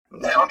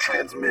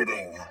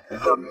transmitting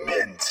the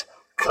Mint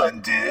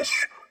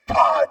Condish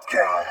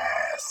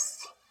Podcast.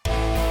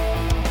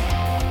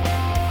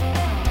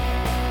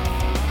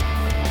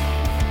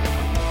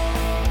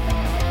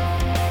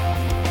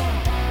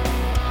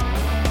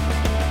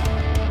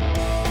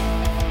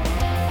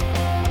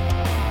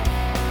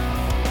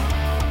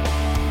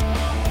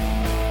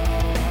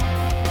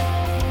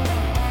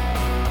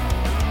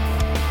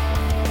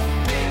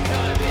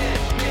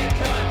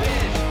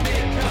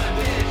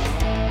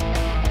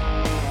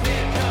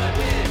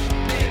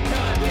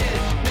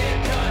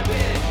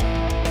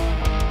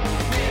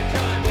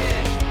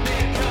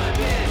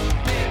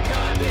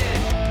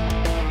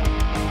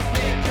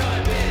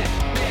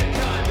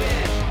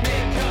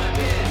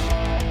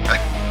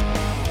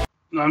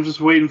 I'm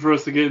just waiting for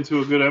us to get into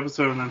a good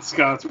episode, and then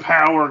Scott's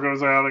power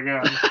goes out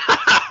again.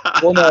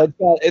 Well, no,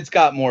 it's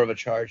got more of a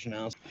charge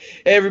now.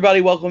 Hey,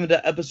 everybody, welcome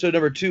to episode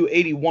number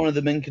 281 of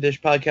the Mint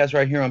Condish Podcast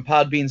right here on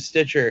Podbean,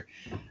 Stitcher,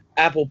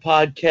 Apple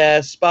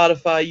Podcasts,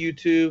 Spotify,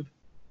 YouTube.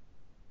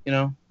 You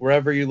know,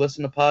 wherever you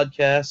listen to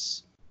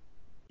podcasts,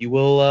 you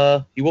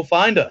will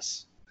find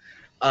us.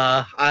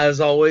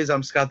 As always,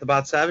 I'm Scott the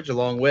Bot Savage,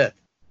 along with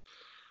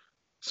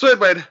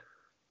Swedward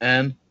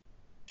and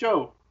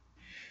Joe.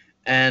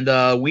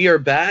 And we are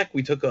back.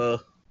 We took a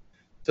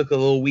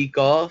little week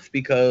off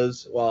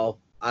because, well,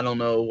 I don't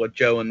know what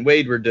Joe and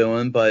Wade were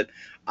doing, but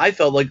I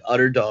felt like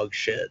utter dog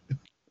shit.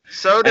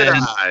 So did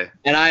I.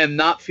 And I am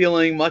not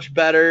feeling much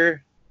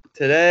better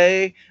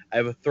today. I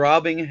have a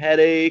throbbing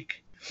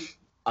headache.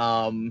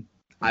 I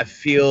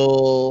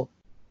feel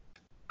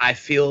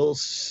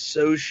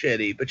so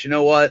shitty. But you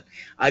know what?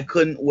 I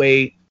couldn't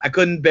wait. I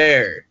couldn't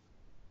bear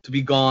to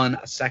be gone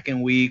a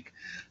second week.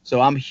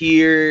 So I'm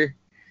here.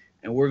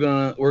 And we're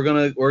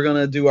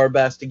gonna do our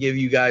best to give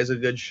you guys a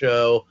good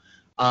show.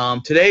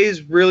 Today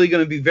is really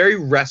gonna be very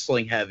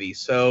wrestling heavy.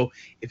 So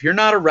if you're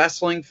not a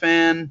wrestling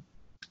fan,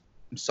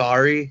 I'm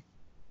sorry,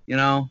 you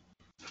know.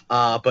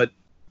 But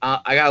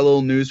I got a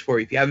little news for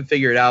you. If you haven't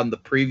figured it out in the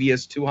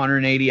previous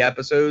 280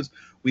 episodes,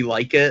 we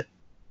like it,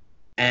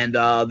 and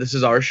this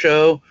is our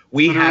show.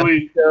 We have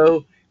the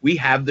show. We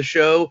have the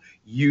show.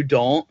 You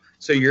don't.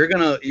 So you're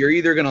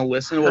either gonna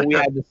listen to what we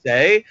have to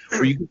say,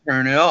 or you can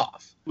turn it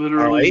off.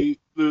 Literally. Right?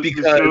 The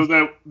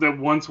show that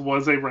once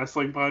was a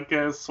wrestling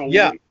podcast solely.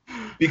 Yeah,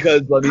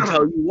 because let me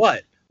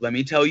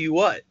tell you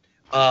what.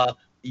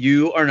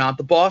 You are not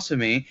the boss of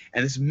me,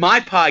 and this is my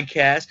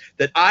podcast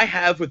that I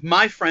have with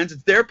my friends.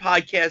 It's their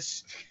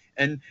podcast,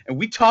 and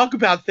we talk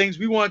about things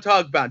we want to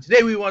talk about.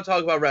 Today we want to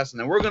talk about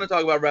wrestling, and we're going to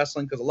talk about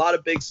wrestling because a lot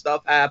of big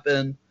stuff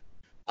happened.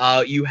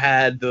 You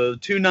had the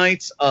 2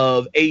 nights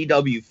of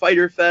AEW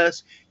Fyter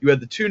Fest. You had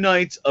the 2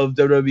 nights of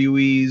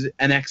WWE's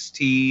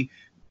NXT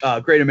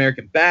Great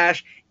American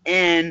Bash.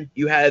 And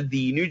you had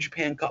the New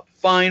Japan Cup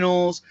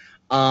Finals,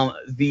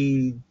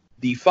 the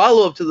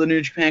follow-up to the New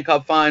Japan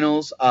Cup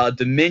Finals,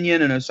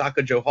 Dominion and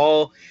Osaka-jo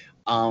Hall.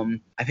 I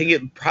think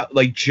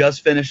it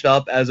just finished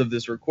up as of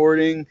this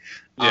recording.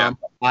 Yeah.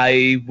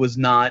 I was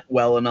not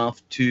well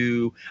enough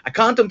to. I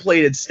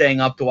contemplated staying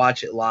up to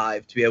watch it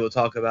live to be able to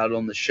talk about it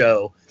on the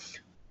show,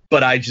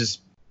 but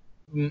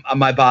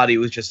my body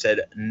was just said,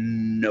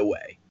 no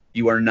way,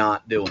 you are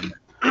not doing it.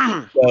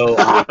 So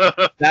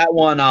that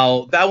one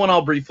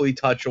I'll briefly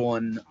touch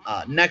on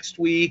next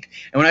week.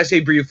 And when I say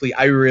briefly,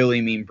 I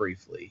really mean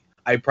briefly.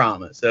 I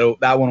promise. So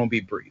that one will be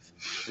brief.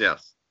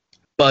 Yes.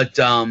 But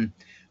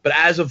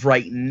as of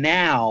right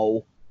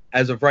now,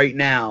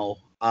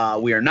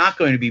 we are not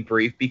going to be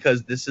brief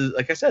because this is,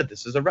 like I said,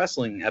 this is a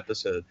wrestling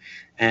episode.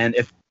 And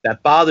if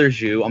that bothers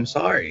you, I'm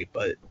sorry,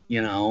 but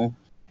you know,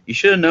 you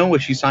should have known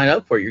what you signed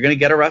up for. You're going to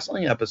get a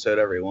wrestling episode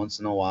every once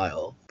in a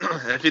while.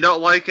 If you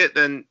don't like it,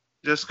 then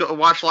just go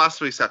watch last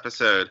week's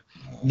episode.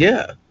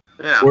 Yeah.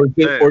 Or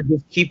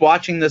just keep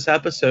watching this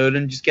episode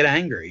and just get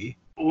angry.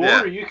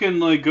 Or you can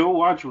go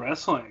watch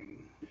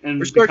wrestling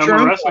and start become your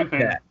a own wrestling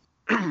podcast.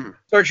 fan.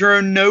 Start your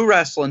own No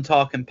Wrestling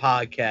Talking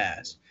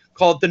podcast.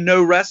 Call it the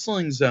No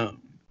Wrestling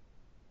Zone.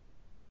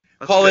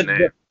 Call it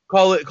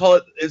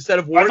instead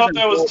of Warzone. I thought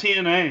that was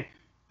TNA.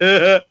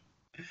 I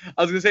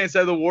was gonna say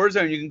instead of the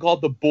Warzone, you can call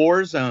it the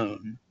Boar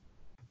Zone.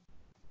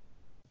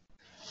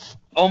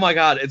 Oh my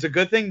God, it's a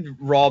good thing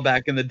Raw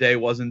back in the day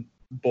wasn't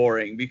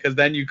boring, because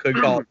then you could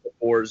call it the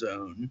War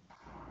Zone.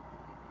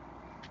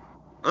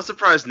 I'm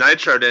surprised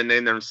Nitro didn't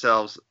name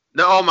themselves.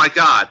 No, oh my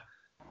God.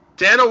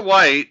 Dana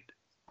White,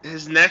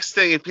 his next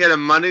thing, if he had a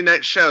Monday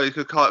night show, he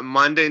could call it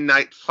Monday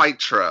Night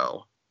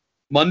Fightro.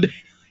 Monday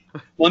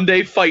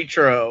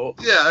Fightro.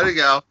 Yeah, there you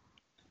go.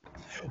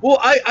 Well,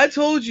 I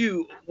told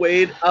you,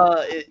 Wade,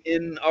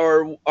 in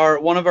our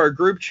one of our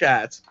group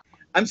chats,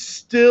 I'm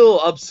still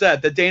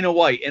upset that Dana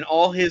White, in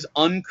all his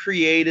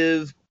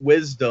uncreative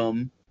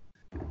wisdom,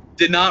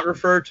 did not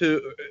refer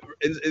to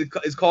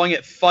is calling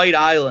it Fight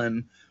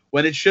Island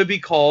when it should be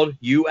called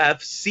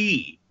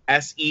UFC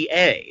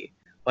SEA.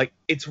 Like,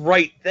 it's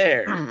right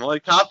there. Well, he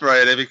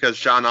copyrighted it because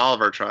John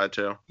Oliver tried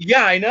to.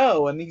 Yeah, I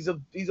know, and he's a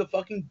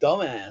fucking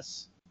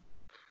dumbass.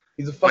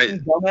 He's a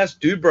fucking dumbass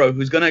dude, bro,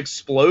 who's gonna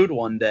explode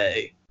one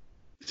day.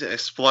 to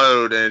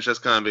explode, and it's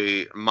just gonna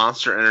be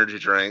Monster Energy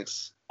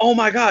drinks. Oh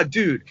my God,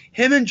 dude!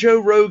 Him and Joe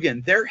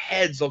Rogan, their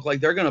heads look like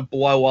they're gonna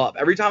blow up.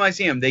 Every time I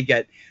see them, they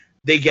get.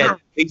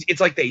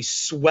 It's like they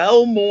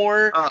swell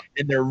more,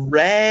 and they're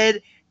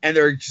red, and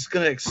they're just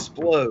gonna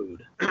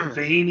explode.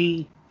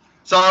 Veiny.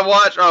 So I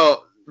watched.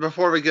 Oh,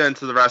 before we get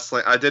into the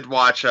wrestling, I did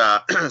watch.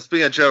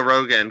 Speaking of Joe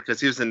Rogan, because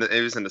he was in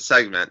the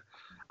segment.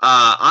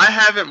 I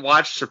haven't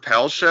watched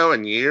Chappelle's show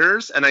in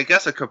years, and I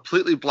guess I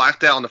completely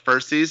blacked out on the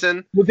first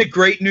season. With the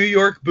great New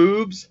York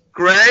boobs.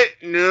 Great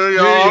New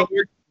York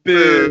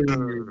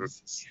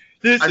boobs.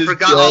 This is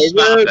forgot Joe all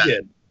about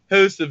Rogan, that.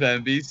 host of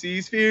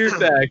NBC's Fear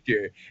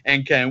Factor.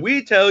 And can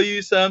we tell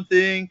you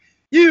something?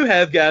 You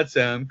have got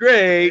some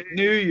great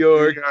New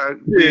York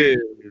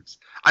boobs.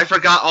 I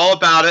forgot all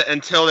about it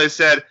until they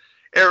said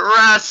it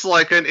rests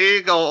like an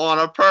eagle on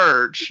a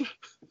perch.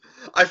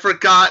 I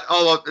forgot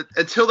all of it.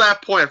 Until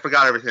that point, I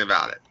forgot everything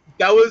about it.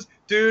 That was,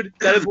 dude,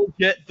 that is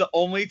legit the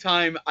only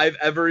time I've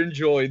ever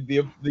enjoyed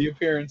the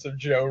appearance of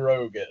Joe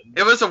Rogan.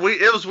 It was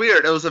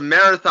weird. It was a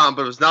marathon,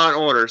 but it was not in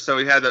order. So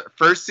we had the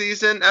first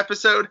season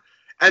episode,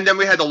 and then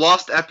we had the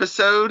lost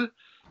episode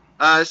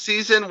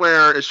season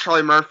where it's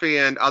Charlie Murphy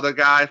and other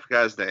guy. I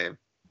forgot his name.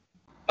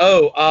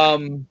 Oh,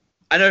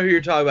 I know who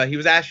you're talking about. He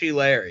was Ashley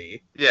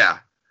Larry. Yeah.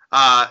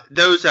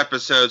 Those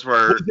episodes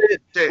were...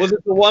 Was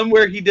it the one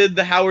where he did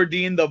the Howard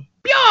Dean, the...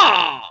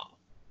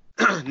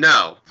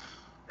 No.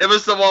 It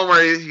was the one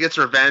where he gets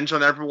revenge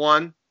on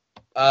everyone.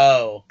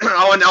 Oh.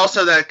 Oh, and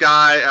also that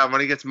guy,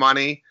 when he gets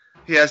money,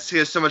 he has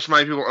so much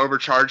money, people are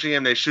overcharging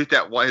him. They shoot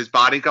his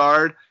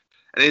bodyguard,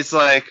 and he's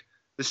like,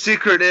 the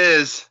secret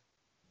is,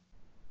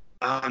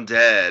 I'm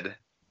dead.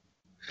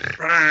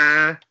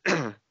 Yeah.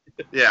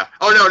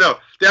 Oh, no.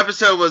 The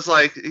episode was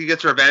like, he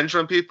gets revenge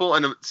on people,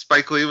 and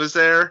Spike Lee was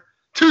there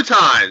 2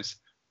 times.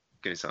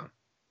 Give me some.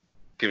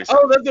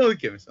 Oh, that's only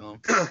give me some.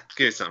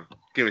 Give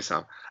me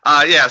some.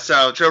 Yeah,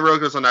 so Joe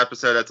Rogan's on that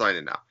episode. That's all I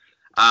need to know.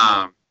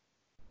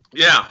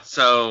 Yeah,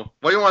 so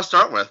what do you want to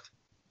start with?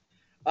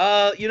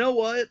 You know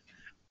what?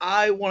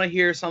 I want to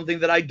hear something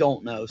that I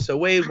don't know. So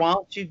Wade, why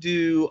don't you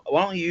do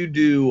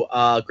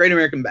Great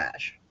American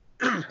Bash?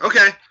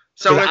 Okay.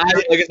 So like I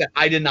said,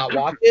 I did not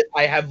watch it.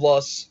 I have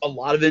lost a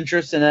lot of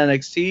interest in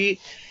NXT,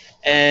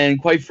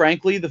 and quite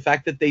frankly, the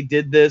fact that they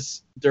did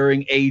this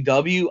during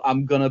AEW,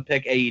 I'm gonna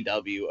pick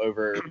AEW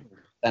over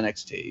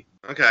NXT.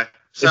 Okay.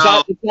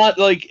 So it's not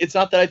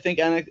that I think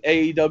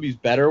AEW is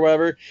better or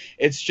whatever.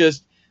 It's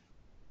just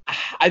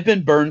I've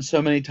been burned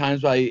so many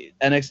times by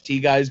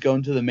NXT guys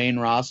going to the main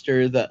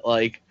roster that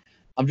like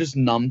I'm just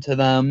numb to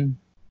them.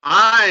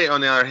 I,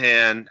 on the other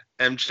hand,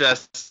 am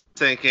just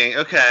thinking,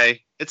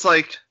 okay, it's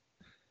like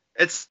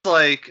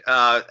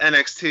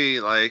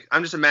NXT. Like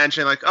I'm just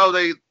imagining, like, oh,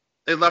 they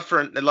left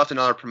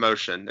another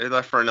promotion. They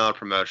left for another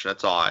promotion.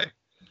 That's all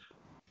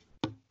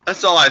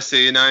I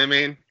see. You know what I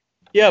mean?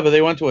 Yeah, but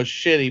they went to a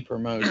shitty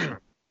promotion.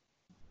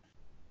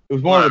 It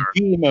was more of a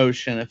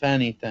demotion, if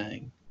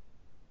anything.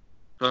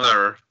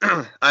 Whatever.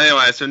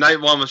 Anyway, so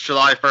night 1 was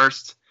July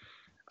 1st.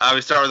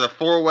 We start with a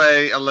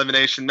 4-way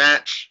elimination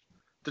match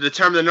to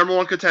determine the number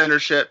 1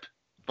 contendership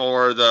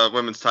for the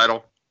women's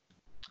title.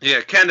 You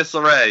got Candice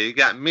LeRae, you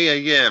got Mia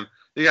Yim,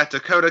 you got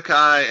Dakota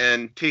Kai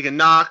and Tegan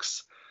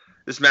Nox.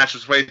 This match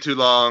was way too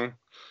long.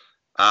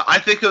 I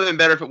think it would have been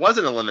better if it was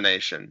an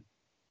elimination.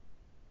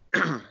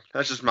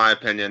 That's just my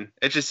opinion.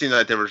 It just seemed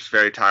like they were just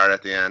very tired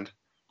at the end.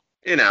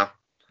 You know.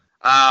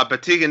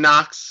 But Tegan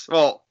Nox,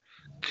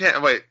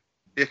 Candice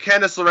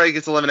LeRae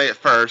gets eliminated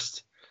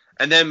first,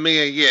 and then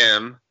Mia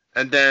Yim,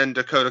 and then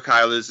Dakota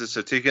Kai loses.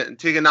 So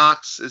Tegan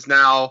Nox is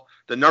now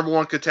the number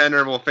 1 contender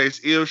and will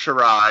face Io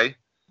Shirai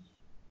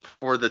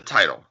for the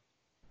title,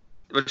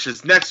 which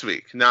is next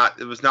week.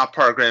 It was not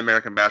part of Great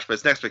American Bash, but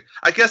it's next week.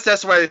 I guess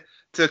that's a way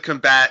to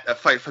combat a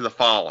Fight for the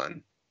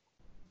Fallen.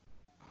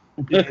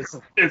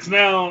 It's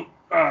now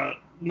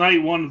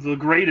night 1 of the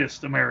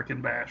Greatest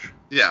American Bash.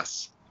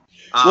 Yes.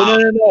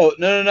 Well,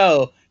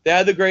 no. They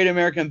had the Great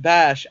American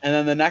Bash, and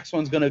then the next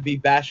one's going to be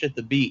Bash at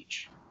the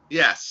Beach.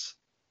 Yes.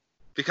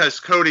 Because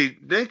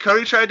didn't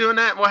Cody try doing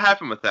that? What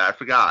happened with that? I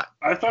forgot.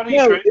 I thought he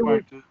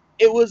trademarked it.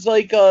 It was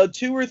like a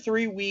 2 or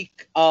 3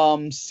 week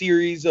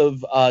series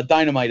of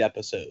Dynamite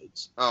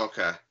episodes. Oh,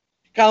 okay.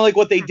 Kind of like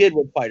what they did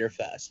with Fyter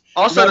Fest.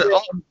 Also,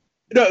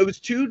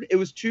 it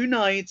was 2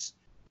 nights.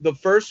 The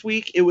first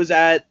week it was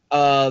at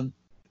I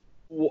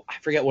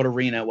forget what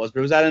arena it was,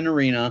 but it was at an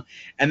arena.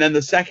 And then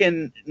the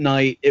second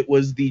night it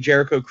was the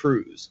Jericho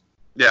Cruise.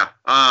 Yeah.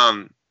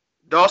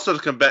 Also to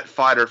combat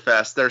Fyter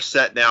Fest, their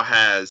set now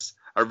has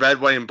a red,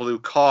 white, and blue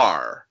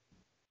car.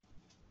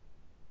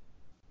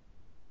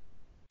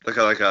 Like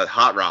a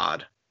hot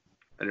rod.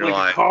 And you're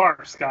like a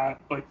car,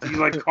 Scott. Like, do you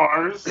like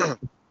cars? Do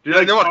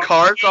you know what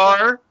cars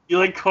are? You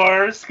like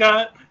cars,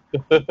 Scott?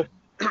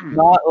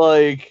 Not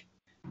like...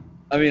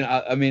 I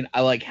mean, I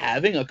like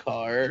having a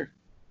car.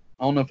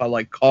 I don't know if I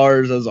like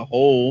cars as a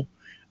whole.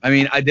 I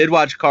mean, I did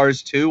watch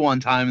Cars 2 one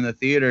time in the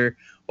theater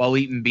while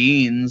eating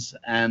beans,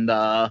 and,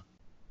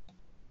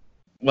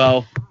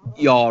 well,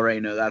 y'all already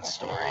know that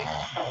story.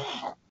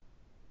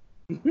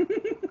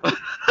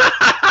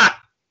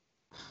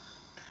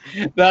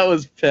 That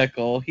was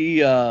Pickle.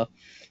 He's a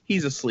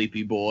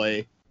sleepy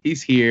boy.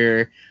 He's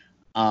here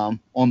on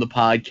the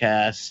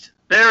podcast.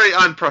 Very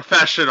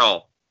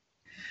unprofessional.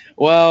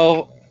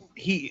 Well,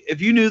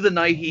 if you knew the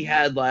night he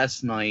had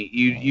last night,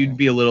 you'd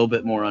be a little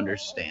bit more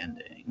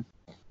understanding.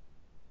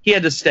 He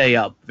had to stay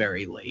up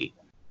very late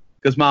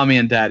because Mommy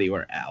and Daddy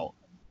were out.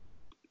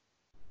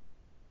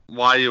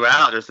 Why are you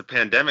out? There's a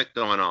pandemic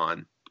going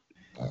on.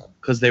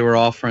 Because they were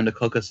offering to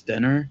cook us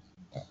dinner.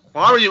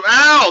 Why were you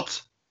out?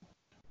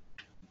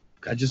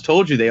 I just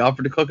told you they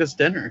offered to cook us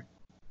dinner.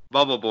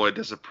 Bubble Boy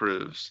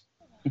disapproves.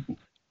 The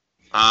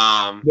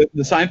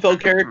Seinfeld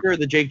character or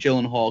the Jake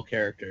Gyllenhaal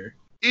character?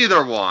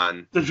 Either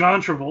one. The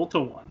John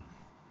Travolta one.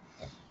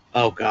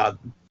 Oh, God.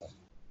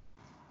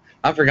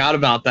 I forgot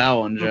about that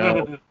one,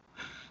 Joe.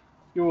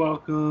 You're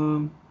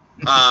welcome.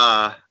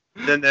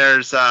 Then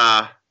there's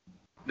a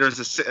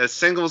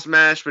singles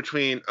match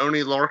between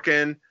Oney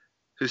Lorcan,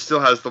 who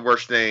still has the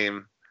worst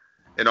name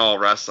in all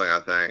wrestling, I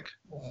think,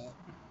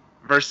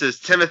 versus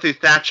Timothy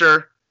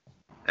Thatcher,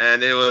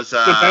 and it was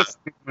The best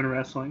thing in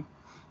wrestling.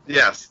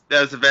 yes, that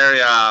was a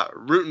very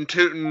rootin'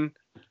 tootin'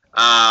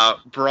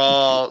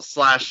 brawl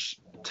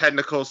 /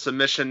 technical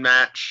submission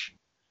match.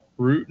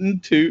 Rootin'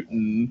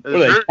 tootin'. It's What are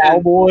they, rootin'.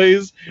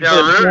 cowboys? Yeah,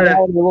 With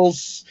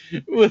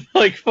rootin'. with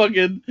like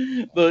fucking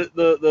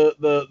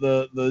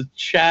the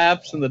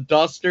chaps and the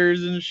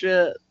dusters and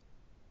shit.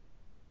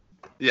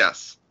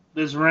 Yes.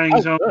 This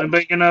ring's Oh, only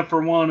big enough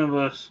for one of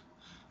us.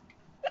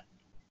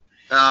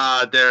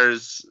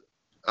 There's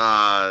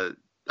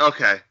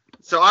okay.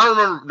 So I don't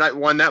remember night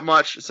one that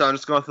much, so I'm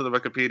just going through the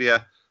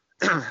Wikipedia.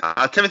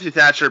 Timothy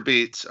Thatcher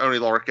beats Oney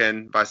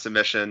Lorcan by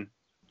submission.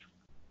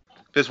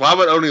 Because why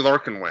would Oney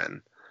Lorcan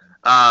win?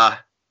 And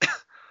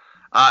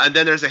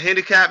then there's a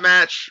handicap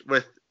match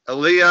with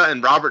Aaliyah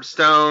and Robert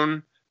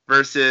Stone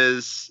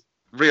versus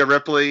Rhea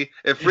Ripley.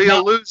 If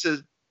Rhea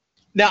loses,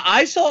 Now,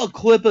 I saw a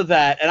clip of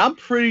that, and I'm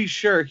pretty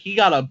sure he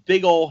got a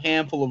big old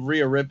handful of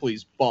Rhea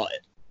Ripley's butt.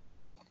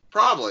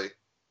 probably.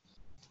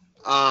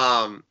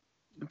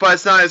 But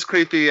it's not as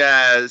creepy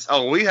as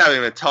we haven't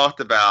even talked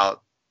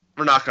about.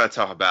 We're not going to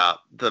talk about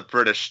the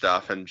British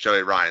stuff and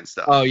Joey Ryan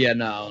stuff. Oh, yeah,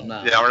 no.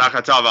 Yeah, we're not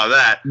going to talk about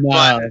that. No.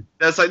 But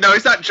that's like, no,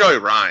 he's not Joey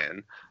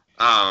Ryan.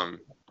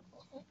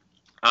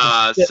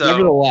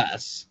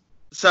 Nevertheless.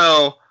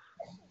 So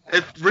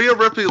if Rhea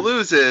Ripley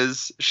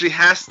loses, she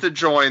has to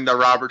join the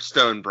Robert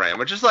Stone brand,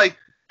 which is like,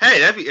 hey,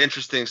 that'd be an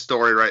interesting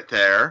story right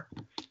there.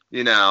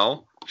 You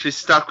know, she's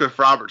stuck with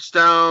Robert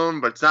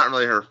Stone, but it's not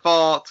really her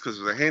fault because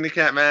it was a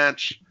handicap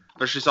match.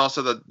 But she's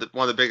also the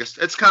one of the biggest.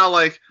 It's kind of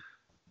like,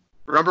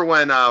 remember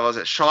when was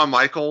it Shawn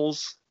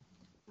Michaels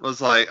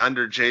was like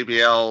under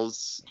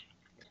JBL's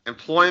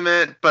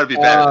employment, but it'd be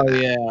better. Oh,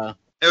 than that. yeah.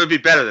 It would be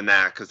better than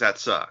that because that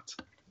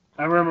sucked.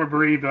 I remember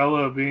Brie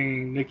Bella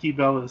being Nikki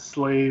Bella's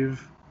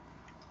slave.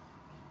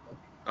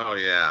 Oh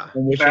yeah.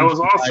 That was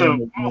also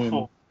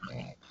awful.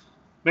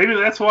 Maybe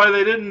that's why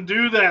they didn't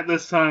do that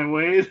this time,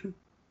 Wade.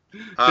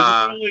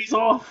 Because it's always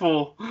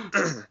awful.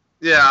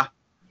 Yeah.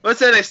 What's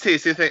NXT?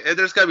 So you think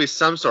there's got to be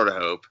some sort of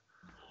hope?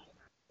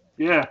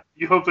 Yeah,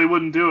 you hope they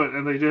wouldn't do it,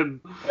 and they didn't.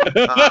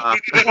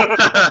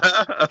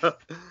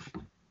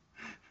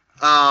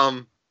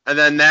 And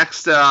then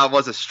next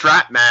was a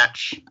strap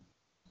match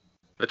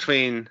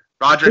between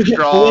Roderick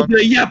Strong. The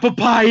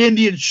Yappapi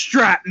Indian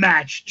strap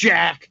match,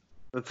 Jack.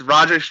 It's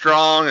Roderick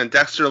Strong and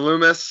Dexter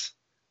Lumis,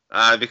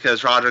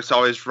 because Roderick's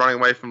always running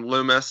away from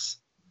Lumis.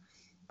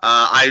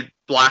 I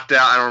blacked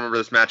out. I don't remember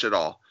this match at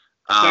all.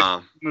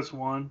 This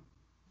one.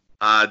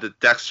 The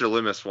Dexter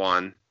Lumis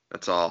one.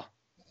 That's all.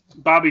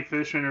 Bobby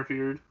Fish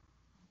interfered.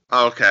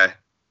 Oh, okay.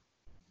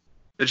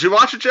 Did you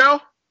watch it, Joe?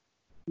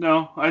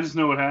 No, I just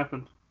know what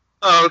happened.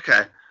 Oh,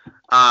 okay.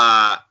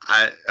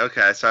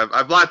 So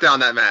I blacked out on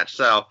that match.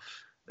 So,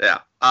 yeah.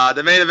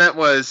 The main event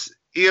was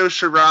Io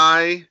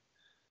Shirai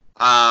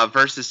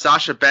versus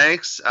Sasha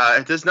Banks.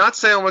 It does not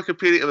say on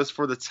Wikipedia it was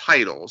for the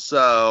title,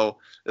 so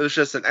it was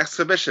just an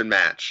exhibition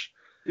match.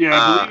 Yeah,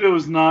 I believe it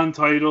was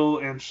non-title,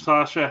 and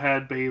Sasha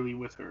had Bayley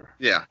with her.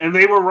 Yeah. And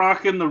they were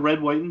rocking the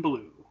red, white, and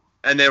blue.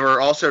 And they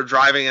were also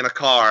driving in a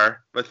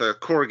car with a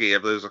corgi. I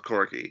believe it was a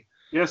corgi.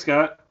 Yeah,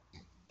 Scott.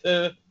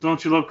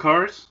 Don't you love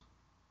cars?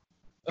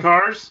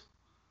 Cars?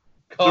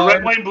 The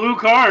red, white, and blue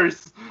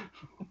cars.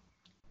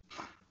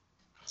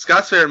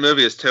 Scott's favorite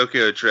movie is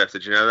Tokyo Drift.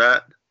 Did you know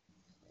that?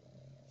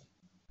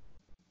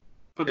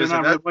 But they're Isn't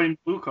not that- red, white, and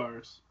blue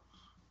cars.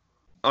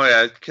 Oh,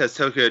 yeah, because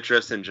Tokyo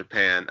Drift's in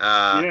Japan.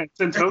 Yeah, it's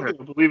in Tokyo,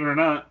 believe it or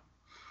not.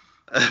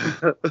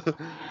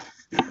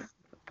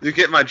 You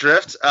get my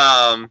drift?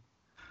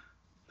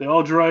 They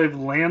all drive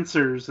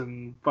Lancers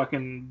and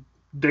fucking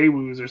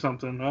Daewoo's or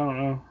something. I don't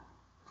know.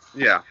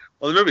 Yeah.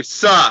 Well, the movie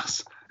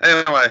sucks.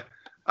 Anyway,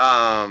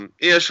 Io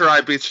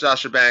Shirai beats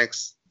Sasha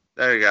Banks.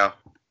 There you go.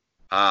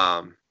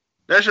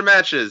 There's your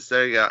matches.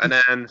 There you go. And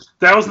then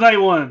That was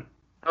night one.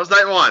 that was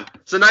night one.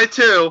 So night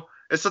two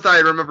is something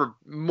I remember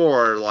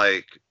more.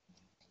 Like,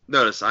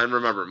 notice I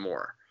remember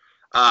more.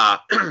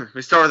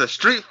 We start with a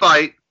street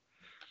fight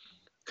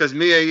because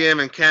Mia Yim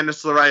and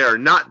Candice LeRae are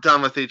not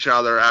done with each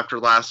other after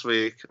last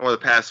week or the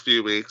past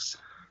few weeks.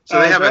 So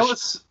they have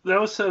that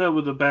was set up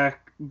with a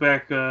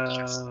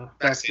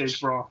backstage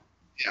brawl.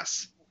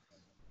 Yes.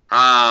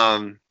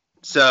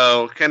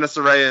 So Candice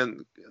LeRae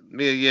and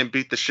Mia Yim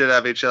beat the shit out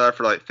of each other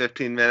for like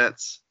 15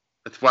 minutes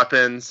with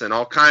weapons and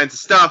all kinds of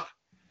stuff.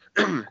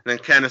 And then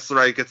Candice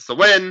LeRae gets the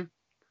win.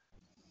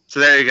 So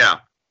there you go.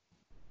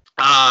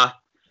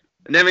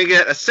 And then we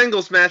get a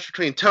singles match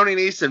between Tony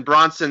Nese and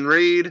Bronson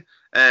Reed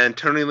and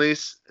Tony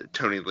Nese.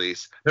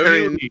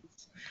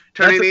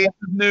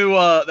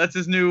 That's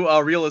his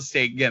new real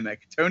estate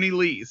gimmick. Tony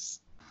Nese.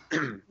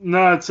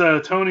 No, it's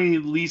Tony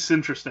Least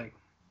Interesting.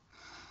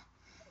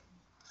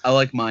 I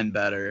like mine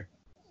better.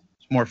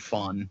 It's more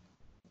fun.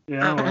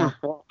 Yeah.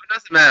 Well, it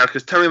doesn't matter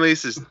because Tony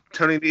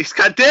Nese.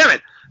 God damn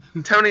it!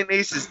 Tony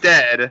Nese is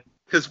dead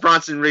because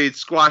Bronson Reed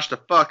squashed the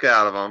fuck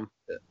out of him.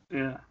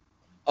 Yeah.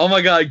 Oh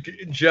my God,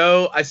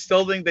 Joe! I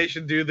still think they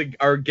should do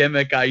our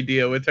gimmick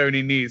idea with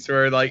Tony Nese,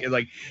 where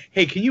like,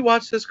 hey, can you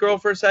watch this girl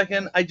for a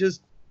second? I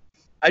just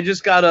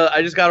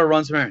gotta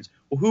run some errands.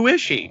 Well, who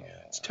is she?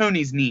 It's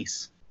Tony's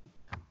niece.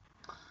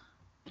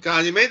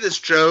 God, you made this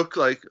joke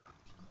like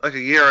a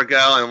year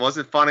ago and it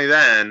wasn't funny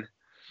then.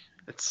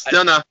 It's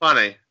still not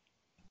funny.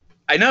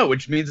 I know,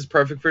 which means it's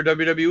perfect for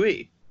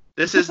WWE.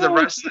 This is the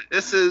rest.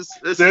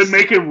 They'd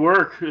make it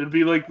work. It'd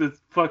be like the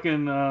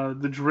fucking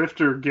the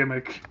Drifter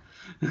gimmick.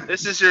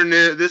 This is your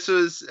new. This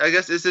was, I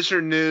guess, is this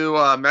your new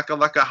Mecha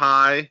Lecca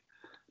High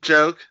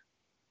joke?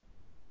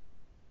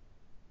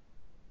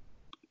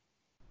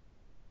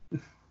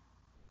 Did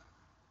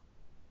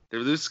we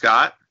lose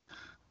Scott?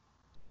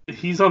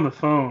 He's on the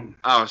phone.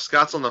 Oh,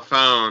 Scott's on the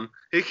phone.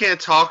 He can't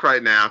talk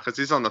right now because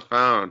he's on the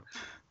phone.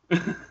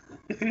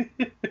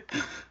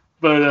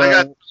 But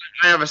I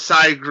have a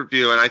side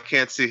view and I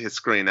can't see his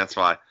screen. That's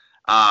why.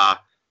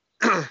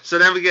 So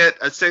then we get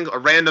a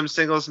random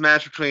singles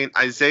match between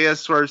Isaiah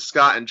Swerve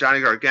Scott and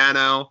Johnny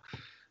Gargano.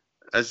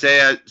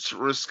 Isaiah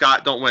Swerve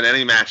Scott don't win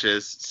any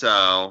matches,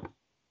 so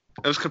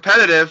it was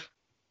competitive.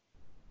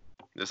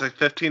 It was like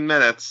 15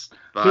 minutes.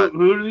 But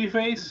who did he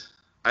face?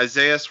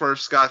 Isaiah Swerve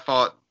Scott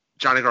fought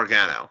Johnny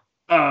Gargano.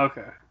 Oh,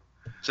 okay.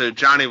 So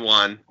Johnny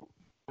won.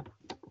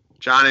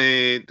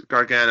 Johnny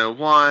Gargano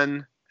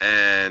won,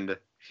 and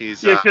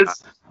he's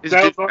because he's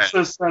that was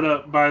also set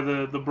up by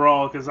the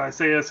brawl because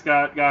Isaiah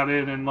Scott got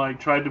in and like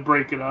tried to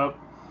break it up,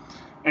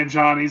 and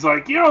Johnny's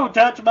like, "You don't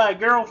touch my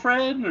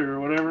girlfriend" or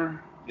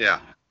whatever. Yeah.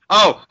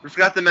 Oh, we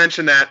forgot to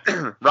mention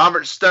that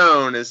Robert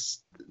Stone is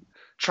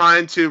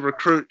trying to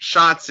recruit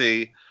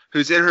Shotzi,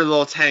 who's in her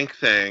little tank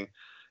thing.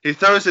 He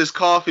throws his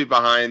coffee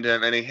behind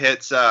him and he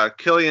hits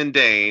Killian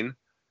Dane.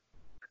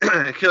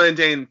 Killian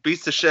Dane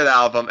beats the shit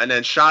out of him, and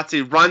then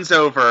Shotzi runs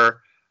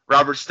over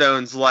Robert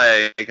Stone's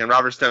leg, and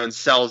Robert Stone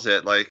sells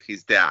it like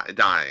he's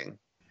dying.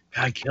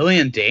 God,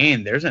 Killian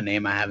Dane, there's a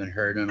name I haven't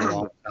heard in a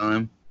long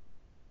time.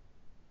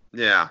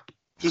 Yeah.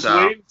 Just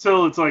wait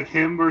until it's like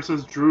him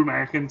versus Drew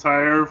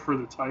McIntyre for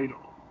the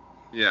title.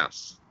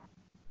 Yes.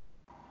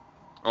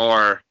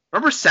 Or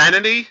remember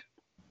Sanity?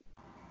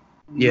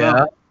 Yeah.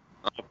 No.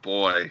 Oh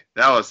boy,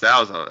 that was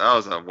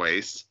a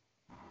waste.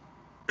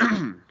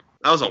 That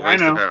was a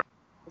waste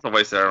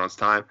of everyone's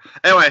time.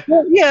 Anyway.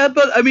 Well, yeah,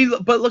 but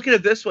look at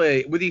it this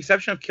way: with the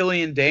exception of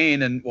Killian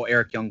Dane and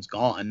Eric Young's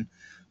gone,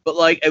 but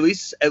like at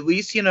least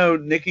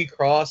Nikki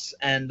Cross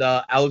and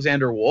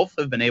Alexander Wolf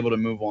have been able to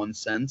move on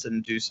since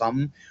and do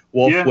some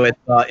with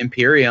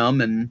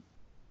Imperium and.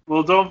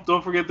 Well,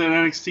 don't forget that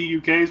NXT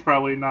UK is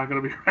probably not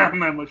going to be around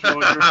that much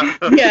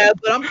longer. Yeah,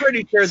 but I'm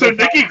pretty sure. So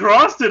Nikki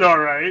Cross did all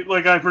right,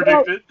 like I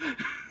predicted.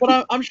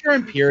 But I'm sure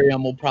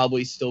Imperium will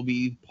probably still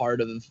be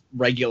part of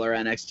regular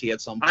NXT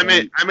at some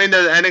point. I mean,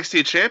 they're the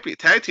NXT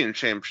tag team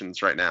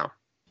champions right now.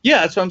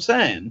 Yeah, that's what I'm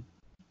saying.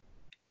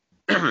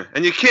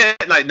 And you can't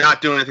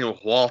not do anything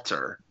with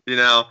Walter. You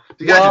gotta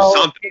do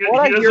something.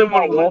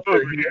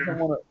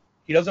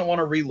 He doesn't want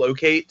to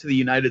relocate to the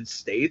United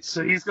States.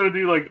 So he's going to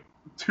do like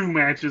 2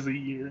 matches a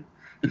year.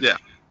 Yeah.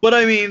 But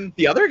I mean,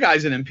 the other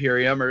guys in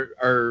Imperium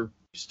are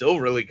still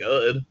really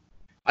good.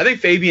 I think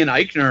Fabian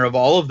Eichner of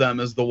all of them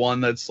is the one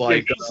that's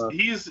like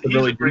he's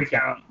really a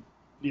breakout.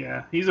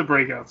 Yeah, he's a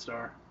breakout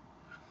star.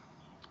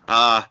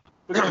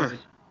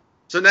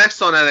 So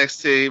next on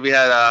NXT we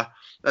had a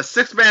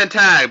 6-man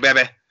tag,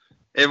 baby.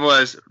 It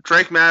was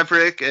Drake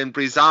Maverick and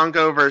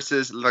Breezango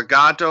versus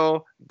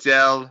Legado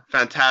del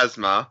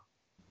Fantasma.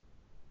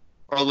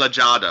 Or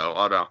Legado.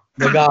 Oh no.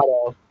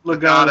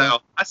 Legado.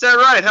 I said it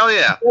right. Hell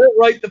yeah. You said it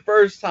right the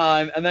first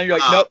time, and then you're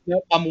like,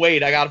 nope, I'm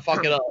wait. I gotta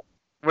fuck it up.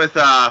 With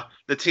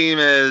the team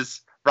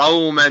is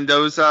Raul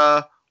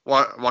Mendoza,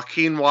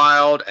 Joaquin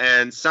Wilde,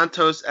 and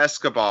Santos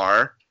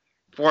Escobar,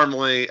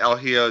 formerly El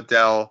Hijo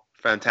del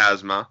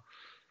Fantasma.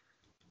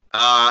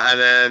 And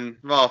then,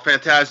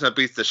 Fantasma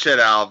beats the shit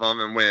out of them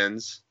and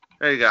wins.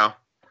 There you go.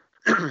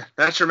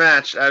 That's your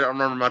match. I don't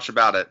remember much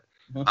about it.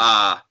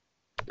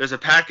 There's a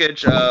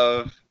package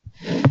of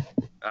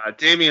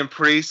Damian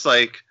Priest,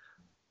 like,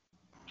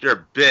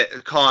 you're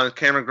calling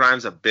Cameron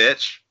Grimes a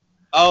bitch.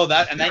 Oh,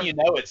 and then you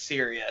know it's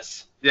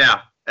serious.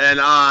 Yeah, and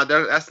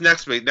that's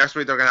next week. Next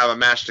week they're gonna have a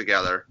match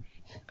together,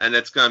 and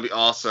it's gonna be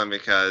awesome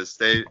because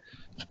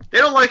They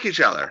don't like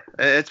each other.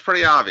 It's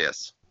pretty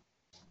obvious.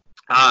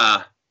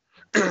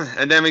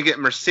 And then we get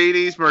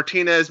Mercedes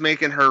Martinez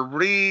making her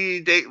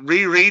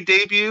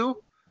debut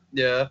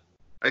Yeah.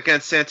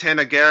 against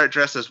Santana Garrett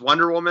dressed as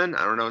Wonder Woman.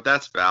 I don't know what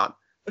that's about.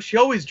 She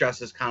always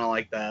dresses kind of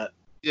like that.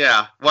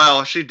 Yeah,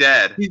 well, she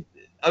dead.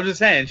 I'm just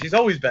saying, she's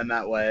always been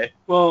that way.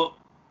 Well,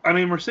 I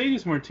mean,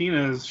 Mercedes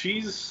Martinez,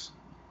 she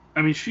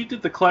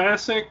did the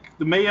classic,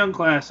 the Mae Young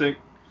Classic,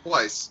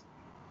 Twice.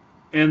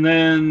 and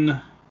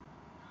then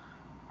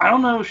I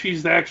don't know if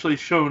she's actually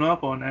shown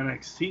up on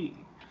NXT.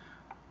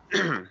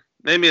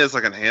 Maybe as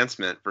like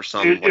enhancement for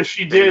some. If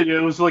she did,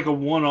 it was like a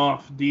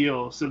one-off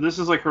deal. So this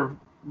is like her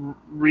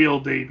real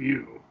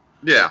debut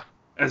Yeah.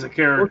 as a Well,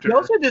 character. she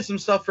also did some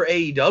stuff for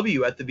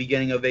AEW at the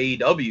beginning of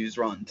AEW's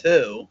run,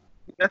 too.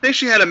 I think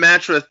she had a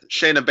match with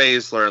Shayna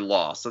Baszler and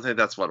lost. I think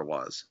that's what it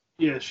was.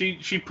 Yeah, she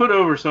put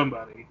over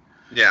somebody.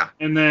 Yeah.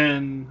 And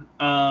then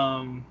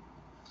I'm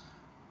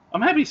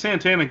happy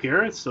Santana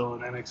Garrett's still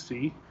in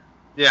NXT.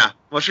 Yeah.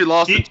 Well, she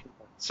lost it.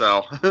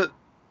 So.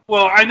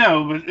 Well, I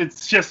know, but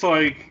it's just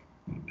like,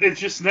 it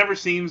just never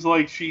seems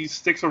like she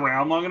sticks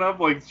around long enough.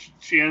 Like,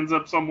 she ends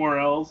up somewhere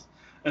else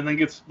and then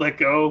gets let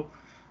go.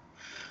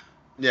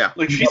 Yeah.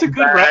 Like, she's a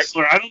good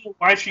wrestler. I don't know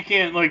why she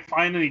can't, like,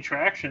 find any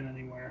traction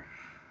anywhere.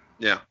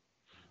 Yeah.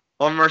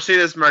 Well,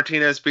 Mercedes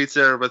Martinez beats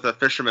her with a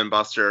Fisherman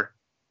Buster,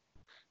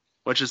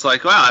 which is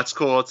like, wow, that's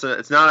cool.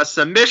 It's not a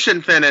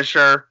submission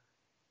finisher,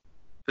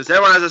 because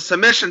everyone has a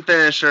submission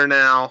finisher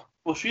now.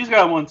 Well, she's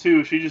got one,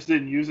 too. She just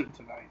didn't use it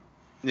tonight.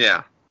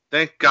 Yeah.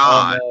 Thank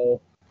God. Oh,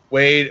 no.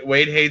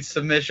 Wade hates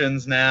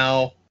submissions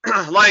now.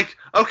 Like,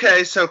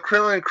 okay, so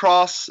Krillin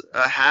Cross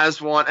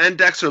has one, and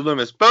Dexter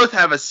Lumis both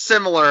have a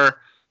similar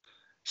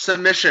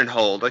submission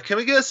hold. Like, can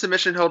we get a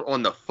submission hold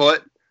on the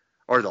foot,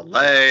 or the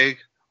leg,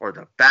 or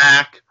the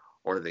back,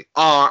 or the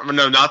arm?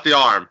 No, not the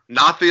arm.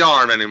 Not the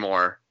arm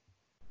anymore.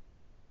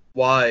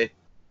 Why?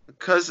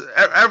 Because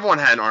everyone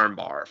had an arm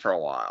bar for a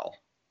while.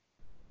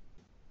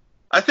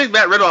 I think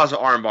Matt Riddle has an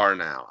arm bar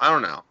now. I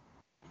don't know.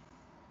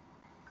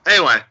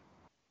 Anyway.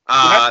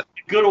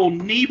 Good old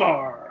knee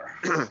bar.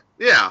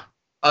 Yeah.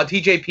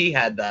 TJP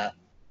had that.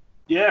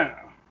 Yeah.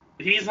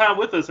 He's not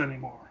with us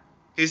anymore.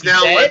 He's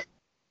now dead? with...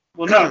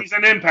 Well, no, he's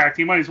an Impact.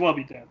 He might as well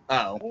be dead.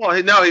 Oh.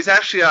 Well, no, he's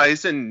actually...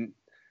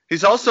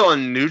 he's also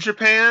in New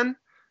Japan,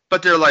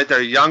 but they're like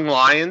their Young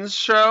Lions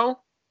show.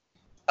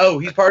 Oh,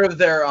 he's part of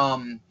their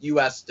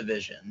U.S.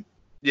 division.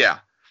 Yeah.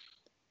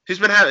 He's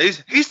been having...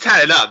 He's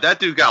tatted up. That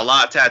dude got a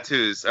lot of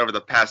tattoos over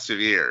the past 2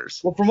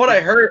 years. Well, from what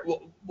I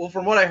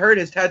heard,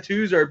 his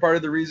tattoos are part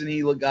of the reason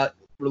he got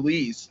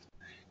released.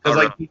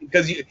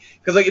 Because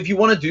if you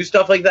want to do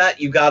stuff like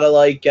that, you gotta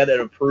like get it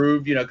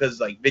approved,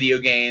 because like video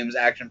games,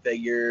 action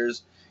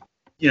figures,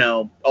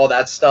 all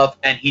that stuff,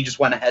 and he just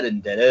went ahead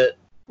and did it.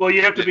 Well,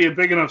 you have to be a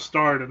big enough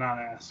star to not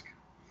ask.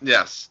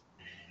 Yes.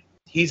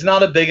 He's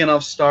not a big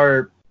enough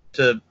star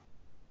to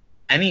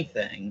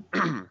anything.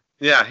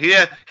 Yeah,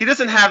 he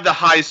doesn't have the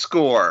high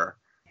score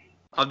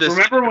of this.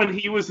 Remember when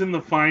he was in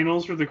the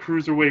finals for the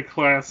Cruiserweight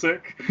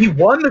Classic? He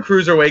won the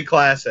Cruiserweight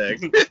Classic.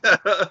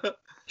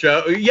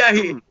 Joe, yeah,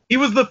 he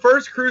was the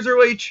first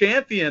Cruiserweight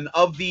champion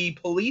of the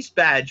police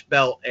badge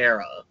belt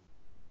era.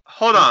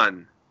 Hold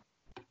on.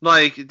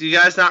 Like, do you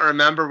guys not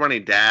remember when he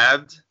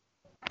dabbed?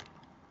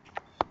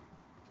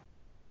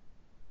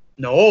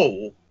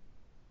 No.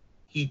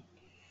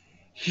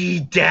 He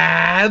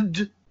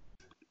dabbed?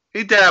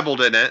 He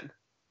dabbled in it.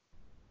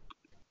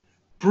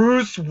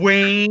 Bruce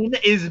Wayne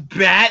is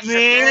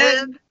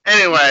Batman?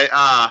 Anyway,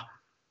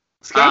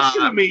 Scott's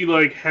giving me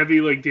like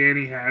heavy like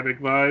Danny Havoc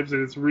vibes,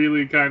 and it's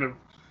really kind of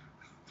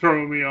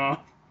throwing me off.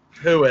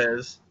 Who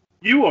is?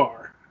 You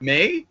are.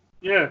 Me?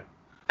 Yeah.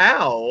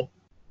 How?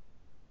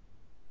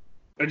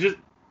 I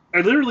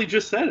literally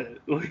just said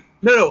it. Like,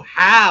 No,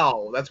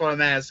 how? That's what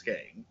I'm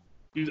asking.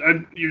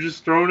 you're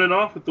just throwing it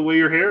off with the way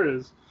your hair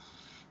is.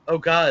 Oh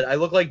god, I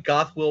look like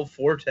Goth Will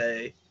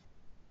Forte.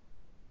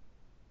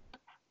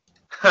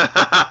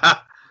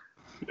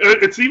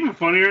 It's even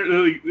funnier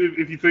like,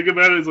 if you think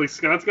about it. It's like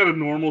Scott's got a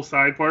normal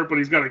side part, but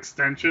he's got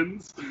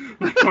extensions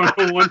like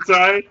on one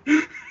side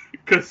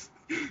because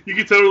you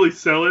can totally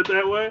sell it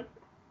that way.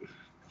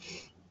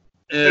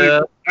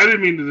 Yeah. I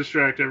didn't mean to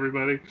distract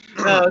everybody.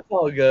 No, it's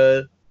all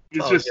good.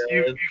 It's all just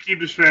good. you keep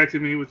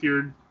distracting me with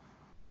your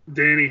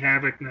Danny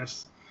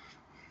Havocness.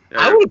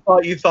 I would have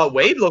thought you thought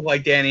Wade looked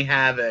like Danny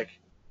Havoc.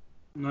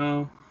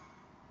 No,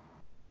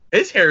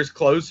 His hair's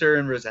closer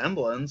in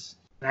resemblance.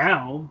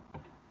 now,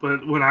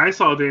 but when I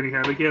saw Danny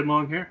Havoc, he had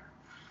long hair.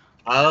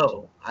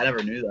 Oh, I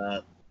never knew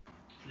that.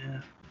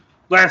 Yeah,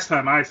 last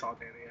time I saw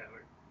Danny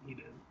Havoc, he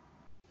did.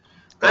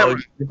 Oh,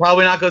 you're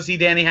probably not going to see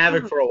Danny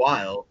Havoc for a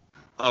while.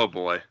 Oh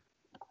boy.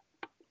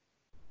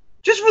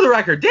 Just for the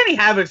record, Danny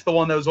Havoc's the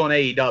one that was on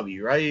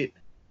AEW, right?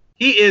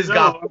 He is No,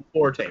 Goth Will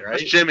Forte,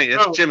 right? It's Jimmy.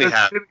 It's Jimmy that's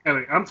Havoc.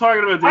 Jimmy Havoc. I'm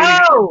talking about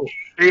Danny Oh!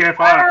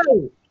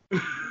 AFI.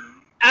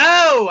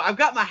 Oh! I've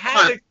got my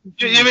Havoc.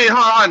 You mean,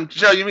 hold on,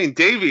 Joe, you mean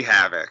Davey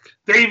Havoc.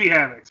 Davey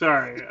Havoc.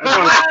 Sorry.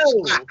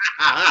 I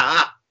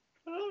thought-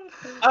 Oh!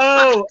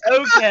 Oh,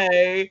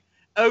 okay.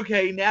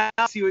 Okay, now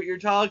I see what you're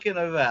talking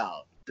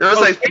about. There was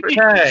like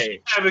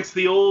Okay. Havoc's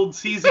the old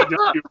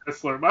CZW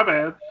wrestler. My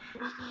bad.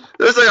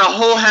 there's like a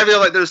whole heavy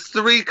like there's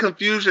 3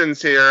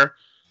 confusions here.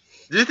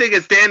 You think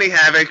it's Danny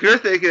Havoc? You're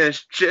thinking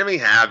it's Jimmy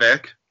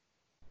Havoc.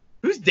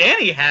 Who's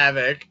Danny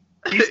Havoc?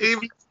 He's a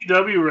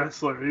CZW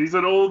wrestler. He's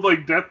an old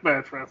like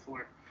deathmatch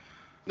wrestler.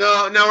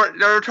 No,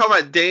 we're talking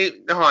about Dave.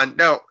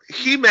 No,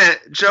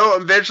 Joe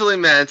eventually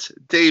meant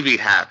Davey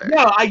Havoc.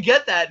 No, I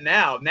get that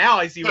now. Now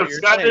I see what you're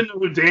Scott saying. didn't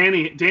know who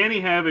Danny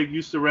Havoc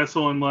used to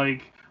wrestle in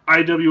like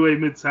IWA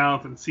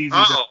Mid-South and CZW.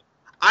 Oh,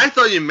 I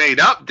thought you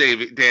made up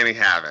Danny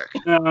Havoc.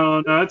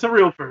 No, it's a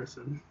real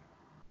person.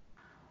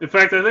 In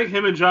fact, I think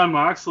him and John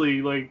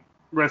Moxley like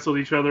wrestled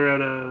each other at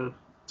a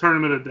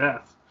Tournament of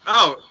Death.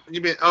 Oh,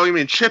 you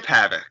mean Chip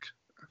Havoc?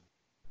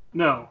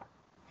 No.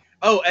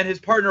 Oh, and his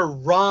partner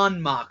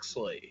Ron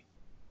Moxley.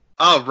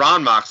 Oh,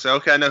 Ron Moxley.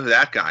 Okay, I know who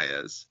that guy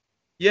is.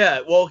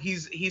 Yeah, well,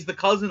 he's the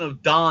cousin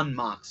of Don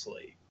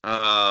Moxley.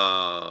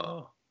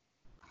 Oh,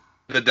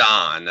 the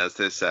Don, as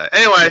they say.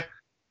 Anyway,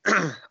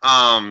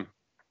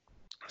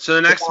 so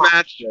the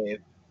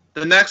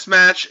next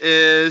match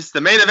is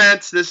the main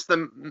event. This is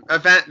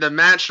the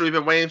match we've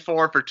been waiting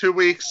for 2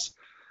 weeks.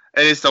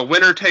 It is the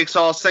winner takes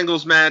all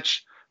singles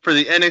match for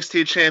the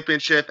NXT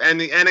Championship and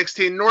the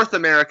NXT North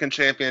American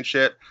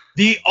Championship.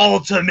 The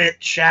Ultimate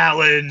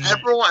Challenge.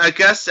 Everyone, I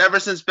guess, ever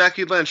since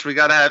Becky Lynch,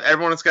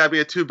 everyone's got to be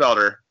a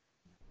 2-belter.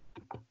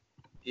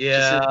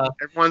 Yeah.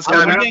 Everyone's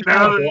got to be.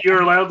 Now that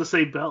you're allowed to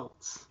say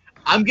belts.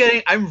 I'm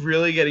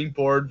really getting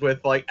bored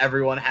with like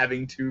everyone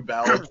having 2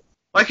 belts.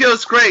 Like it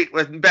was great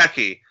with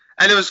Becky,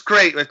 and it was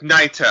great with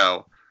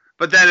Naito,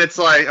 but then it's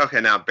like, okay,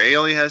 now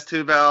Bayley has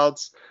 2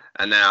 belts,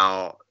 and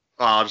now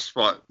I'll just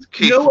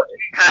Keith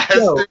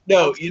has.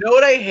 No. You know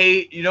what I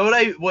hate? You know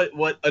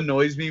what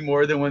annoys me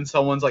more than when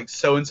someone's like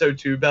so and so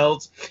 2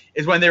 belts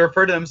is when they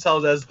refer to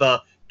themselves as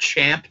the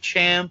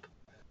champ.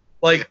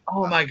 Like,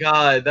 oh my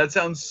god, that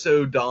sounds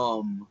so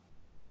dumb.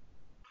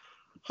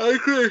 I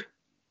agree.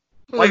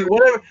 Like,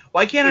 whatever.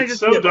 Why can't I It's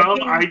just? so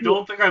dumb. I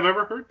don't think I've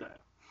ever heard that.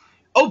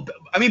 Oh,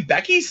 I mean,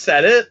 Becky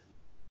said it.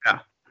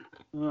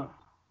 Oh.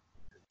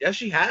 Yeah,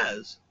 she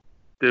has.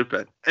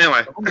 Stupid.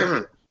 Anyway.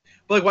 But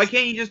like, why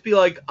can't you just be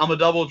like, I'm a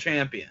double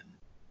champion?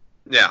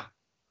 Yeah.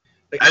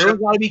 Like,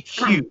 everyone's got to be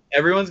cute.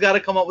 Everyone's got to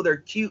come up with their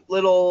cute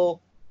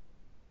little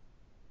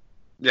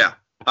Yeah.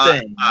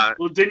 thing.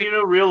 Well, didn't you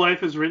know Real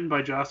Life is written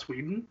by Joss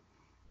Whedon?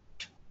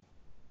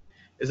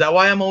 Is that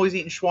why I'm always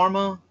eating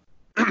shawarma?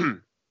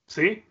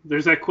 See,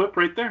 there's that clip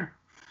right there.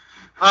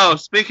 Oh,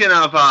 speaking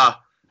of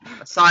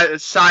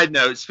side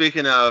note,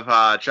 speaking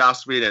of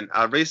Joss Whedon,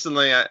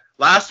 recently,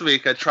 last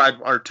week I tried,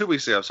 or 2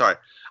 weeks ago, sorry,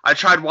 I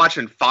tried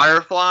watching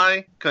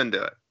Firefly. Couldn't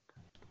do it.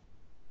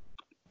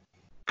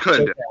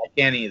 Couldn't do it. I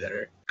can't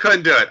either.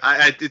 Couldn't do it.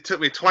 It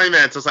took me 20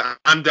 minutes. I was like,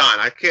 I'm done.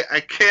 I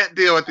can't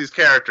deal with these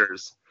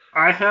characters.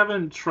 I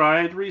haven't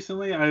tried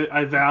recently.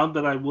 I vowed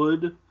that I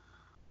would.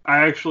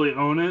 I actually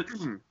own it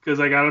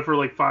because I got it for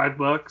like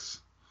 $5.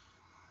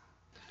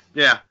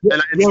 Yeah.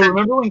 And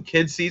Remember when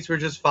kid seats were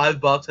just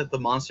 $5 at the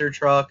monster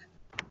truck?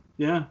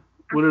 Yeah.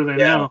 What are they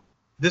now?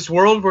 This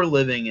world we're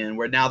living in,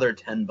 where now they're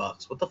 $10.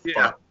 What the fuck?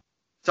 Yeah.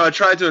 So I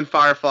tried doing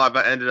Firefly,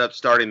 but ended up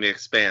starting The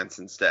Expanse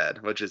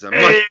instead, which is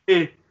a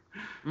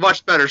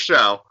much better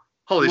show.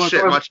 Holy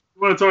shit! You want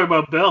to talk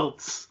about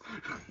belts?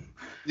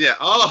 Yeah.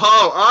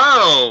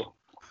 Oh.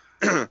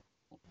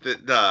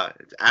 the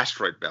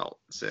asteroid belt.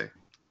 See.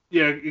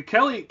 Yeah,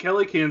 Kelly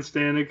can't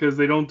stand it because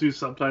they don't do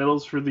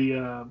subtitles for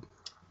the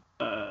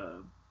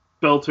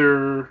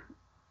belter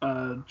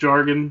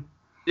jargon.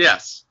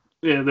 Yes.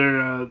 Yeah,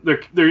 they're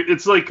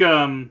it's like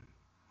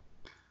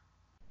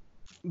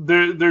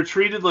they're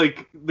treated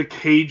like the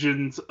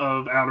Cajuns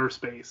of outer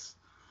space.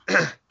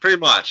 Pretty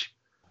much.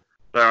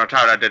 And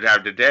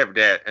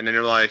then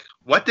you're like,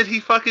 what did he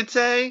fucking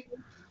say?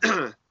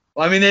 Well,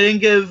 I mean, they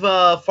didn't give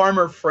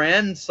Farmer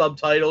Fran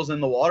subtitles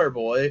in The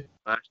Waterboy.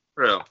 That's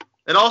true.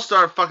 An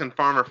all-star fucking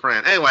Farmer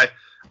Fran. Anyway,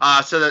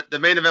 so the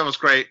main event was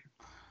great.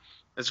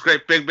 It's a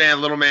great big man,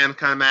 little man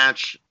kind of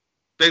match.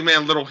 Big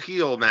man, little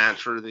heel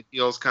match where the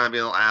heel's kind of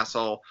being a little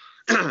asshole.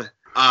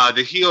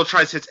 The heel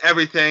hits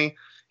everything.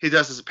 He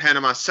does his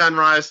Panama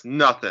Sunrise,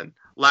 nothing.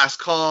 Last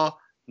call,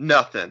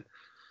 nothing.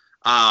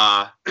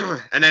 And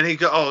then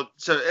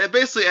so it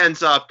basically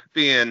ends up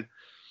being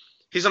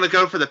he's going to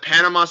go for the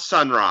Panama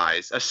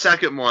Sunrise, a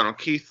second one on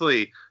Keith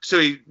Lee. So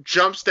he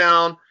jumps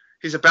down.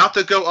 He's about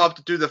to go up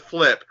to do the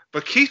flip.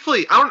 But Keith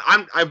Lee,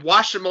 I've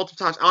watched it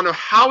multiple times. I don't know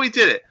how he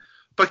did it.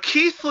 But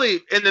Keith Lee,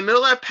 in the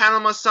middle of that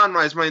Panama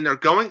Sunrise, when they're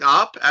going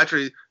up, after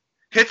he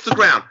hits the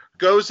ground,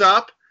 goes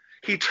up,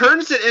 he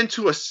turns it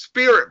into a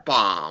spirit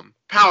bomb,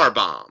 power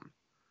bomb.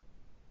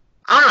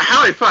 I don't know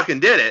how he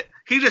fucking did it.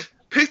 He just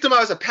picked him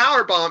up as a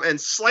power bomb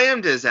and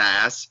slammed his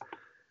ass.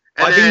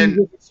 And I think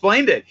you just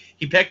explained it.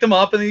 He picked him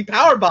up and he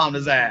power bombed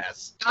his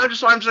ass. I'm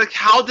just like,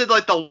 how did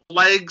like the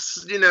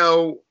legs,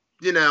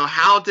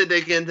 how did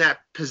they get in that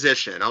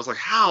position? I was like,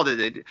 how did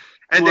they do?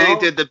 And then he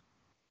did the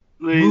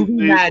movie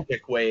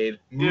magic, Wade.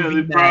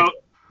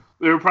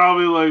 They were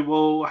probably like,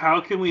 well, how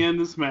can we end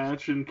this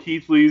match? And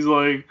Keith Lee's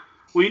like,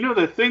 well, you know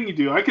that thing you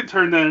do. I could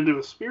turn that into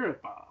a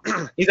spirit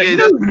bomb. He's like, Yeah,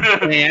 no, you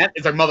can't.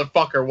 It's like,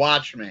 motherfucker,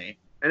 watch me.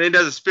 And he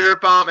does a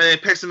spirit bomb, and then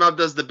he picks him up,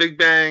 does the Big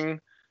Bang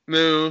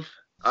move.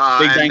 Big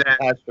and Bang then,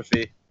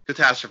 Catastrophe.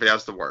 catastrophe,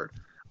 that's the word.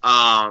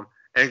 And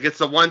gets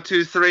the 1,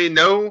 2, 3,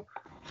 no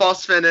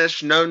false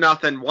finish, no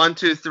nothing. 1,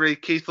 2, 3.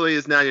 Keith Lee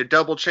is now your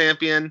double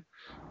champion.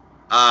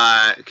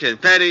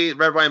 Confetti,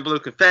 red, white, and blue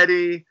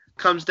confetti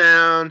comes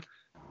down.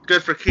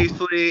 Good for Keith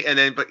Lee. And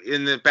then, but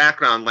in the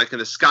background, like in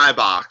the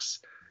skybox,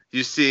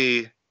 you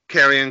see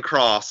Karrion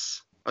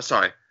Kross. Oh,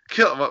 sorry, it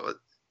was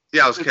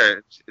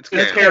Karrion. It's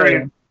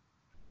Karrion.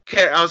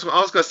 I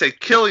was gonna say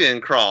Killian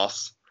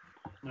Cross.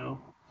 No,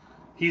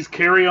 he's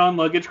Carry-On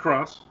Luggage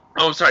Cross.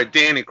 Oh, I'm sorry,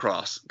 Danny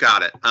Cross.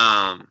 Got it.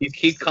 He's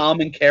Keith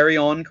Calm and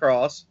Karrion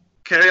Kross.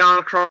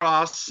 Karrion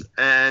Kross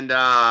and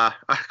I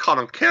called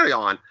him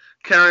Karrion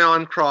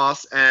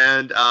Kross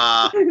and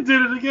You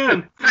did it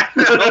again.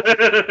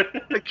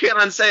 I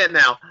can't unsay it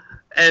now.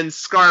 And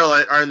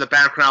Scarlett are in the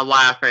background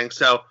laughing.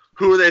 So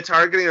who are they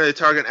targeting? Are they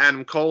targeting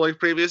Adam Cole like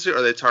previously, or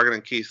are they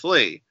targeting Keith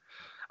Lee?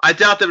 I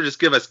doubt they would just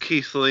give us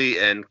Keith Lee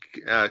and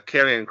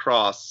Karrion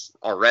Kross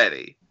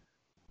already.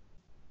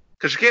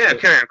 Because you can't have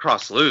Karrion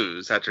Kross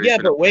lose after. Yeah,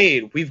 but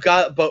Wade, we've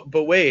got to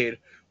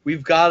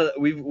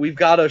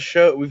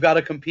show, we've got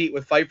to compete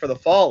with Fight for the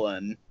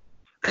Fallen.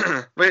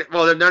 Wait,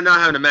 well, they're not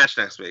having a match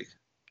next week.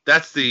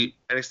 That's the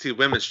NXT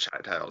Women's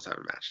titles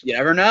having a match. You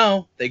never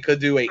know. They could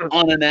do a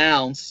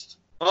unannounced.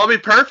 Well, it'll be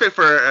perfect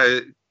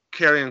for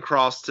Karrion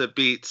Kross to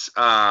beat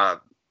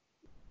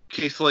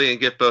Keith Lee and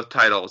get both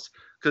titles,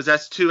 because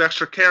that's 2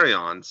 extra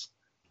carry-ons.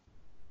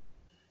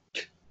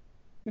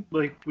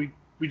 Like we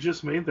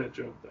just made that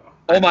joke though.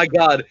 Oh my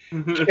God!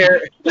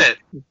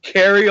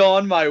 Carry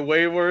on, my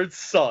wayward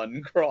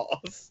son,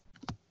 Cross.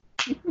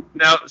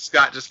 No,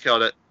 Scott just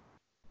killed it.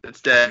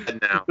 It's dead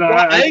now. No,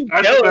 Well, I didn't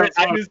kill it.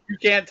 I I just, you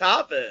can't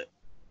top it.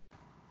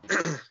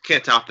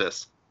 Can't top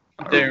this.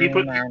 he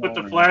put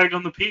the flag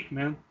on the peak,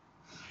 man.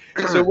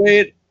 So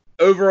Wade,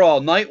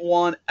 overall, night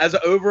 1 as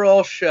an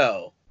overall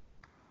show,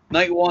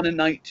 night 1 and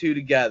night 2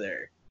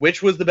 together.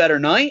 Which was the better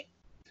night?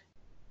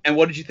 And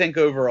what did you think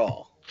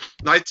overall?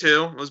 Night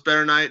 2 was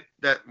better night.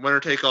 That winner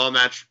take all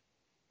match.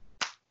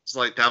 It's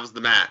like that was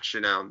the match,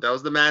 you know. That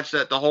was the match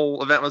that the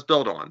whole event was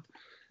built on.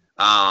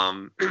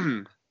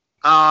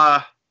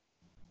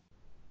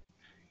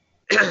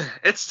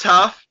 It's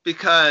tough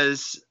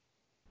because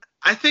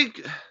I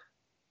think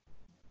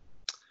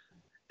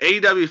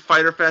AEW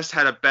Fyter Fest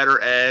had a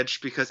better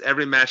edge because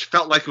every match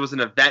felt like it was an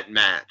event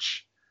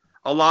match.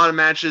 A lot of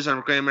matches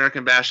on Great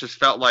American Bash just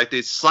felt like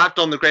they slapped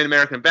on the Great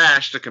American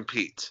Bash to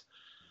compete.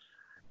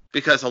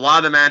 Because a lot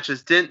of the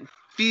matches didn't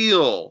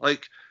feel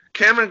like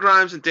Cameron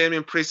Grimes and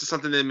Damian Priest is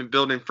something they've been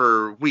building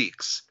for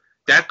weeks.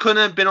 That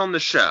couldn't have been on the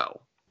show.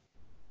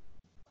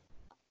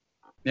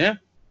 Yeah.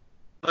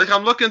 Like,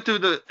 I'm looking through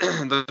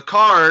the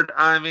card.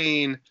 I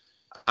mean,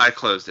 I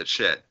closed it.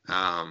 Shit.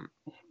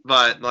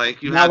 But,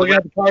 like, you now had looking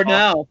at the card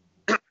now.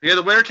 You had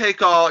the winner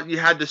take all. You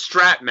had the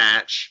strap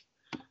match,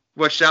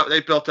 which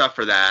they built up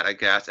for that, I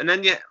guess. And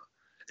then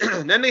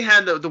then they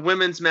had the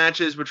women's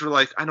matches, which were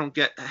like, I don't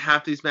get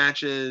half these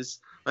matches.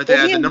 Like they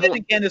Well, had the number.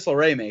 Candice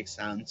LeRae makes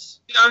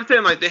sense. You know what I'm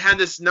saying? Like they had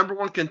this number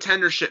 1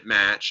 contendership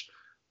match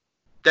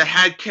that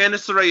had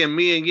Candice LeRae and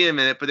Mia Yim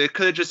in it, but they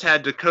could have just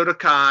had Dakota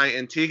Kai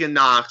and Tegan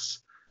Nox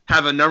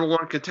have a number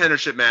 1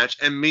 contendership match,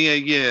 and Mia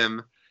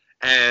Yim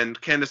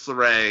and Candice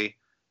LeRae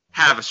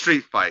have a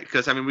street fight.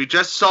 Because I mean, we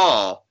just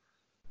saw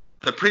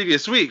the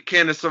previous week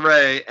Candice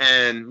LeRae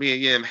and Mia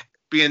Yim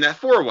be in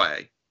that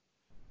 4-way.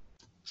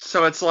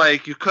 So it's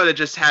like you could have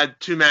just had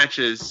 2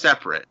 matches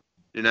separate,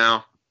 you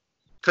know?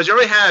 Because you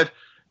already had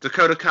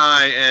Dakota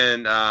Kai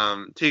and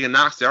Tegan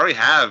Nox. They already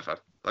have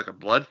a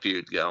blood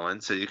feud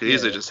going, so you could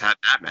easily just have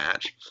that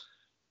match.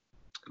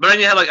 But then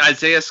you had like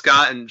Isaiah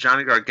Scott and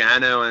Johnny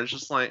Gargano, and it's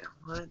just like,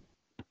 what?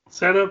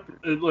 Set up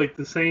like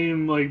the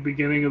same like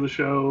beginning of the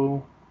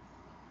show,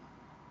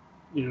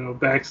 you know,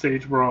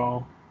 backstage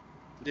brawl.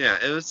 Yeah,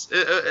 it was.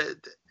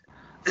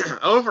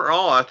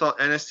 Overall, I thought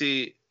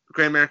NXT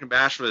Great American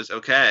Bash was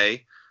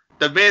okay.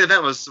 The main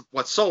event was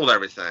what sold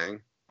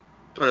everything,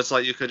 but it's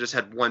like you could just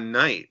had one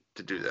night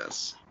to do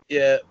this.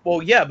 Yeah,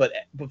 well, yeah, but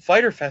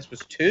Fyter Fest was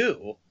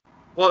 2.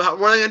 Well,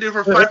 what are they gonna do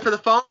for Fight for the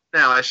Fallen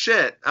now?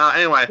 Shit.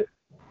 Anyway.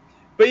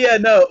 But yeah,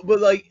 no, but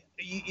like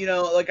you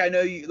know, like I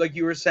know you like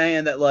you were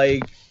saying that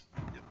like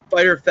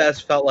Fyter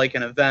Fest felt like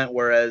an event,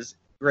 whereas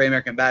Great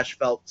American Bash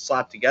felt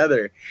slapped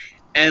together,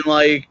 and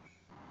like,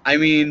 I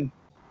mean,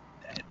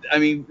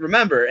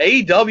 remember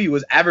AEW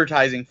was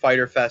advertising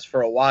Fyter Fest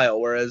for a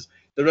while, whereas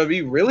the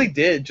WWE really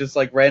did just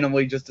like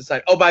randomly just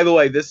decide, oh, by the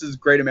way, this is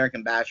Great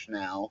American Bash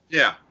now.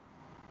 Yeah.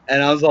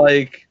 And I was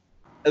like,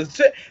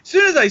 as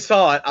soon as I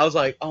saw it, I was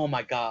like, oh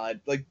my god,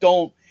 like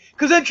don't,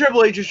 because then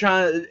Triple H is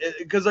trying to,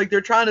 because like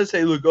they're trying to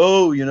say, look,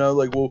 oh, you know,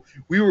 like, well,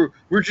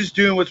 we're just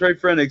doing what's right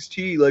for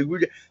NXT, like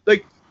we're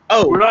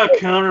not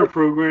counter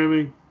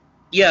programming.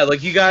 Yeah,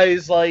 like you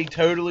guys like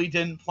totally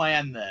didn't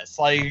plan this,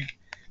 like,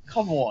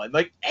 come on,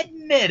 like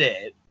admit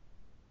it.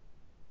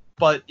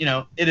 But you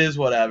know, it is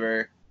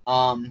whatever.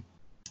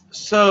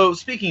 So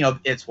speaking of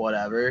It's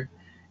Whatever,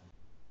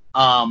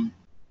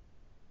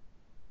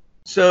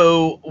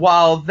 so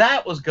while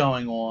that was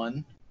going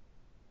on,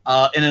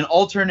 in an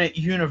alternate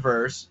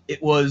universe,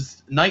 it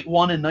was night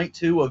 1 and night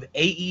 2 of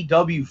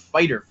AEW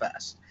Fighter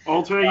Fest.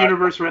 Alternate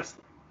Universe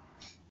Wrestling.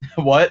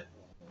 What?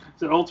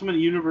 It's an Ultimate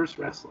Universe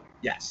Wrestling.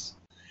 Yes.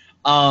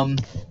 On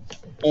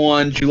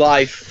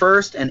July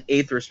 1st and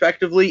 8th,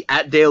 respectively,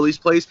 at Daly's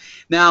Place.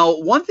 Now,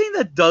 one thing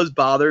that does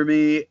bother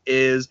me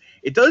is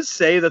it does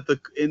say that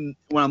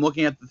when I'm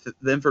looking at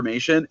the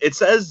information, it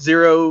says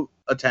 0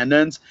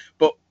 attendance.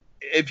 But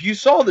if you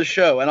saw the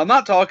show, and I'm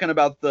not talking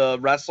about the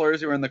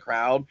wrestlers who were in the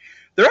crowd,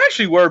 there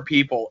actually were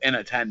people in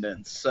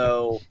attendance.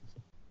 So,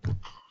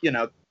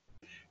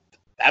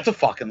 that's a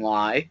fucking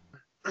lie.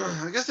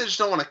 I guess they just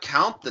don't want to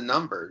count the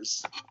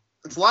numbers.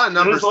 It's a lot of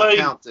numbers to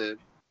count, dude.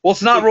 Well,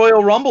 it's not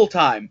Royal Rumble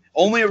time.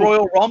 Only at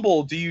Royal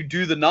Rumble do you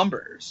do the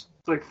numbers.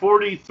 It's like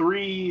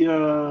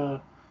 43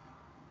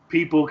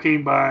 people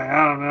came by.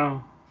 I don't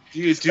know. Do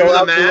you do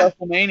the math?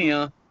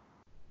 WrestleMania.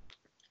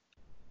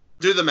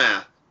 Do the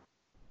math.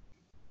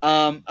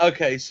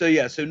 Okay, so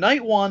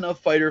night 1 of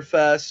Fighter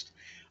Fest,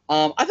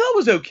 I thought it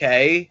was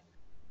okay.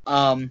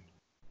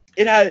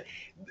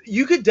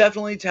 You could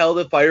definitely tell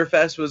that Fighter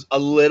Fest was a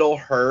little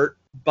hurt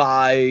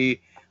by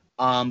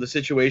the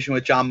situation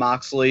with Jon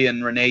Moxley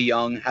and Renee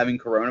Young having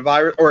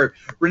coronavirus, or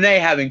Renee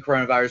having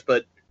coronavirus,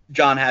 but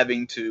John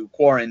having to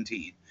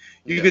quarantine.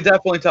 You could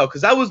definitely tell,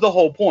 because that was the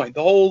whole point.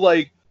 The whole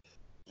the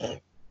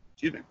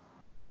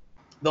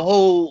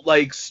whole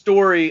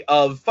story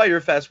of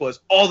Fighter Fest was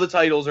all the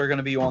titles are going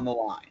to be on the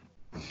line.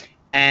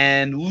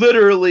 And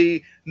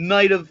literally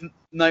night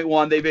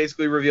 1, they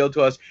basically revealed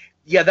to us,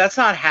 that's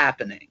not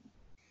happening.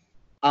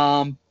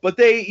 But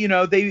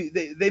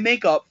they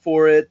make up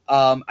for it.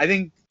 I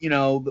think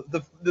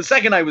the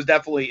second night was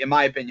definitely, in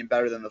my opinion,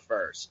 better than the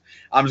first.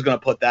 I'm just gonna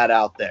put that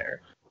out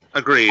there.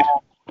 Agreed.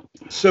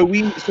 So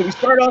we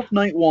start off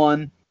night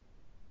 1.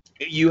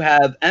 You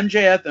have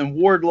MJF and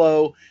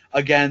Wardlow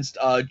against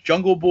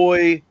Jungle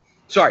Boy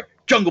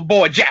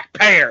Jack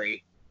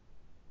Perry,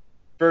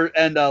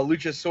 and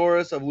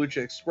Luchasaurus of Lucha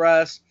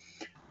Express.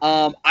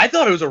 I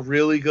thought it was a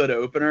really good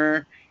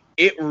opener.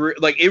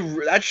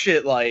 That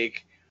shit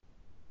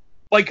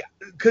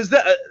because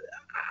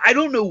I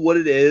don't know what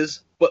it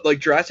is, but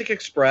Jurassic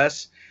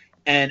Express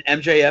and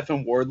MJF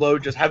and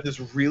Wardlow just have this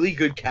really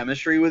good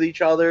chemistry with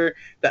each other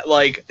that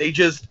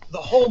the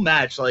whole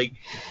match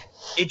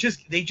they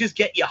just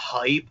get you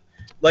hype.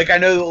 I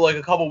know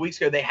a couple weeks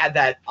ago they had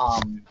that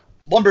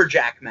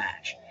lumberjack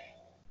match,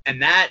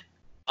 and that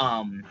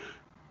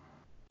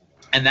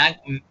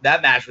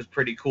match was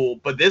pretty cool.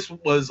 But this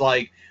was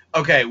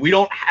okay, we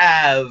don't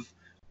have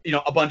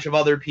a bunch of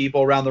other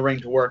people around the ring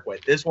to work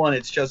with. This one,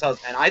 it's just us,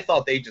 and I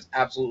thought they just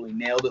absolutely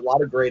nailed it. A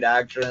lot of great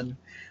action,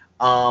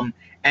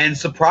 and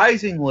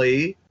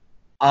surprisingly,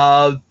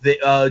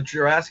 the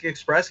Jurassic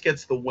Express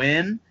gets the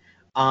win.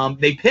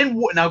 They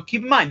pinned. Now,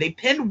 keep in mind, they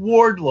pinned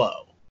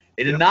Wardlow.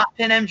 They did not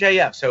pin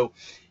MJF. So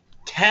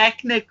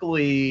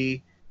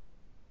technically,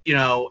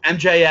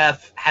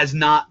 MJF has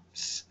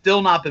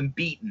still not been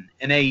beaten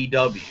in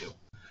AEW.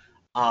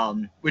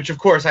 Which of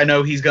course I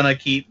know he's gonna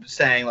keep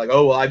saying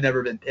I've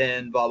never been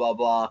pinned, blah blah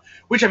blah.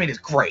 Which I mean is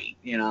great,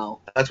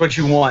 that's what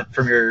you want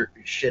from your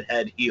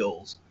shithead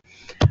heels.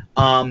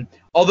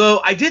 Although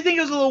I did think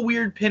it was a little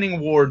weird pinning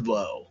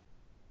Wardlow,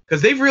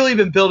 because they've really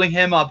been building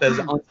him up as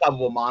an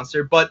unstoppable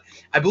monster. But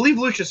I believe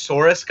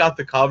Luchasaurus got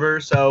the cover,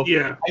 so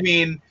I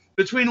mean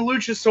between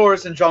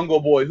Luchasaurus and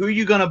Jungle Boy, who are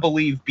you gonna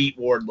believe beat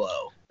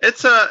Wardlow?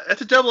 It's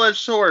a double-edged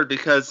sword,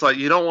 because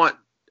you don't want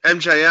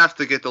MJF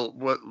to get the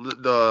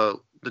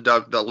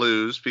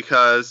lose,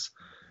 because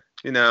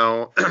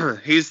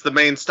he's the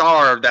main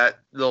star of that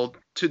little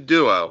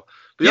duo.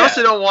 But you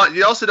also don't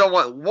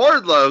want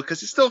Wardlow, because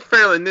he's still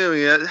fairly new.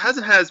 He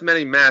hasn't had as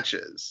many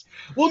matches.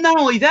 Well, not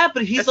only that,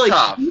 but he's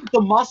tough. He's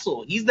the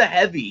muscle. He's the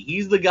heavy.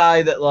 He's the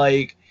guy that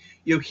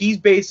he's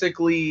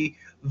basically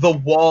the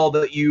wall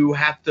that you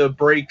have to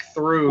break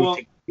through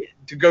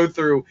to go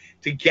through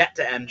to get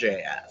to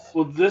MJF.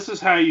 Well, this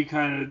is how you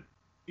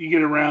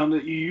get around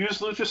it. You use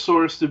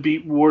Luchasaurus to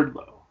beat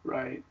Wardlow,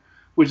 right?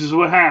 Which is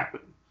what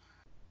happened.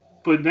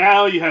 But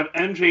now you have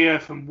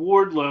MJF and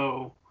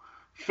Wardlow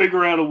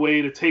figure out a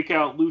way to take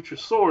out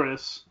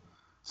Luchasaurus,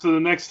 so the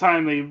next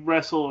time they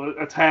wrestle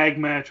a tag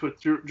match with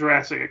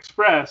Jurassic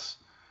Express,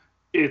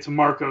 it's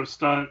Marco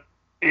Stunt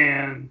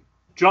and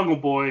Jungle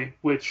Boy,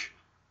 which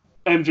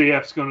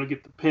MJF's going to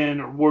get the pin,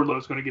 or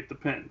Wardlow's going to get the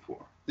pin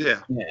for.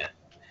 Yeah.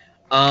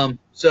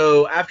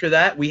 So after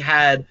that, we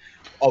had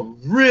a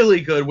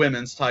really good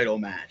women's title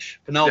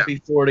match. Penelope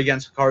Ford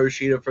against Hikaru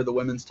Shida for the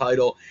women's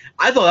title.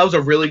 I thought that was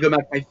a really good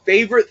match. My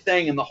favorite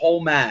thing in the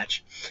whole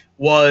match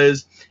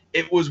was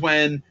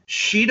when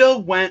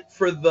Shida went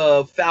for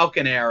the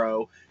Falcon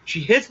Arrow.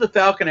 She hits the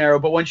Falcon Arrow,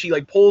 but when she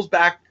pulls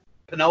back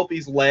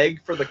Penelope's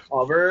leg for the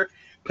cover,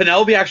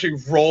 Penelope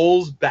actually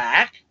rolls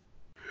back.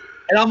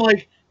 And I'm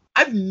like,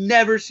 I've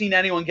never seen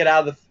anyone get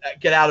out of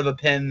a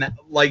pin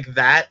like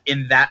that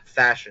in that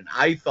fashion.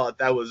 I thought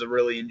that was a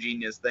really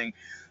ingenious thing.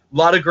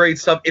 lot of great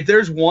stuff. If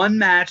there's one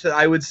match that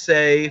I would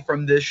say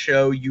from this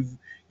show you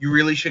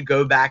really should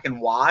go back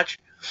and watch,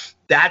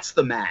 that's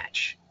the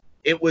match.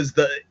 It was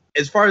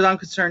as far as I'm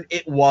concerned,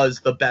 it was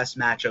the best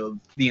match of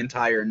the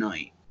entire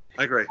night.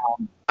 I agree.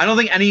 I don't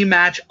think any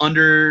match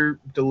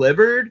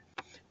under-delivered,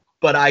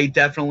 but I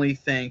definitely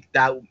think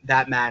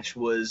that match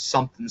was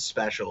something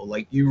special.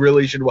 Like, you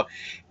really should watch.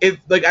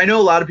 I know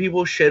a lot of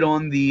people shit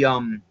on the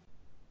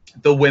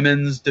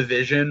women's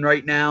division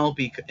right now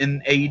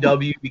in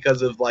AEW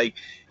because of, like,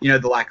 you know,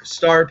 the lack of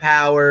star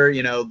power,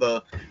 you know,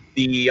 the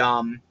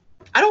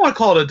I don't want to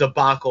call it a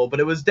debacle, but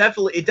it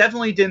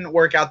definitely didn't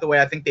work out the way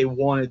I think they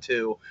wanted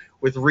to,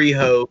 with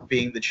Riho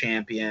being the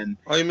champion.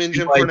 Oh, you mean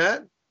Jim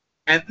Cornette?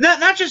 And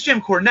not just Jim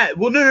Cornette.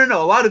 Well,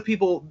 no. A lot of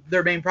people,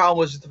 their main problem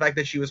was just the fact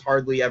that she was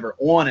hardly ever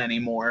on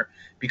anymore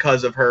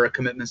because of her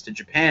commitments to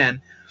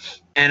Japan.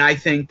 And I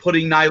think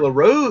giving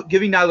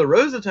Nyla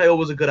Rose the title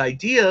was a good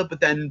idea, but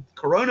then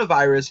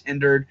coronavirus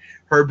hindered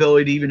her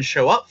ability to even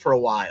show up for a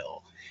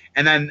while.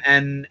 And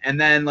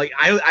then like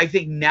I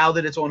think now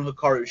that it's on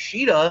Hikaru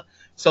Shida,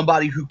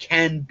 somebody who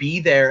can be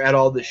there at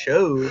all the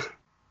shows,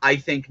 I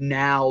think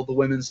now the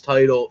women's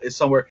title is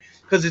somewhere,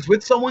 because it's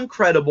with someone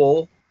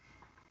credible.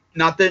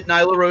 Not that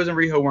Nyla Rose and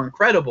Riho weren't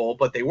credible,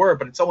 but they were.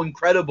 But it's someone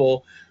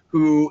credible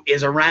who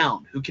is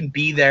around, who can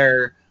be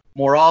there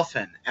more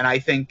often. And I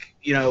think,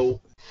 you know,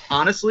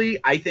 honestly,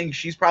 I think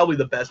she's probably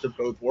the best of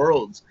both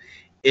worlds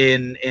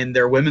in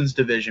their women's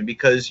division,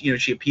 because, you know,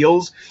 she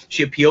appeals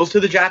to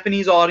the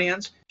Japanese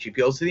audience, she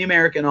appeals to the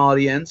American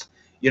audience.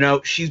 You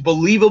know, she's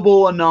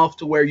believable enough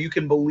to where you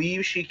can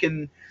believe she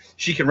can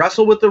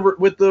wrestle with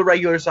the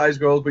regular size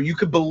girls, but you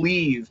could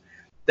believe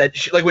that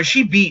like when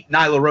she beat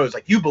Nyla Rose,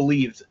 like, you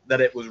believed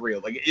that it was real.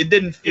 Like, it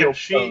didn't feel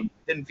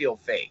didn't feel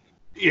fake.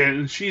 Yeah,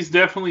 and she's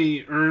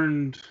definitely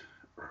earned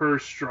her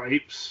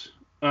stripes.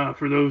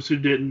 For those who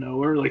didn't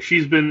know her, like,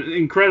 she's been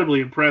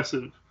incredibly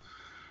impressive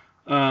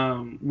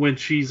when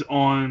she's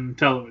on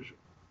television.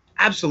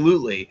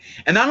 Absolutely.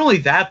 And not only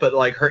that, but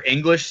like her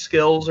English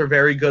skills are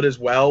very good as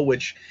well,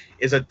 which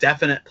is a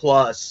definite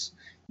plus.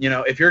 You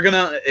know, if you're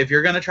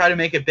gonna try to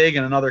make it big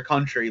in another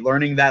country,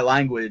 learning that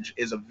language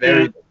is a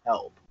very big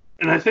help.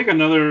 And I think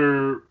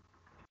another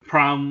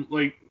problem,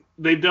 like,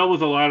 they dealt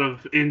with a lot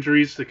of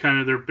injuries to kind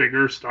of their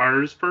bigger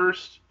stars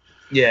first.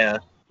 Yeah.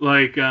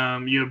 Like,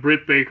 you know,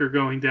 Britt Baker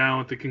going down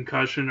with the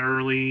concussion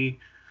early.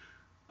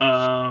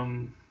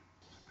 And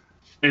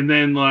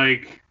then,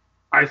 like,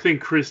 I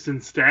think Kristen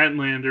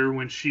Statlander,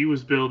 when she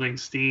was building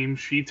steam,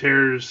 she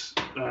tears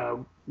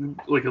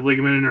like a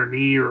ligament in her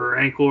knee or her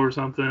ankle or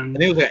something. I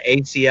think it was like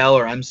ACL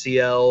or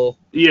MCL.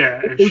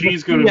 Yeah, and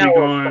she's going to be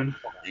gone.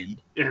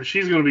 Yeah,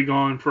 she's going to be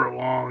gone for a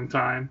long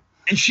time.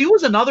 And she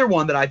was another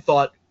one that I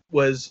thought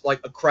was like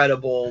a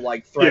credible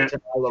like threat to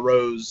Nyla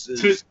Rose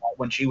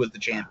when she was the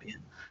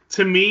champion.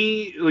 To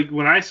me, like,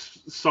 when I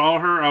saw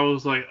her, I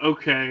was like,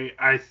 okay,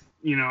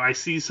 I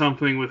see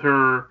something with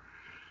her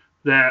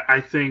that I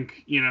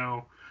think, you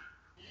know,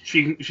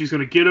 she's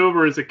going to get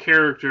over as a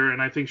character,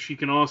 and I think she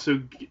can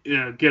also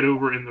get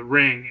over in the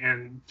ring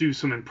and do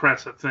some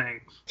impressive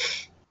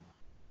things.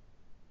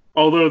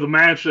 Although the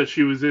match that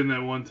she was in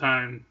that one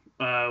time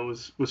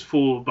was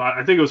full of,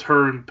 I think it was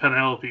her and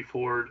Penelope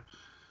Ford.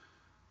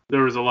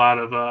 There was a lot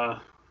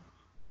of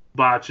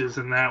botches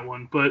in that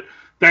one, but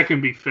that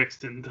can be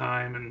fixed in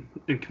time and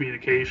in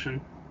communication.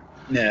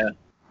 Yeah.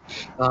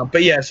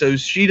 But yeah, so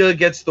Shida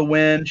gets the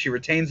win. She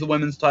retains the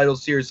women's title.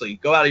 Seriously,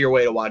 go out of your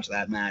way to watch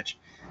that match.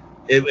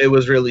 It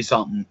was really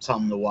something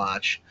to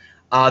watch.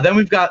 Then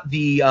we've got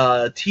the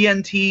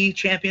TNT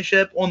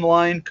Championship on the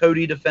line.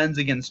 Cody defends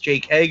against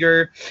Jake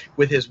Hager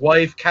with his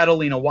wife,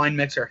 Catalina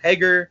Winemixer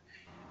Hager.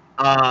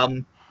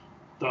 The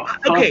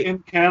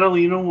fucking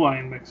Catalina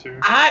Wine Mixer.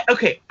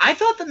 I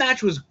thought the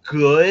match was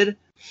good.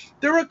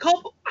 There were a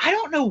couple, I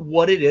don't know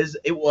what it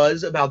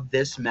was about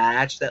this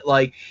match that,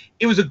 like,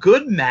 it was a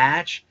good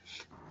match,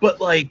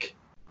 but like,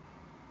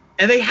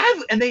 and they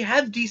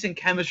have decent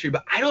chemistry,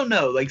 but I don't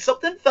know, like,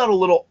 something felt a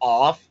little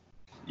off.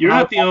 You're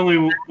not the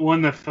only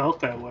one that felt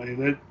that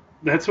way.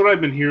 That's what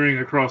I've been hearing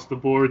across the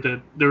board,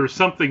 that there was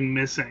something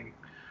missing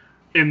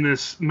in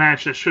this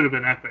match that should have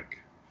been epic.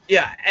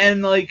 Yeah,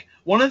 and like,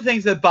 one of the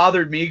things that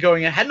bothered me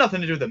going, it had nothing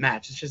to do with the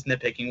match, it's just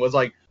nitpicking, was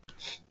like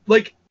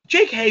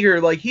Jake Hager,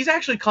 like, he's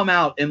actually come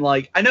out and,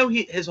 like, I know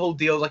his whole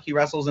deal is like he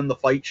wrestles in the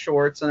fight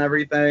shorts and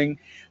everything,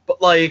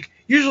 but like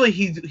usually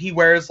he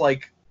wears,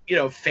 like, you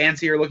know,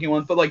 fancier looking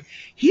ones, but like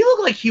he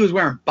looked like he was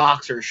wearing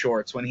boxer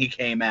shorts when he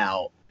came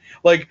out.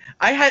 Like,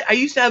 I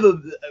used to have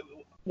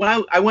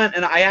when I went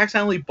and I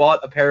accidentally bought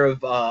a pair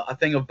of a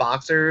thing of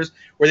boxers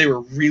where they were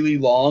really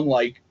long,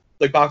 like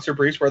boxer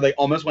briefs where they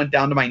almost went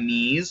down to my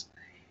knees,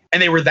 and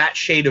they were that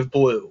shade of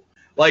blue.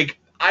 Like,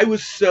 I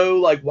was so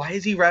like, why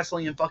is he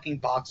wrestling in fucking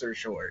boxer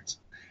shorts?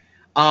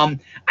 I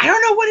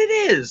don't know what it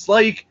is.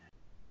 Like,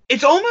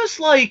 it's almost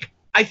like,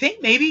 I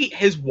think maybe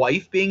his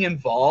wife being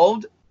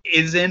involved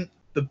isn't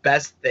the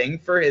best thing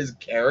for his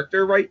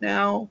character right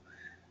now.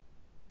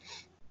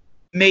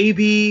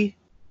 Maybe.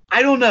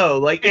 I don't know.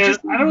 Like, it's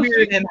just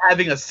weird him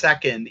having a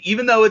second,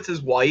 even though it's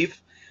his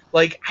wife.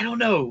 Like, I don't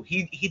know.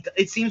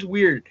 It seems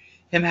weird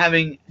him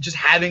having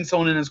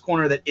someone in his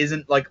corner that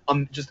isn't like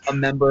just a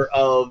member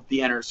of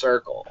the inner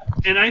circle.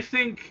 And I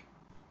think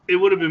it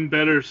would have been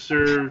better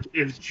served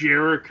if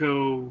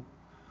Jericho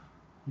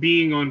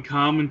being on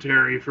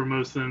commentary for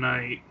most of the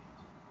night,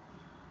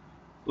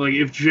 like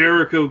if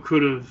Jericho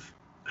could have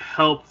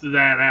helped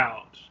that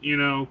out,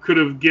 could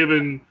have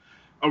given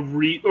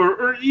a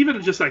or even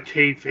just like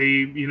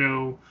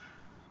kayfabe,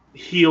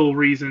 heel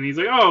reason. He's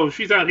like, oh,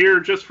 she's out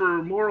here just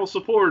for moral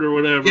support or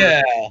whatever.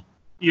 Yeah.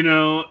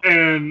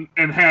 And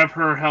have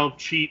her help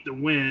cheat to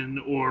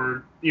win,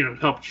 or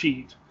help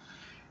cheat.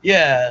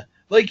 Yeah,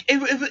 like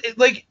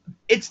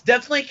it's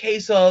definitely a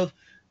case of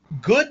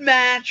good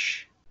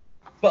match,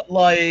 but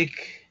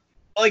like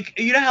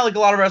how like a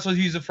lot of wrestlers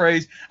use the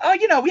phrase,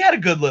 oh, we had a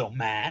good little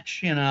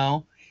match.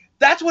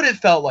 That's what it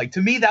felt like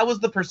to me. That was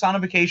the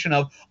personification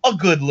of a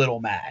good little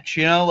match.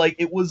 Like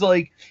it was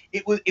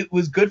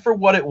good for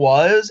what it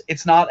was.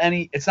 It's not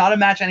a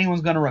match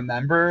anyone's gonna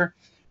remember,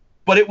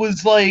 but it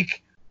was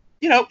like.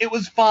 It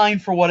was fine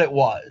for what it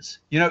was.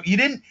 You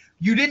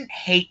didn't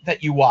hate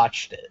that you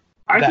watched it.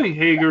 I think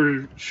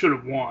Hager should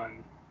have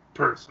won,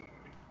 personally.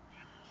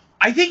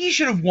 I think he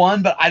should have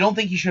won, but I don't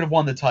think he should have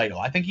won the title.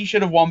 I think he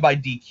should have won by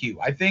DQ.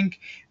 I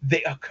think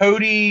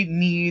Cody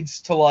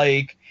needs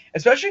to,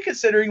 especially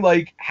considering,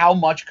 how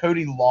much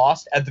Cody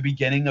lost at the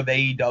beginning of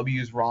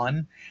AEW's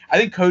run. I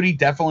think Cody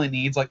definitely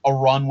needs, a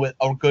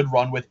good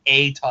run with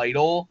a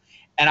title.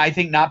 And I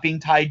think not being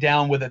tied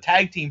down with a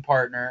tag team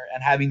partner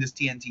and having this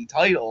TNT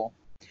title,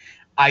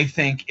 I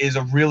think is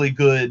a really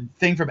good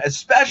thing for him,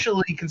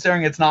 especially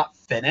considering it's not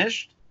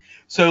finished.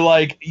 So,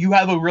 you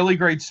have a really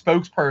great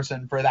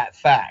spokesperson for that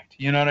fact.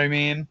 You know what I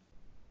mean?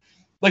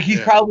 He's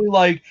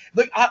probably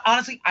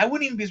honestly, I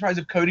wouldn't even be surprised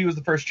if Cody was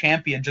the first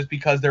champion just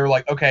because they were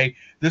like, okay,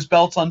 this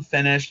belt's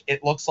unfinished.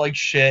 It looks like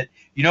shit.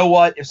 You know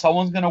what? If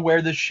someone's going to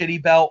wear this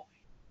shitty belt,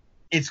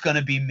 it's going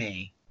to be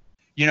me.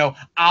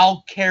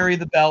 I'll carry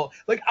the belt.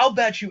 I'll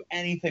bet you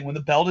anything. When the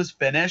belt is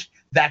finished,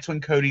 that's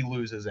when Cody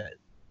loses it.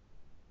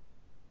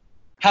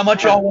 How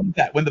much y'all want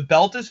that? When the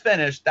belt is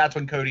finished, that's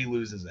when Cody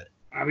loses it.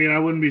 I mean, I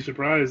wouldn't be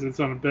surprised.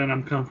 It's on a bet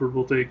I'm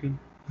comfortable taking.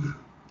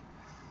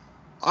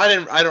 I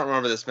don't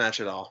remember this match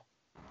at all.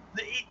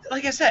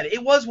 Like I said,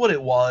 it was what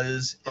it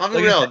was. I'm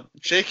real.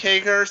 Jake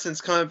Hager, since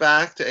coming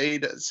back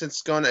to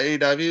since going to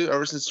AEW,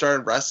 ever since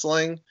started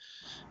wrestling,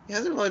 he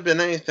hasn't really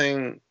been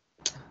anything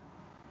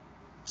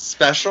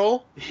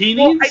special. He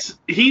needs.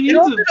 It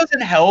also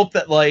doesn't help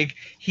that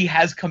he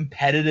has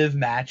competitive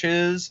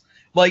matches.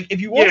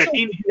 If you want to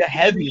be a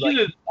heavy,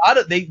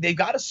 they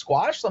got to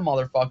squash some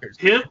motherfuckers.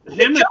 Him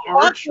and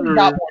Archer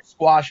got more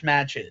squash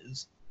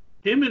matches.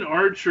 Him and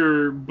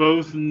Archer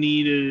both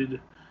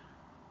needed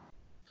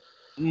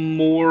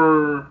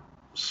more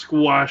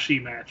squashy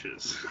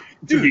matches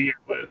to begin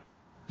with.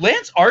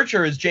 Lance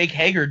Archer is Jake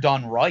Hager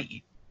done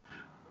right.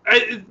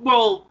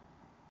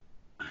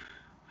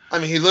 I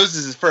mean, he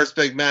loses his first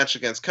big match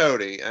against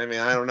Cody. I mean,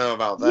 I don't know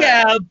about that.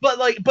 Yeah, but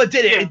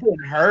did it? It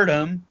didn't hurt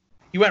him.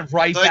 He went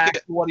right back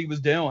to what he was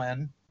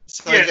doing.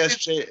 So I guess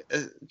Jake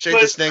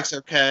the Snake's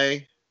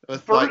okay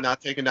with not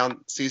taking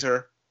down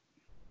Caesar.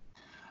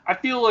 I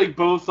feel like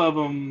both of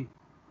them,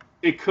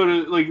 it could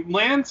have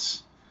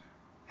Lance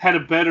had a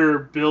better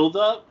build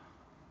up,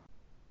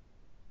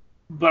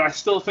 but I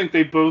still think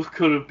they both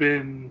could have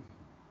been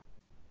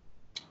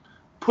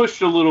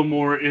pushed a little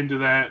more into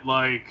that.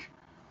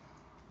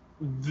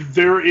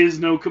 There is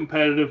no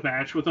competitive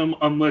match with them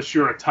unless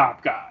you're a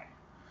top guy.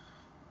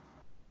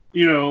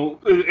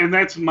 And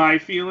that's my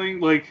feeling.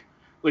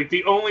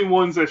 The only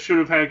ones that should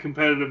have had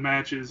competitive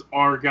matches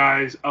are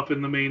guys up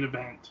in the main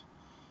event.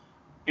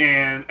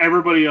 And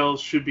everybody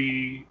else should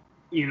be,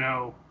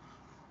 and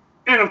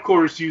of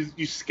course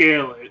you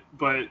scale it,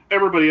 but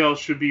everybody else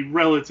should be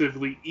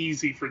relatively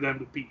easy for them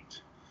to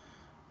beat.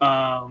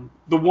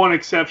 The one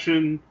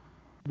exception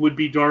would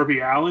be Darby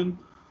Allin.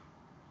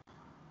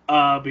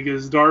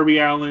 Because Darby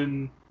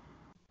Allin,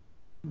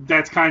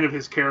 that's kind of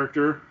his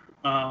character.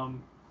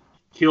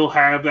 He'll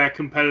have that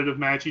competitive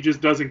match. He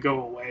just doesn't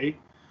go away.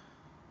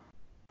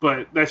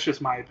 But that's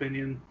just my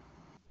opinion.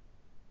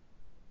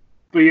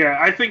 But yeah,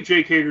 I think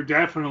Jake Hager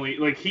definitely,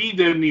 he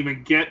didn't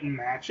even get in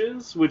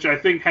matches, which I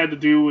think had to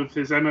do with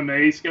his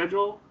MMA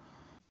schedule.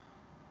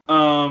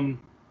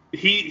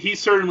 He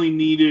certainly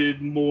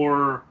needed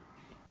more,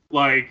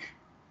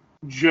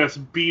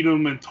 just beat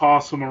him and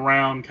toss him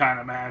around kind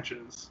of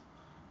matches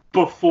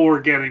before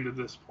getting to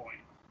this point.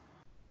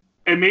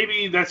 And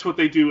maybe that's what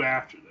they do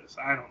after this.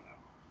 I don't know.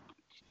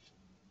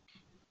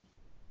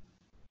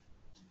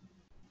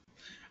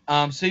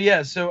 So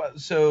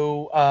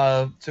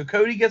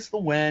Cody gets the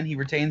win. He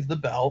retains the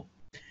belt.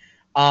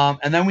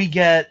 And then we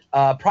get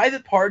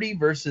Private Party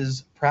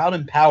versus Proud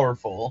and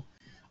Powerful.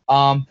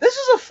 It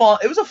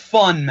was a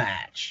fun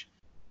match.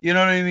 You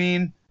know what I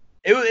mean?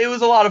 It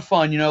was a lot of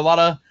fun. A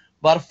lot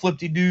of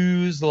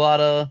flip-de-doos, a lot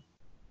of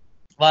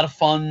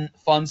fun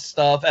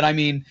stuff. And I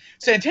mean,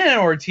 Santana and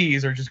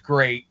Ortiz are just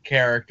great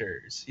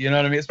characters. You know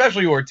what I mean?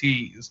 Especially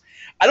Ortiz.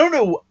 I don't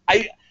know.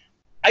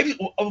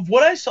 Of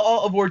what I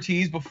saw of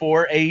Ortiz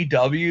before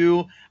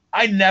AEW,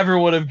 I never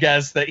would have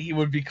guessed that he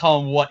would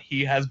become what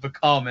he has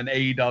become in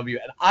AEW,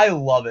 and I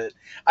love it.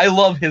 I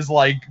love his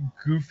like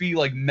goofy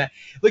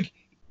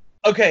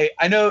okay,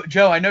 I know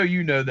Joe, I know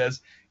you know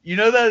this. You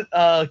know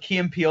that Key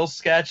and Peele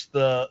sketch,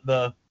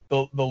 the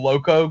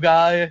Loco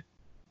guy?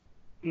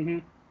 Mm-hmm.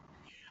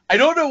 I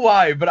don't know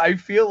why, but I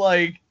feel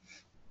like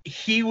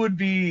he would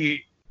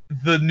be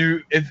the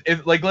new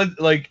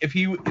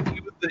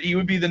he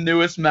would be the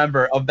newest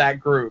member of that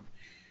group.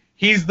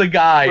 He's the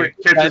guy Where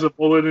he catches a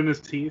bullet in his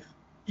teeth.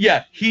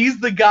 Yeah, he's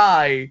the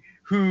guy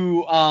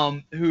who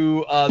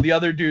the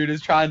other dude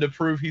is trying to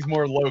prove he's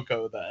more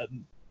loco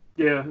than.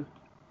 Yeah.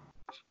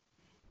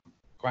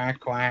 Quack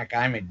quack,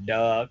 I'm a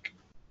duck.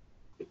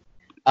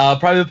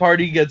 Private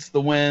Party gets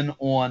the win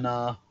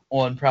on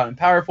Proud and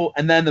Powerful,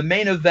 and then the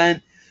main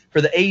event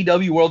for the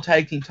AEW World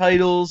Tag Team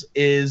titles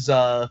is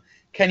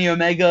Kenny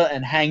Omega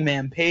and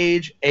Hangman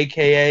Page,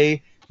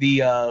 aka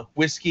the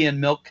Whiskey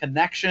and Milk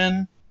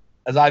Connection,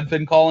 as I've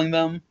been calling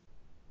them.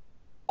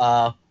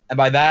 And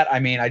by that, I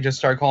mean I just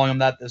started calling them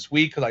that this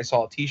week because I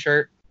saw a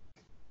T-shirt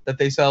that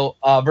they sell,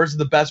 versus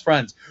the Best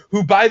Friends,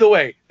 who, by the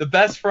way, the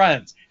Best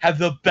Friends have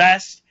the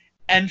best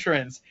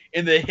entrance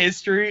in the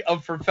history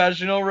of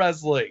professional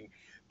wrestling,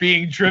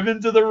 being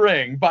driven to the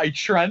ring by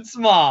Trent's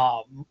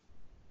mom.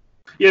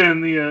 Yeah,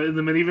 in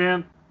the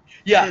minivan.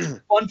 Yeah,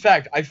 fun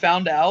fact, I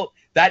found out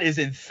that is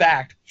in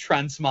fact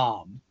Trent's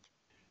mom.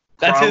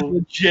 That's his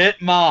legit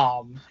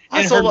mom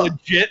in her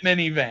legit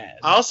minivan.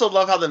 I also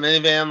love how the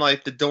minivan,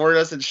 like, the door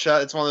doesn't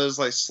shut. It's one of those,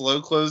 like,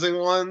 slow closing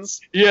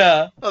ones.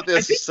 Yeah. What they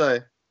have to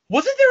say.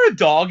 Wasn't there a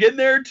dog in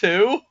there,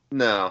 too?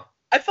 No.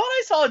 I thought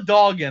I saw a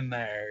dog in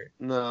there.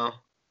 No.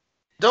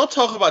 Don't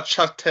talk about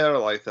Chuck Taylor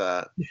like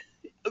that.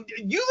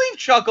 You leave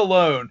Chuck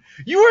alone.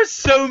 You are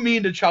so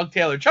mean to Chuck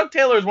Taylor. Chuck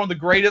Taylor is one of the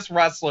greatest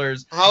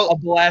wrestlers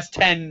of the last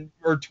 10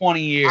 or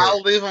 20 years.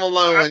 I'll leave him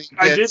alone when he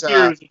I gets... did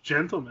hear he was a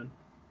gentleman.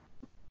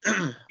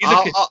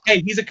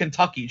 He's a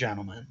Kentucky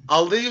gentleman.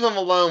 I'll leave him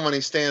alone when he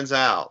stands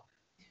out.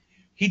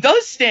 He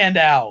does stand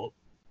out.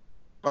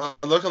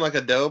 Looking like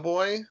a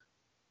doughboy?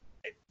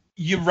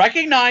 You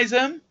recognize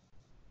him.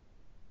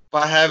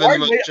 By having the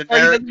most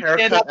generic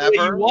haircut ever?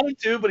 You want him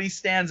to, but he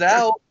stands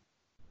out.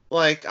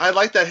 Like, I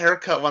like that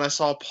haircut when I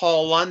saw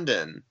Paul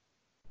London.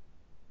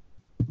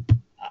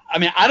 I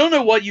mean, I don't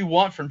know what you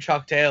want from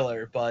Chuck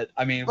Taylor, but,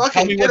 I mean,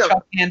 tell me what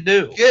Chuck can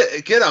do.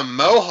 Get a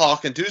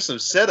mohawk and do some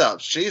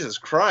sit-ups. Jesus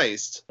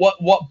Christ.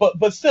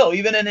 But still,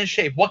 even in his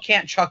shape, what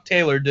can't Chuck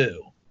Taylor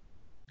do?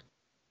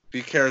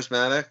 Be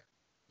charismatic.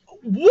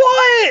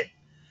 What?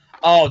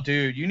 Oh,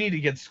 dude, you need to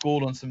get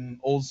schooled on some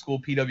old school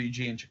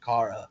PWG and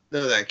Chikara.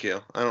 No, thank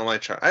you. I don't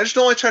like Chuck. I just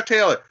don't like Chuck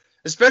Taylor.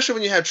 Especially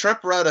when you have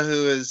Trent Beretta,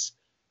 who is,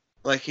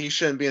 like, he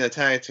shouldn't be in a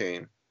tag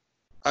team.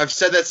 I've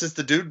said that since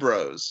the Dude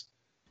Bros.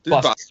 Dude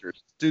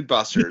Busters. Dude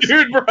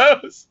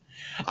Bros.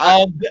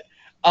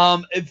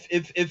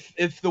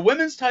 If the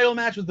women's title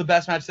match was the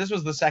best match, this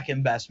was the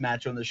second best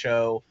match on the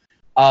show.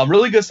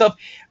 Really good stuff.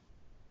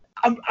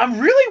 I'm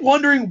really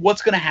wondering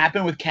what's going to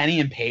happen with Kenny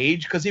and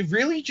Paige, because it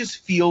really just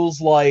feels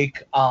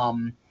like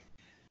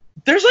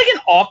there's like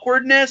an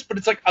awkwardness, but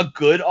it's like a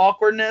good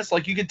awkwardness.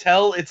 Like you could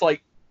tell it's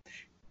like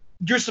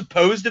you're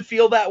supposed to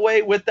feel that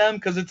way with them,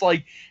 because it's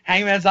like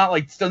Hangman's not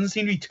like doesn't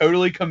seem to be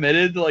totally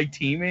committed to like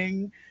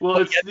teaming. Well,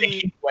 it's they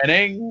keep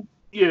winning.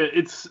 Yeah,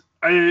 it's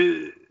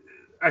I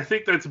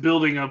think that's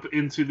building up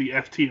into the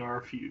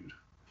FTR feud.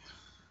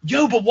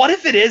 Yo, but what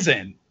if it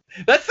isn't?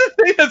 That's the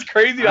thing that's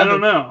crazy. I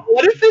don't know.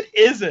 What if it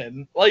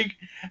isn't? Like,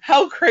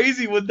 how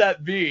crazy would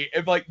that be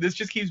if, like, this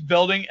just keeps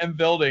building and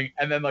building,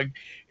 and then, like,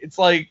 it's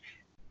like,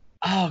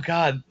 oh,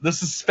 God, the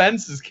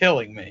suspense is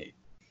killing me.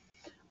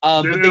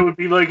 It would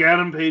be like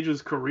Adam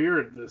Page's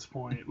career at this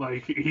point.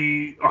 Like,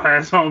 he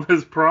has all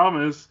this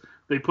promise,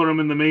 they put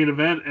him in the main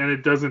event, and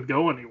it doesn't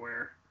go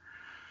anywhere.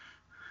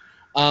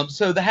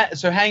 So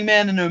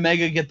Hangman and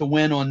Omega get the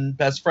win on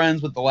Best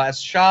Friends with the last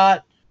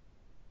shot.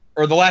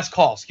 Or the last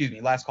call, excuse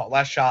me. Last call.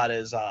 Last shot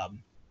is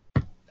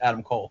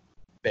Adam Cole.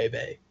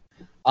 Baby.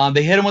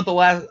 They hit him with the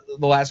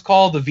last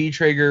call, the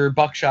V-Trigger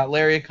Buckshot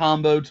Lariat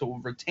combo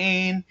to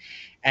retain.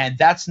 And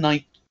that's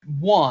night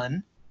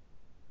one.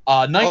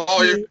 Night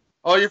two.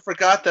 You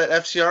forgot that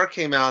FTR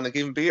came out and they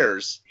gave him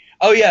beers.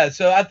 Oh, yeah.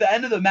 So at the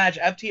end of the match,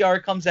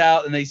 FTR comes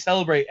out and they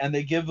celebrate and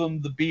they give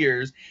them the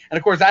beers. And,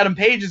 of course, Adam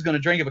Page is going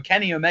to drink it. But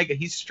Kenny Omega,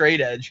 he's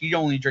straight edge. He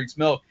only drinks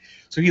milk.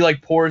 So he,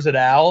 like, pours it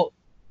out.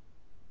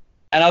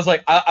 And I was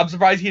like, I'm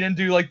surprised he didn't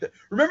do like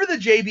remember the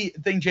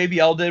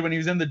JBL did when he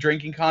was in the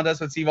drinking contest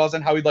with Steve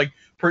Austin, how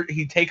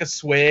he'd take a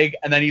swig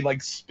and then he'd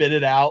like spit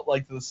it out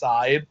like to the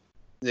side.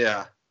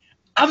 Yeah.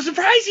 I'm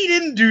surprised he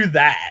didn't do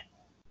that.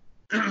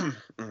 To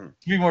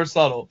be more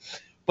subtle.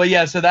 But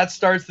yeah, so that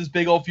starts this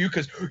big old feud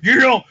because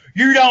you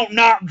don't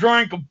not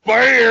drink a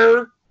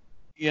beer,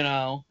 you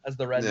know, as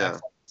the rednecks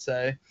like to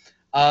say.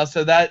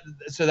 So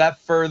that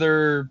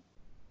further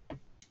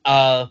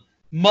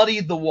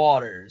muddied the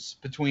waters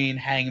between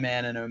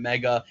Hangman and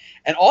Omega,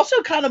 and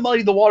also kind of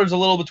muddied the waters a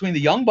little between the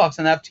Young Bucks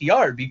and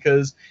FTR,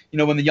 because, you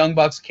know, when the Young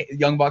Bucks came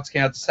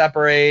out to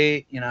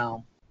separate, you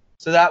know,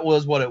 So that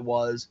was what it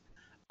was.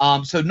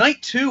 So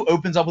night 2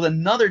 opens up with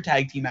another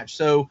tag team match.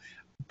 So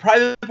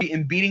Private Party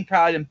in beating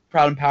Proud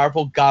and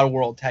Powerful got a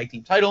world tag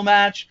team title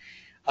match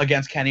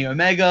against Kenny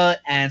Omega,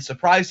 and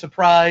surprise,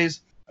 surprise,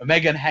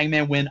 Omega and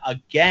Hangman win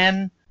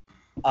again.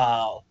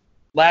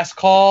 Last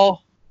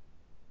call,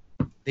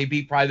 they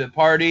beat Private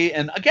Party,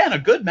 and again, a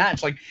good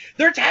match. Like,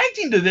 their tag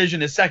team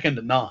division is second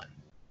to none.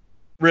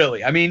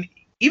 Really, I mean,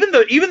 even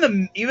the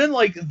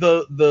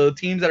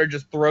teams that are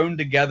just thrown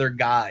together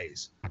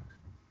guys,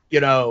 you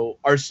know,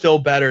 are still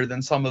better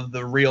than some of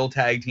the real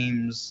tag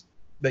teams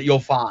that you'll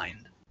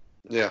find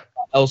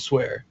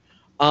elsewhere.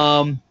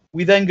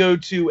 We then go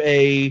to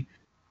a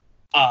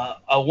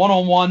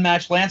one-on-one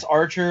match, Lance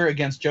Archer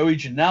against Joey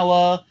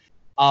Janela.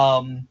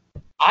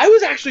 I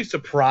was actually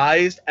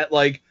surprised at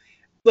like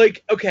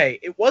okay,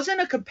 it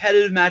wasn't a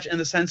competitive match in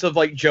the sense of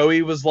like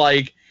Joey was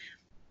like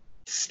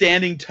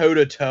standing toe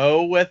to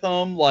toe with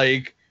him,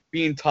 like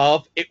being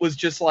tough. It was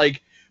just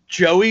like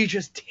Joey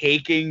just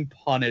taking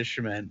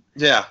punishment.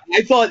 Yeah.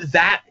 I thought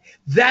that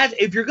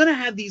if you're gonna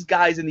have these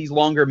guys in these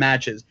longer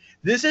matches,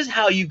 this is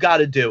how you got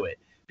to do it,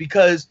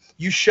 because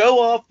you show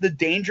off the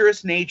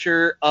dangerous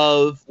nature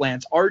of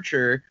Lance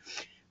Archer,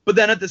 but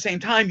then at the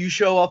same time you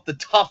show off the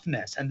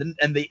toughness and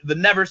the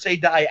never say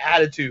die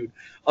attitude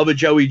of a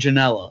Joey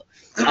Janela.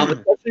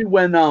 Especially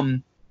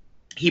when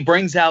he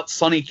brings out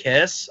Sonny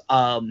Kiss,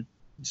 Archer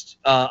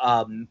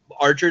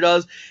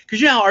does,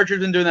 because you know how Archer's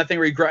been doing that thing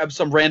where he grabs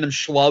some random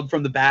schlub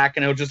from the back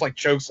and he'll just like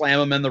choke slam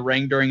him in the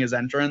ring during his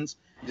entrance.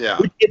 Yeah.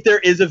 If there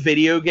is a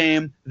video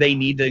game, they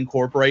need to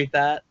incorporate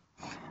that.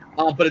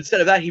 But instead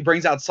of that, he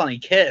brings out Sonny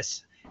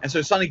Kiss, and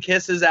so Sonny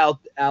Kiss is out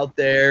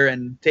there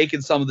and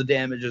taking some of the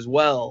damage as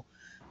well.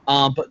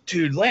 But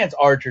dude, Lance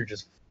Archer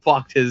just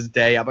fucked his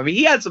day up. I mean,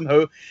 he had some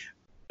hope.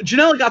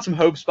 Janela got some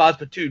hope spots,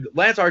 but dude,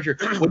 Lance Archer,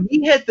 when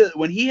he hit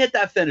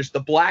that finish, the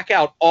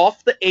blackout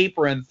off the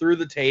apron through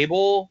the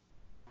table,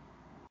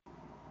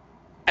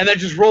 and then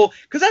just roll.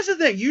 Because that's the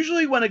thing.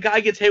 Usually when a guy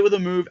gets hit with a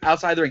move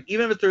outside the ring,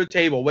 even if it's through the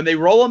table, when they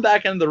roll him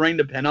back into the ring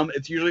to pin him,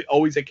 it's usually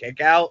always a kick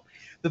out.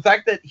 The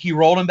fact that he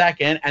rolled him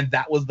back in and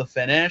that was the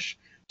finish,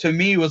 to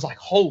me was like,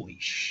 holy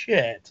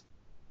shit.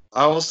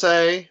 I will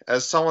say,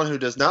 as someone who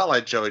does not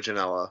like Joey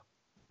Janela,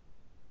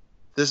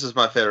 this is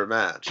my favorite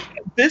match.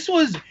 This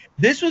was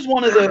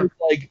one of those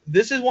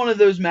this is one of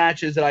those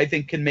matches that I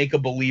think can make a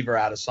believer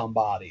out of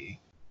somebody.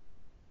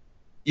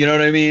 You know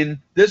what I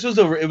mean?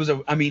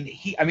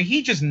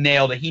 He just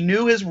nailed it. He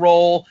knew his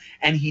role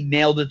and he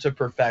nailed it to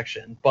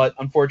perfection. But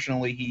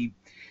unfortunately,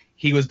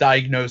 he was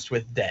diagnosed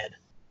with dead.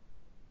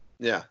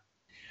 Yeah.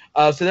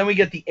 So then we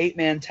get the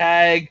 8-man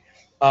tag,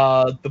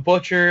 the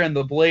Butcher and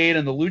the Blade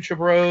and the Lucha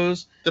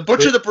Bros. The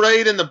Butcher, the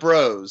Blade, and the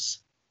Bros.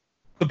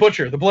 The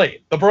Butcher, the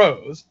Blade, the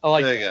Bros. I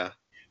like there that. You go.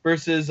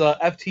 Versus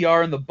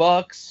FTR and the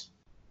Bucks,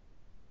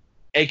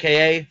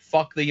 a.k.a.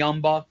 Fuck the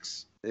Young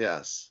Bucks.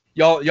 Yes.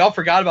 Y'all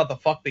forgot about the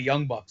Fuck the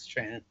Young Bucks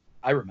chant.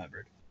 I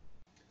remembered.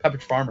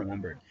 Pepperidge Farm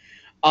remembered.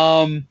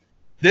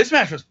 This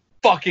match was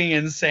fucking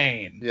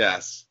insane.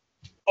 Yes.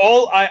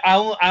 I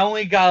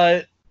only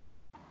got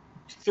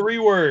 3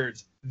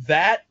 words.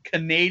 That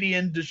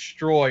Canadian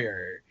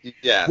Destroyer.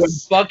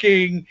 Yes.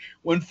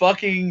 When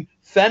fucking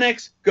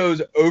Fenix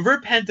goes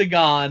over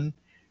Pentagon,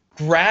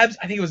 grabs,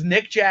 I think it was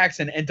Nick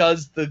Jackson, and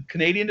does the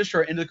Canadian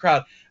Destroyer into the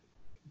crowd.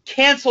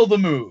 Cancel the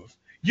move.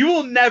 There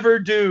will never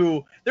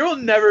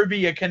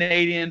be a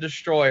Canadian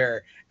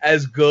Destroyer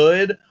as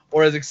good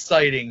or as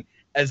exciting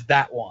as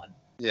that one.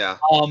 Yeah.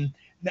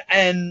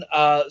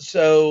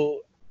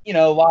 So, you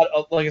know,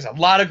 a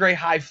lot of great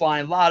high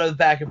flying, a lot of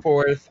back and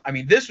forth. I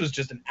mean, this was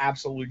just an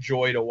absolute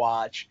joy to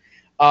watch.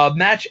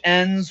 Match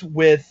ends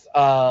with,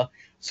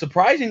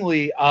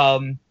 surprisingly,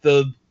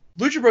 the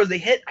Lucha Bros, they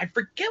hit, I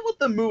forget what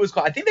the move was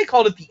called. I think they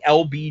called it the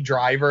LB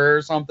driver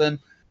or something,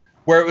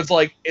 where it was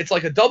like, it's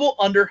like a double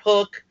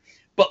underhook,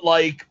 but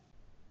like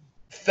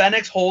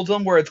Fenix holds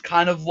them where it's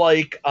kind of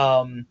like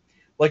a,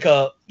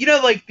 you know,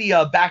 like the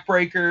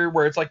backbreaker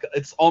where it's like,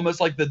 it's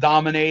almost like the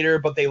Dominator,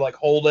 but they like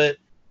hold it.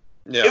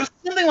 Yeah. It was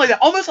something like that,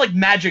 almost like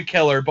Magic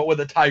Killer, but with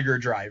a Tiger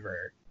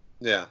driver.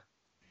 Yeah.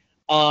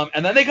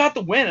 And then they got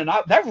the win, and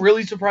that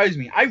really surprised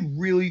me. I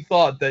really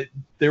thought that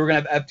they were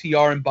going to have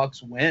FTR and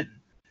Bucks win,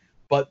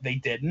 but they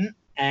didn't,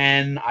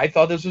 and I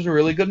thought this was a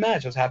really good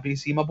match. I was happy to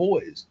see my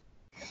boys.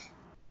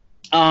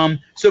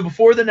 So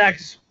before the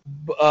next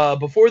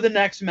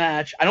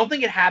match, I don't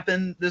think it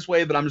happened this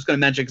way, but I'm just going to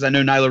mention it because I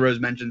know Nyla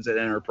Rose mentions it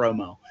in her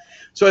promo.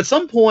 So at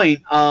some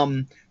point,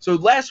 so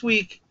last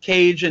week,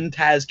 Cage and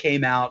Taz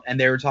came out, and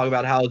they were talking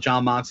about how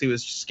Jon Moxley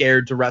was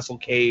scared to wrestle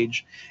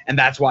Cage, and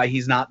that's why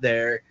he's not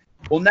there.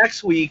 Well,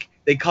 next week,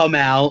 they come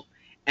out,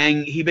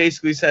 and he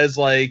basically says,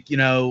 like, you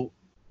know,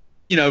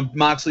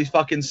 Moxley's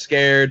fucking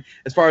scared.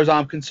 As far as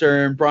I'm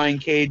concerned, Brian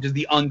Cage is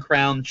the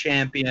uncrowned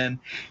champion.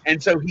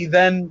 And so he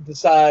then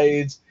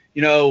decides,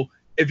 you know,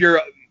 if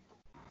you're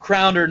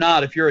crowned or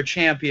not, if you're a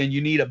champion, you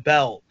need a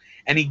belt.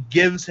 And he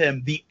gives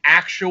him the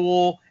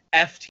actual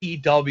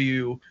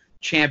FTW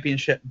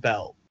championship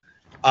belt.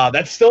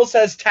 That still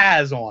says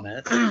Taz on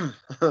it.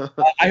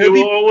 I It hope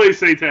will always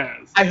say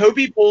Taz. I hope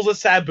he pulls a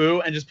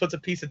Sabu and just puts a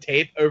piece of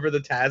tape over the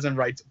Taz and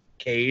writes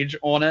Cage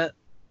on it.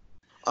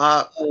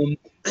 My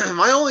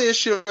only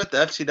issue with the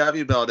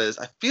FTW belt is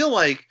I feel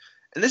like,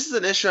 and this is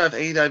an issue I have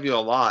AEW a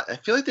lot, I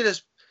feel like they're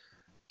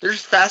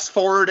just fast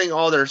forwarding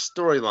all their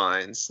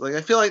storylines. Like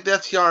I feel like the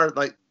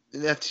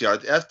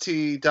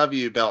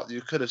FTW belt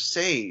you could have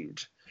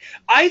saved.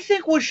 I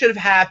think what should have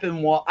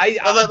happened was I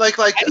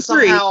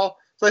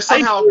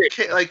somehow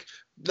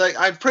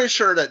I'm pretty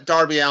sure that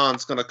Darby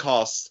Allin's going to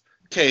cost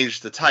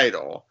Cage the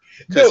title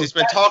because he's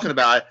been talking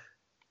about it,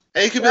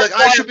 and he could be like,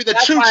 I should be the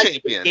true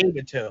champion. Gave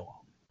it to him.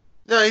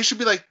 No, he should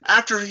be like,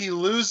 after he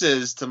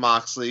loses to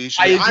Moxley,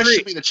 I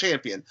should be the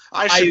champion.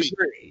 I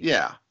agree.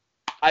 Yeah.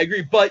 I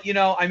agree, but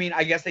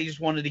I guess they just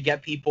wanted to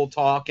get people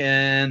talking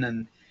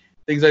and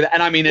things like that,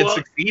 and it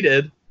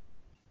succeeded.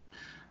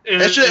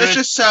 It's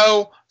just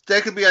so they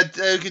could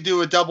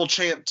do a double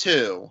champ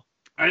too.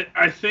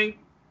 I think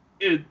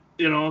it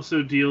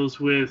also deals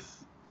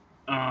with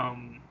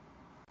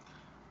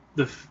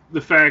the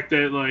fact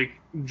that like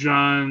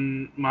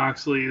Jon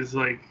Moxley is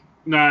like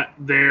not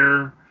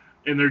there,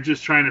 and they're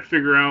just trying to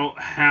figure out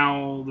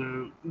how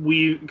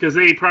because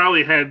they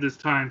probably had this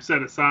time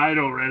set aside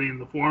already in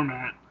the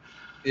format.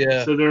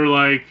 Yeah. So they're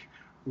like,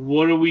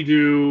 what do we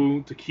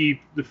do to keep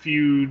the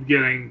feud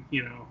getting,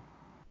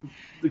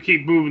 to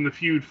keep moving the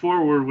feud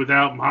forward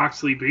without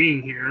Moxley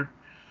being here?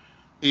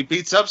 He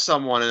beats up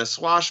someone in a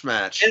squash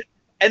match.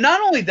 And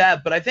not only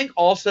that, but I think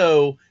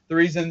also the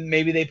reason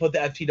maybe they put the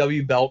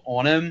FTW belt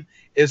on him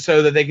is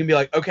so that they can be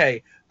like,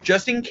 okay,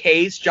 just in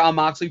case Jon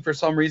Moxley for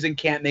some reason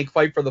can't make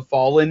Fight for the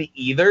Fallen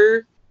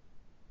either,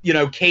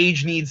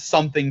 Cage needs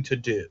something to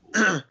do.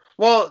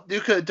 Well, you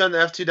could have done the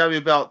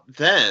FTW belt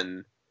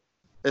then,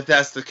 if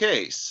that's the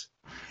case.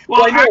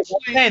 Well, I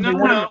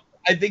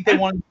think they no.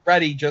 wanted it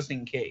ready just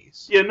in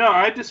case. Yeah, no,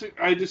 I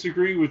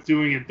disagree with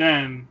doing it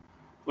then,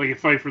 like a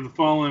Fight for the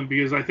Fallen,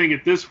 because I think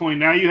at this point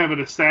now you have it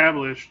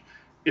established.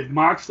 If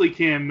Moxley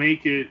can't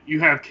make it, you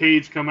have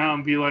Cage come out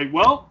and be like,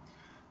 well,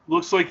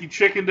 looks like you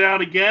chickened out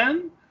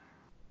again.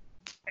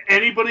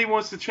 Anybody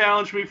wants to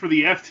challenge me for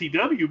the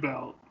FTW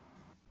belt,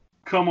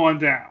 come on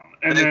down.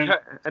 And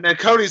then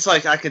Cody's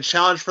like, I can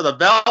challenge for the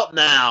belt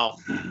now.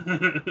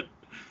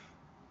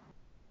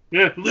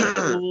 Yeah.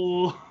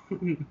 All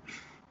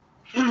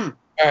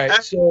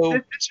right, so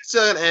it's just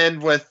going to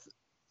end with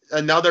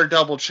another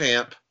double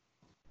champ.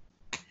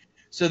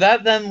 So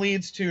that then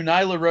leads to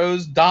Nyla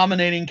Rose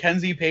dominating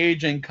Kenzie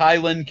Page and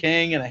Kylan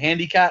King in a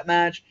handicap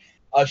match.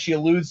 She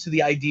alludes to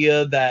the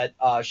idea that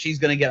she's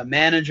going to get a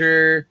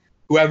manager,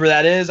 whoever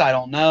that is. I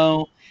don't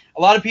know.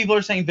 A lot of people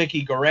are saying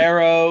Vicky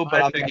Guerrero,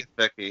 but I think it's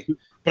Vicky.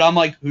 But I'm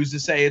like, who's to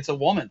say it's a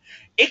woman?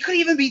 It could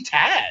even be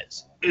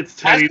Taz. It's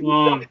Teddy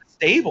Long.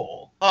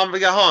 Stable. We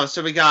got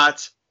So we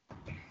got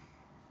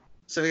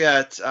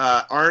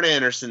Arn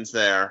Anderson's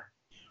there.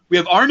 We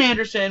have Arn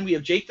Anderson. We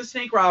have Jake the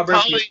Snake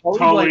Roberts.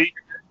 Tully.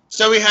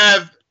 So we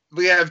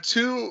have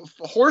two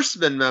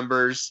Horsemen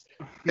members.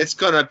 It's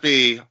gonna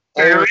be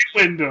Barry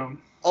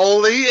Windham,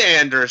 Ole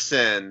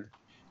Anderson.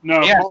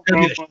 No, yeah, it's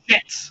gonna be the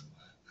shits.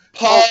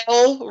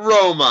 Paul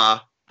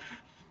Roma.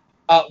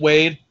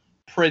 Wade,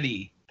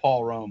 pretty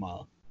Paul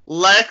Roma.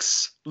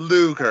 Lex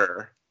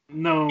Luger.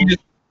 No.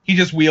 He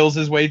just wheels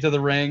his way to the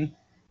ring.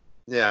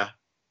 Yeah.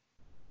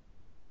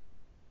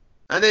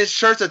 And his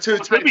shirt's a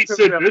maybe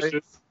Sid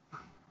Vicious.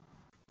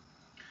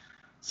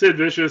 Sid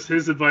Vicious,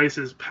 his advice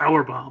is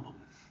powerbomb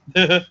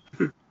him.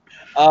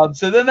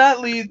 So then that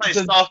leads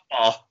to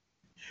softball.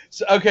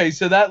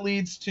 So that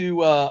leads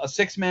to a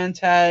 6-man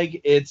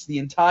tag. It's the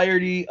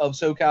entirety of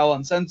SoCal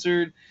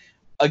Uncensored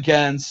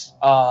against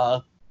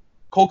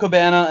Colt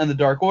Cabana and the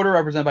Dark Order,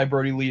 represented by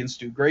Brody Lee and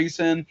Stu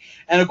Grayson.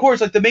 And of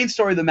course, like the main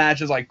story of the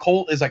match is like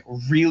Colt is like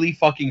really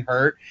fucking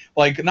hurt.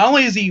 Like not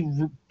only is he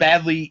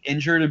badly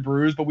injured and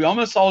bruised, but we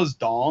almost saw his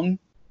dong.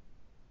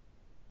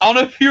 I don't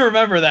know if you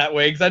remember that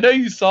way, because I know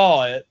you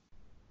saw it.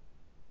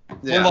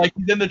 Yeah. Where, like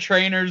he's in the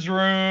trainer's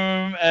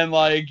room, and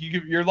like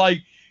you're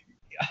like,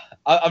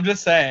 I'm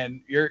just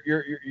saying,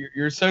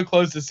 you're so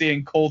close to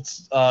seeing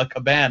Colt's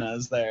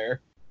cabanas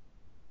there.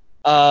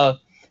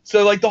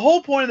 So like the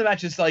whole point of the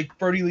match is like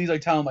Brody Lee's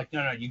like telling him like,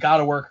 no, you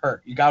gotta work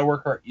hurt, you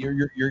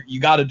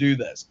gotta do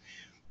this.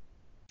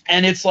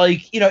 And it's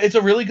like, it's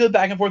a really good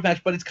back and forth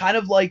match, but it's kind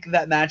of like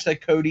that match that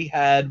Cody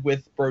had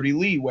with Brody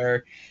Lee,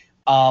 where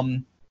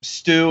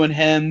Stu and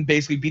him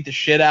basically beat the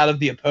shit out of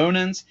the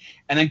opponents,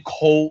 and then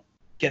Colt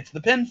gets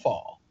the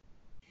pinfall.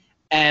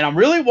 And I'm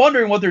really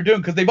wondering what they're doing,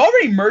 because they've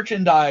already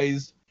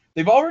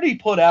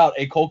put out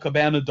a Colt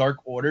Cabana Dark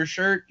Order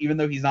shirt, even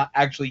though he's not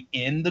actually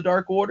in the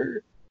Dark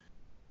Order.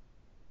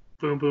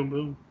 Boom, boom,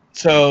 boom.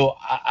 So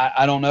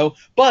I don't know.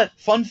 But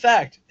fun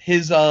fact,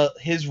 his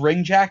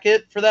ring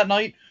jacket for that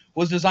night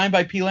was designed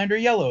by P-Lander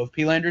Yellow of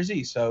P-Lander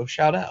Z, so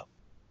shout out.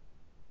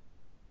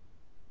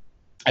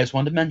 I just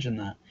wanted to mention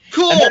that.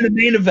 Cool. And then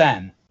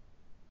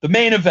the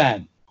main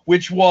event,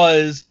 which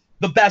was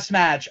the best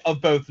match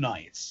of both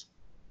nights,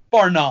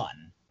 bar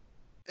none.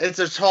 It's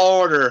a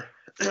tall order.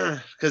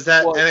 Because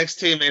that Well-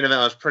 NXT main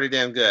event was pretty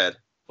damn good.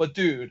 But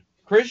dude,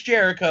 Chris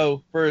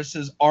Jericho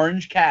versus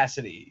Orange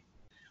Cassidy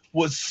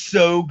was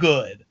so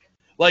good.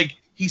 Like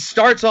he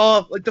starts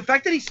off, like the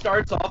fact that he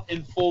starts off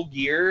in full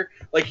gear,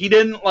 like he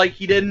didn't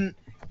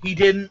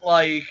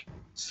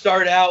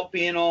start out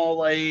being all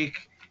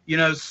like, you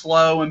know,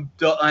 slow and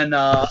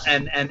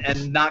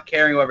not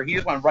caring whatever. He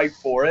just went right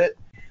for it.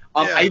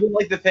 Yeah. I even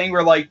like the thing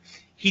where like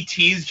he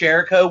teased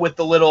Jericho with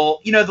the little,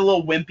 you know, the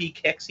little wimpy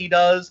kicks he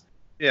does.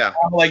 Yeah.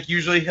 Like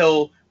usually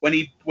he'll when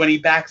he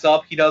backs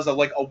up, he does a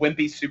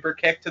wimpy super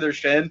kick to their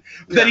shin.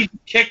 But then he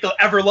kicked the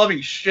ever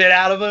loving shit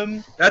out of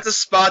him. That's a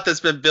spot that's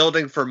been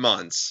building for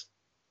months.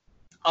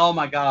 Oh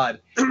my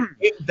god,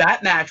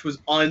 that match was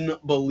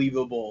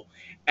unbelievable.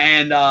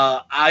 And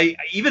I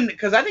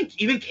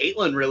think even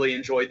Caitlyn really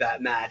enjoyed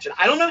that match. And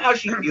I don't know how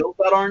she feels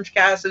about Orange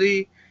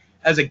Cassidy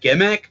as a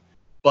gimmick,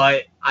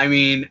 but I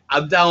mean,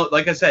 I'm down.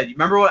 Like I said, you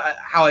remember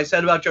how I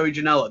said about Joey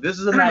Janela? This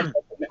is a match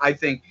that I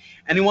think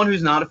anyone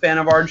who's not a fan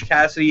of Orange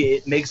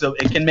Cassidy, it'll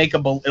make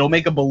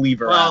a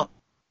believer. Well, out.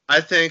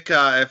 I think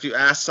if you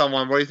ask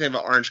someone, what do you think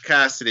about Orange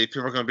Cassidy,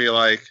 people are going to be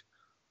like,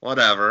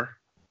 whatever.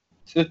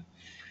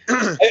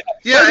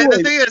 Yeah, and the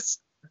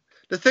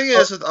thing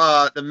is with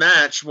the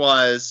match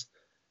was,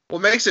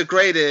 what makes it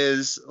great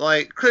is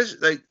like Chris,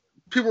 like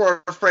people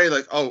are afraid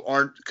like, oh,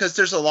 Orange, because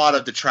there's a lot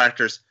of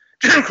detractors.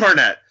 Jim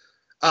Cornette.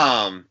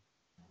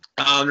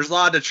 There's a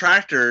lot of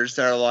detractors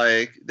that are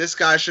like, this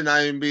guy should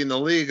not even be in the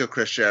league of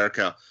Chris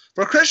Jericho.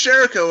 But Chris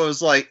Jericho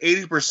was like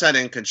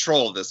 80% in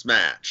control of this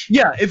match.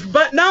 Yeah,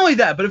 but not only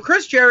that, but if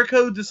Chris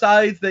Jericho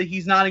decides that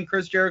he's not in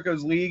Chris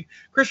Jericho's league,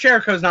 Chris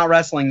Jericho's not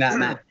wrestling that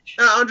match.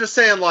 No, I'm just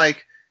saying,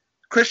 like,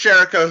 Chris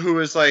Jericho, who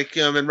is like,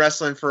 you know, been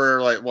wrestling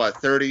for like what,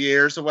 30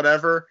 years or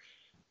whatever,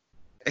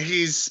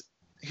 he's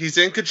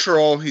in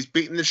control. He's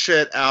beating the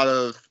shit out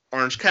of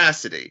Orange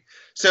Cassidy.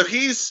 So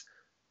he's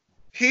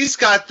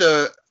got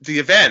the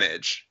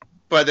advantage.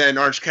 But then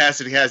Orange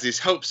Cassidy has these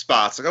hope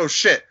spots, like, oh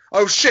shit,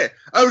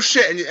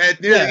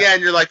 and near the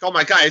end you're like, oh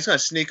my god, he's gonna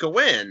sneak a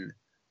win.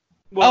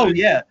 Well,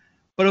 yeah.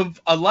 But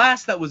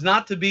alas, that was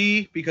not to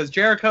be, because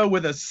Jericho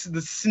with the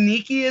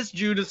sneakiest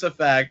Judas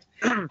effect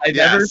I've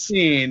ever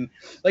seen.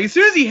 Like, as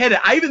soon as he hit it,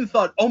 I even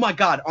thought, oh my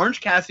god,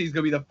 Orange Cassidy's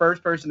going to be the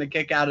first person to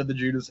kick out of the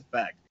Judas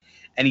effect.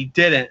 And he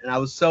didn't, and I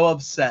was so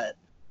upset.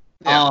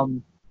 Yeah.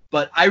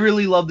 But I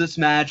really love this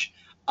match.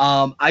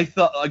 I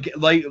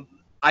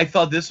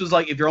thought this was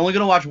like, if you're only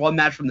going to watch one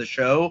match from the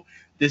show,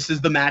 this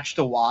is the match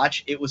to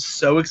watch. It was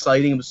so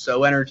exciting. It was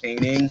so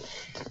entertaining.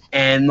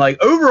 And,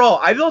 like, overall,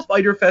 I thought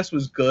Fyter Fest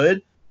was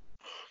good.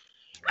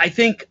 I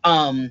think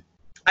a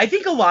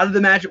lot of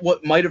the match,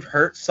 what might have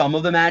hurt some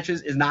of the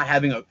matches is not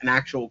having an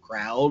actual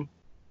crowd.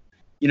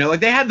 You know, like,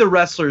 they had the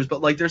wrestlers,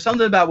 but, like, there's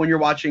something about when you're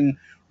watching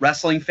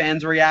wrestling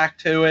fans react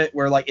to it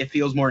where, like, it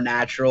feels more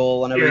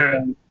natural and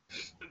everything. Yeah.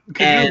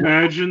 Can you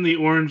imagine the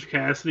Orange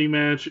Cassidy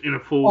match in a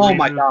full Oh, arena?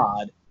 my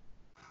God.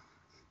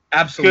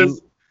 Absolutely.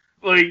 Because,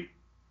 like,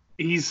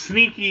 he's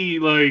sneaky,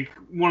 like,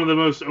 one of the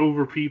most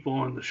over people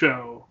on the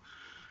show.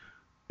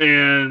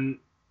 And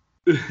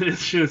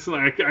it's just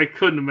like, I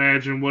couldn't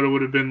imagine what it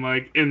would have been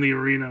like in the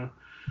arena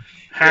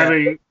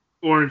having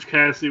Orange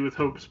Cassidy with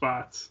hope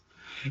spots.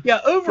 Yeah,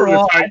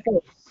 overall,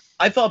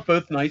 I thought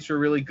both nights were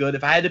really good.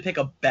 If I had to pick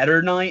a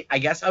better night, I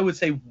guess I would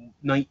say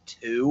night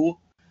 2.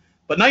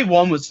 But night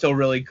 1 was still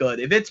really good.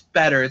 If it's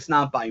better, it's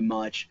not by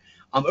much.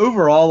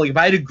 Overall, like, if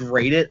I had to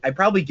grade it, I'd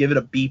probably give it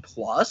a B+.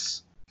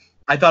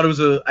 I thought it was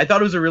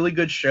a really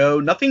good show.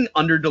 Nothing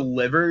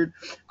under-delivered.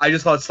 I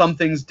just thought some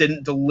things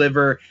didn't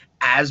deliver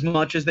as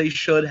much as they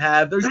should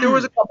have. There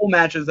was a couple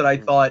matches that I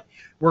thought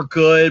were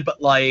good,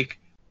 but, like,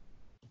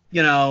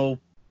 you know,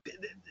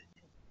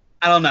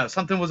 I don't know,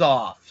 something was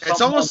off.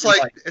 It's almost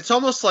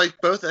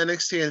like both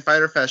NXT and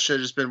Fyter Fest should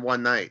have just been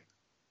one night.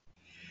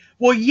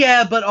 Well,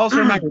 yeah, but also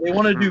remember, they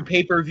want to do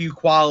pay-per-view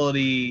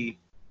quality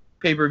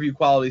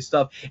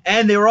stuff.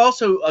 And they were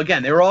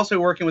also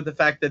working with the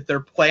fact that their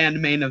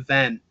planned main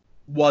event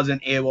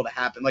wasn't able to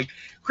happen. Like,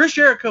 Chris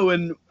Jericho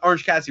and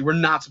Orange Cassidy were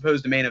not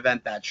supposed to main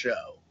event that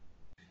show.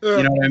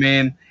 You know what I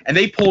mean? And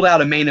they pulled out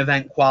a main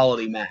event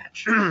quality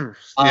match.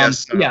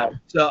 Yes. Yeah.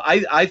 So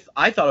I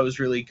thought it was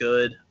really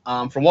good.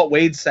 From what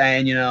Wade's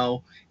saying, you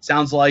know,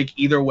 sounds like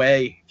either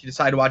way, if you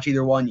decide to watch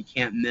either one, you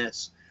can't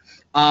miss.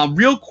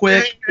 Real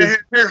quick.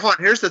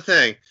 Here's the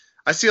thing.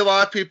 I see a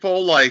lot of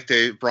people like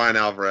Brian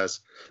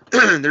Alvarez.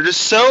 They're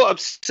just so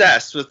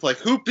obsessed with like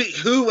who beat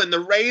who in the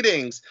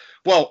ratings.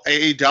 Well,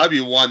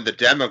 AEW won the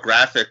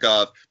demographic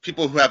of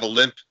people who have a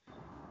limp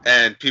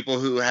and people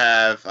who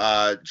have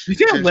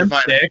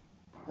gingivitis.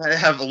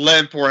 Have a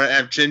limp or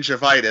have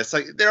gingivitis.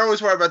 Like, they're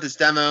always worried about these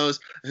demos,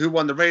 who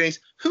won the ratings.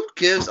 Who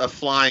gives a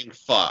flying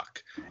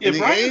fuck? In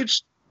the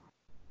age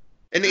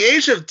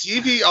of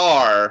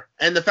DVR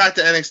and the fact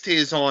that NXT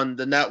is on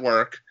the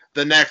network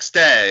the next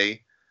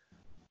day,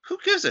 who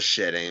gives a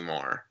shit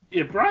anymore?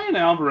 Yeah, Brian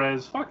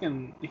Alvarez,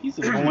 he's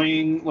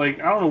annoying.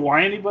 Like, I don't know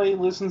why anybody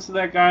listens to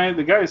that guy.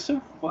 The guy is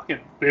so fucking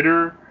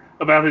bitter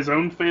about his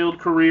own failed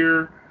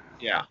career.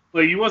 Yeah.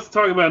 Like, he wants to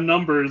talk about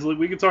numbers. Like,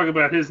 we could talk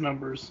about his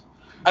numbers.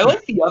 I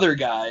like the other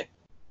guy.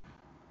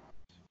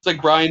 It's like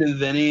Brian and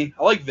Vinny.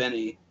 I like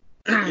Vinny.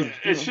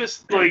 It's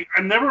just like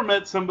I've never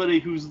met somebody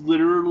who's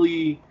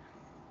literally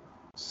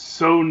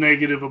so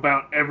negative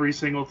about every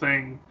single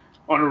thing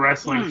on a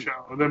wrestling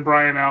show than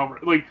Brian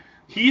Alvarez. Like,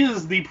 he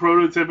is the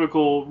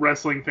prototypical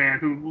wrestling fan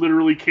who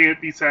literally can't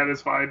be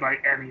satisfied by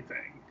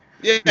anything.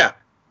 Yeah.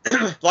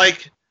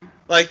 like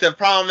the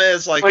problem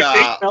is like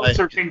Dave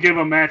Meltzer can give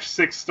a match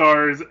 6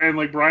 stars and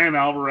like Brian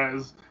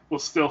Alvarez will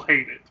still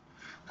hate it.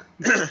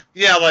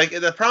 Yeah, like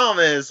the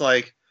problem is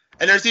like,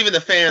 and there's even the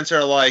fans who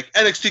are like,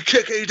 NXT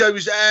kick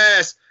AEW's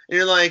ass, and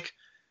you're like,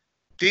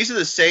 these are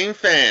the same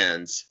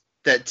fans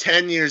that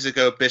 10 years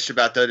ago bitched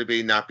about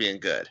WWE not being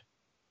good.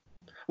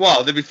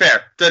 Well, to be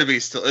fair,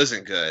 WWE still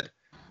isn't good.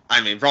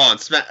 I mean, Raw and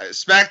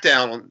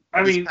SmackDown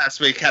this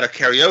past week had a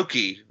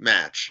karaoke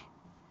match.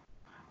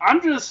 I'm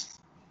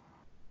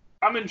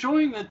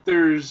enjoying that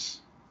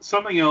there's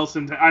something else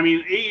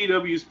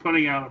AEW's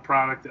putting out a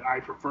product that I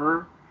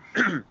prefer.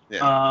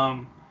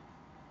 Yeah.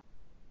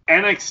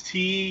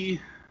 NXT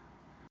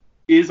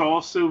is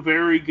also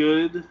very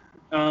good,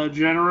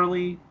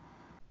 generally,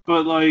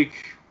 but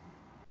like,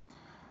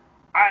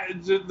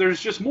 there's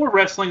just more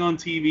wrestling on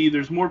TV.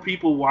 There's more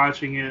people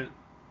watching it.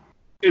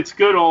 It's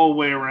good all the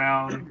way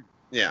around.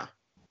 Yeah.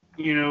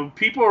 You know,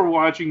 people are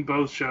watching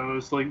both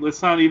shows. Like,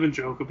 let's not even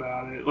joke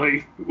about it.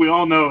 Like, we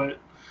all know it.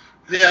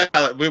 Yeah,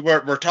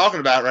 we're talking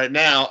about it right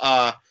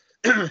now.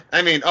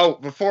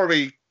 Before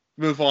we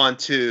move on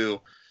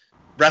to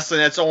wrestling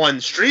that's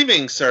on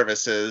streaming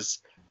services,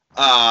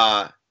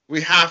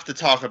 we have to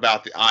talk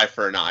about the Eye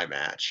for an Eye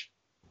match.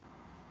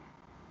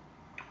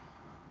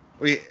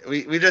 We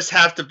just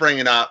have to bring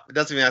it up. It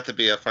doesn't even have to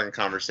be a fucking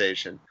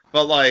conversation.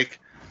 But like,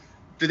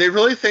 do they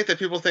really think that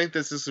people think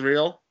this is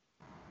real?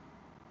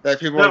 That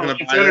people are going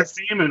to buy this? It's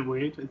entertainment,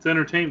 Wade. It's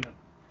entertainment.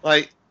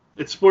 Like,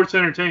 it's sports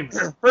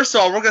entertainment. First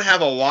of all, we're going to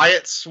have a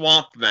Wyatt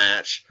Swamp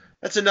match.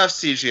 That's enough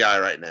CGI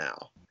right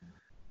now.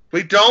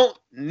 We don't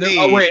need...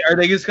 Oh, wait. Are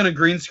they just going to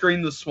green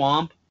screen the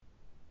swamp?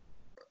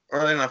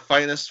 Or are they going to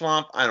fight in a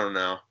swamp? I don't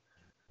know.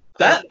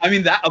 That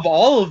of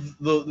all of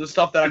the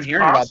stuff that I'm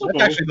hearing possible. about,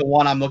 that's actually the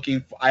one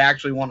I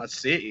actually want to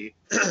see.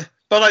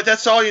 But, like,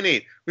 that's all you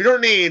need. We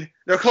don't need...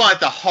 They're calling it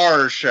the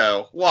horror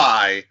show.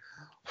 Why?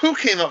 Who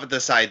came up with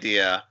this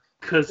idea?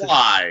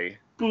 Why?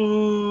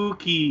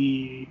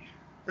 Spooky.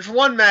 There's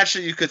one match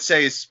that you could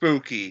say is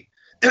spooky.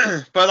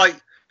 But,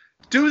 like,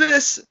 do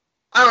this,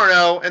 I don't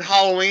know, in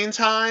Halloween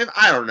time?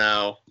 I don't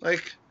know.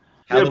 Like...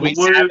 Halloween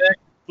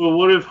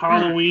what if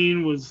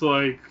Halloween was,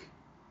 like,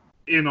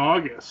 in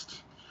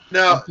August?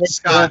 No,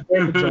 Scott.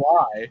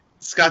 July.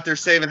 Scott, they're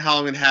saving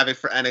Halloween Havoc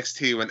for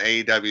NXT when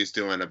AEW's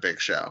doing a big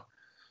show.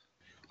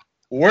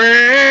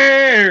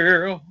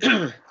 Well,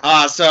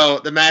 so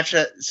the match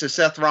so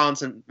Seth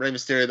Rollins and Rey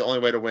Mysterio, the only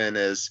way to win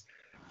is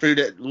for you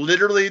to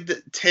literally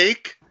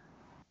take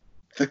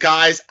the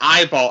guy's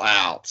eyeball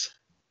out.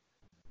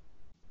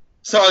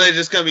 So are they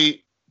just gonna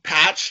be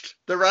patched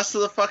the rest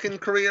of the fucking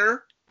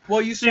career?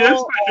 Well, you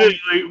saw.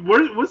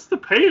 What's the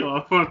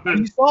payoff on that?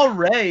 You saw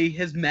Ray.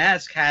 His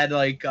mask had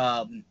like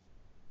the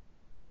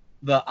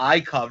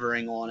eye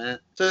covering on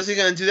it. So is he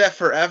gonna do that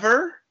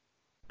forever?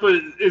 But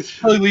it's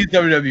Probably leaves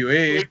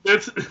WWE.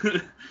 This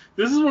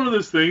is one of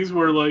those things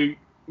where like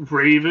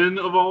Raven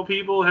of all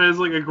people has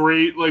like a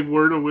great like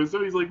word of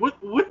wisdom. He's like,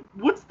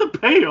 what's the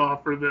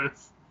payoff for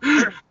this?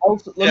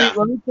 Also, let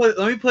me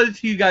put it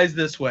to you guys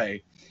this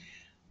way.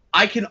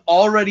 I can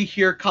already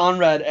hear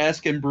Conrad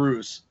asking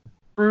Bruce,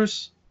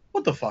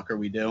 what the fuck are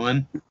we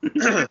doing?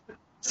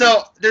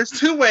 So there's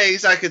two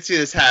ways I could see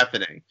this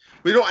happening.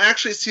 We don't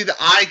actually see the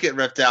eye get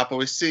ripped out, but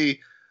we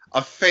see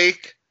a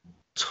fake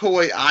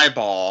toy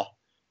eyeball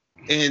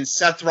in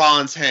Seth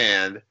Rollins'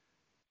 hand.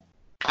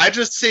 I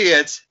just see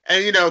it,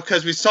 and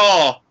because we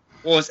saw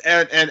what was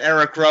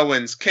Eric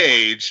Rowan's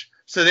cage,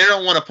 so they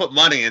don't want to put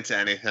money into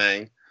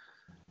anything.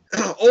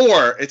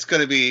 Or it's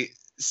going to be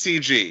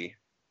CG.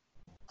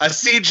 A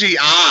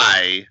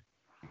CGI.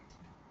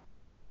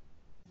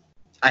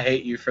 I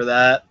hate you for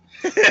that.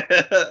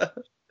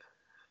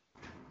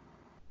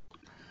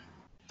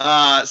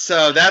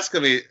 So that's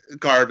going to be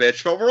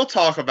garbage, but we'll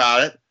talk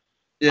about it.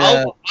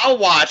 Yeah. I'll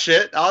watch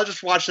it. I'll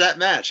just watch that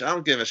match. I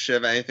don't give a shit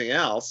about anything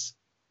else.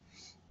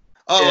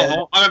 Oh,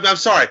 yeah. I'm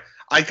sorry.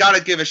 I got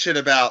to give a shit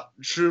about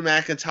Drew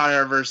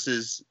McIntyre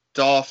versus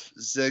Dolph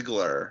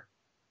Ziggler.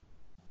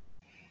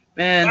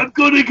 Man. I'm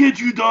going to get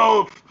you,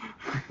 Dolph!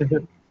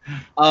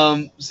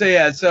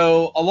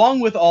 So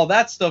along with all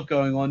that stuff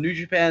going on, New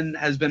Japan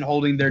has been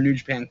holding their New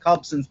Japan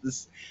Cup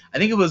since I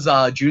think it was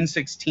June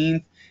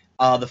 16th.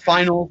 The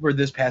finals were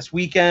this past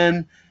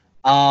weekend.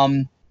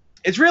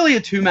 It's really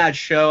a 2-match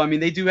show. I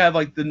mean, they do have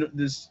like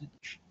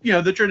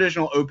the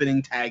traditional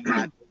opening tag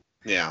match.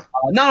 Yeah.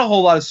 Not a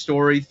whole lot of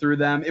story through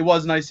them. It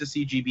was nice to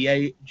see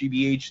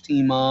GBH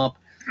team up.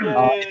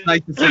 It's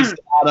nice to see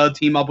Sonata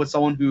team up with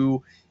someone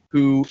who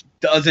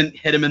doesn't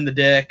hit him in the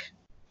dick.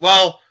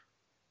 Well,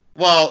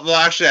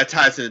 actually that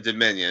ties into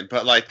Dominion,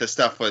 but like the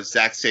stuff was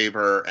Zack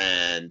Sabre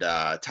and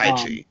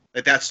Taichi,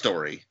 like that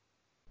story.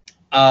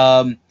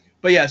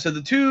 But yeah, so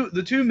the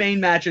two main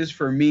matches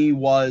for me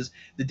was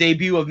the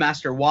debut of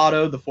Master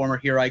Wato, the former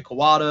Hirai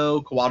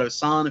Kawato's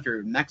son, if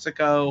you're in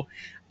Mexico.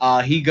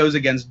 He goes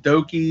against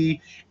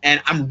Doki,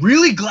 and I'm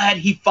really glad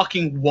he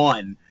fucking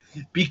won,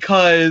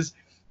 because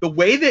the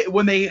way that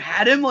when they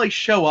had him like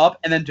show up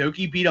and then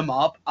Doki beat him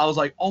up, I was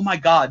like, oh my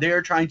god, they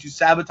are trying to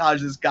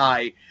sabotage this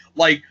guy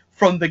like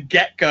from the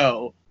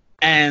get-go,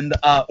 and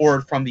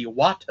or from the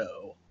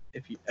Wato,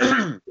 if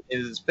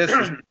his fist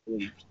was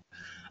believed.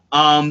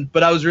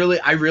 But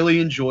I really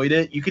enjoyed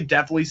it. You could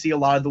definitely see a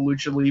lot of the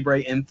Lucha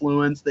Libre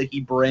influence that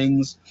he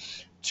brings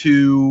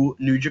to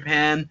New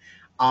Japan.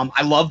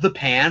 I love the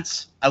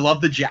pants. I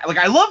love the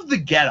I love the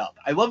getup.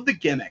 I love the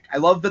gimmick. I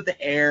love that the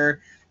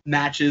hair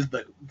matches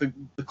the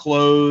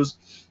clothes.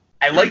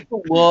 I like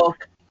the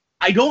look.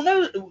 I don't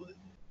know.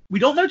 We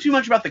don't know too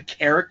much about the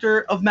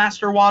character of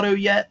Master Wato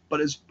yet,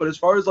 but as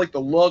far as like the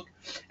look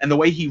and the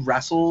way he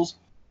wrestles,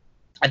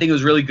 I think it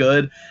was really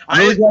good. I'm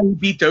really glad he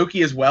beat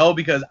Doki as well,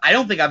 because I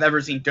don't think I've ever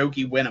seen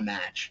Doki win a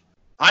match.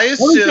 I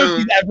assume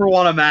Doki's ever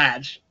won a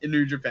match in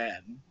New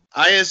Japan.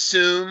 I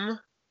assume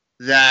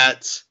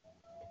that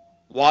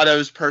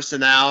Wato's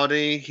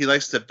personality, he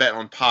likes to bet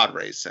on pod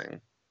racing.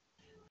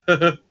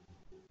 Yeah,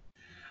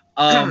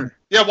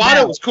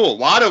 Wato was cool.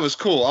 Wato was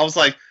cool. I was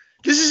like,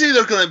 this is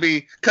either going to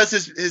be, because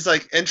his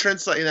like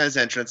entrance, like his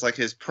entrance, like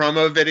his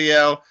promo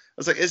video, I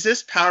was like, is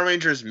this Power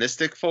Rangers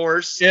Mystic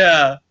Force?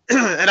 Yeah.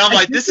 And I'm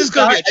like, this is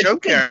going to be a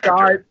joke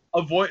character.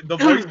 The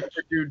voice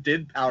actor dude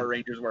did Power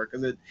Rangers work,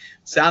 because it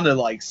sounded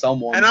like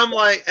someone. And I'm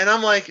like,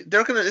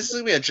 this is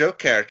gonna be a joke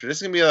character. This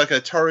is gonna be like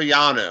a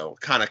Toriano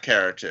kind of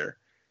character.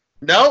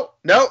 No,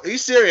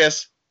 he's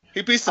serious.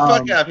 He beats the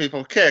fuck out of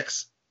people,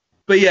 kicks.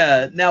 But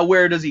yeah, now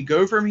where does he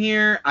go from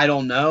here? I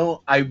don't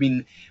know. I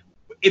mean,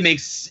 it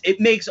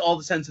makes all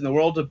the sense in the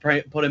world to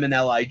put him in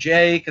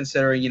LIJ,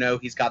 considering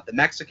he's got the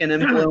Mexican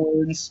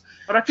influence.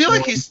 But I feel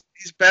like he's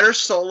better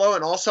solo,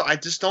 and also I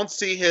just don't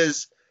see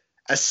his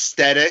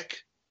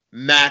aesthetic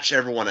match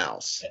everyone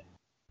else.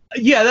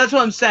 Yeah, that's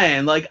what I'm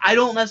saying. Like, I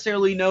don't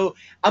necessarily know.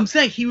 I'm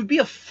saying he would be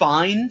a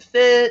fine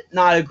fit,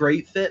 not a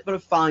great fit, but a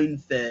fine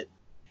fit.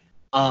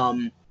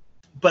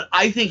 But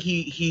I think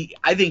he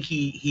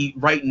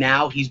right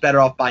now he's better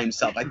off by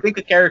himself. I think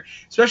the character,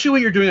 especially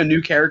when you're doing a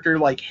new character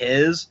like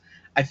his,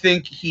 I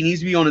think he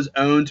needs to be on his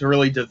own to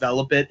really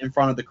develop it in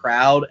front of the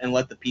crowd and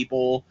let the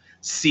people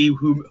see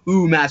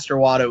who Master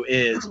Wato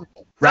is,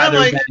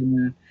 rather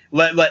than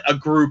let a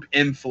group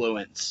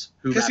influence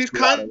who. Because he's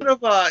kind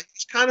of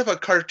a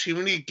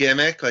cartoony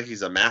gimmick, like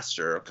he's a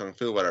master of kung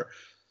fu, whatever.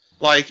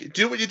 Like,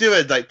 do what you do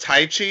with like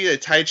Tai Chi.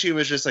 Tai Chi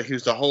was just like he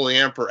was the Holy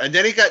Emperor, and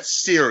then he got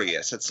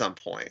serious at some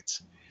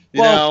point.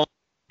 You know,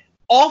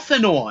 off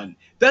and on.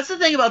 That's the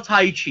thing about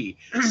Tai Chi.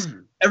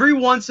 Every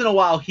once in a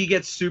while, he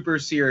gets super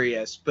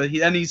serious, but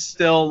then he's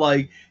still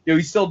like,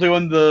 he's still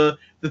doing the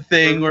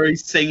thing where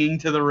he's singing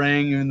to the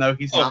ring, even though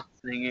he's not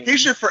singing. He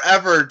should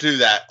forever do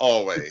that,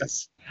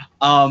 always.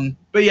 But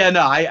yeah,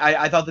 no,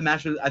 I thought his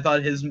match with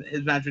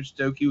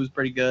Doki was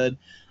pretty good.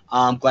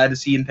 Glad to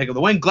see him pick up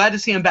the win. Glad to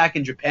see him back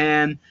in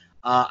Japan.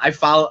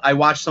 I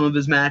watched some of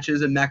his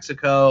matches in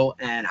Mexico,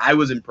 and I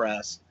was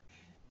impressed.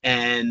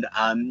 And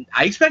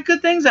I expect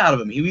good things out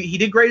of him. He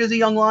did great as a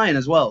young lion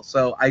as well,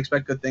 so I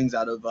expect good things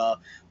out of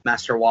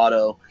Master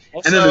Wato.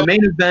 Also, and then the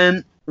main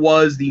event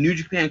was the New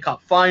Japan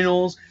Cup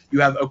Finals.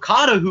 You have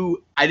Okada,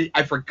 who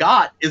I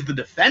forgot is the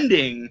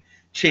defending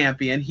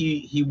champion.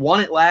 He won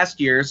it last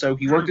year, so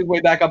he worked his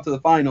way back up to the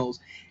finals.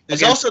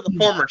 He's also the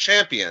former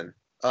champion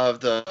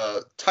of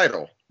the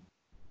title.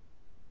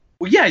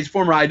 Well, yeah, he's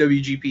former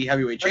IWGP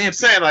Heavyweight Champion. I'm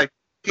saying, like,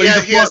 he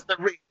has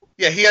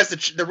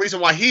the reason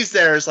why he's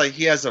there is like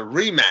he has a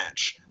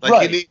rematch.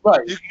 Like, you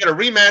can get a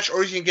rematch,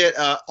 or you can get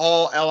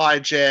all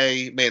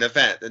LIJ main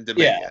event in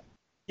Dominion.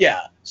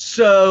 Yeah.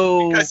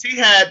 So because he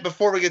had,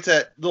 before we get to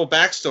that little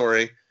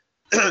backstory,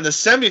 the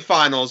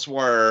semifinals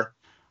were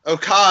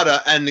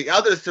Okada, and the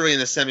other three in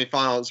the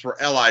semifinals were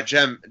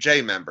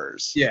LIJ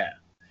members. Yeah.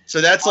 So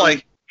that's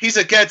like he's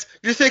against.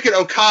 You're thinking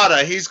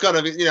Okada, he's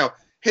gonna be,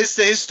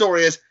 his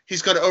story is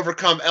he's gonna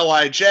overcome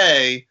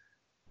LIJ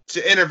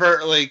to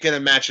inadvertently get a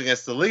match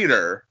against the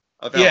leader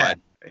of LIJ.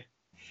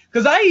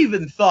 Because I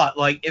even thought,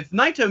 like, if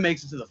Naito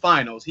makes it to the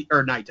finals,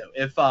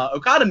 if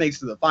Okada makes it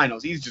to the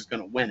finals, he's just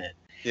gonna win it.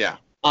 Yeah.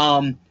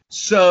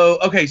 So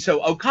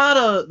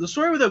Okada, the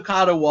story with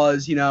Okada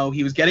was, he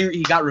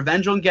got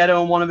revenge on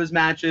Gedo in one of his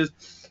matches,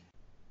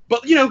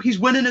 but he's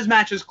winning his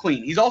matches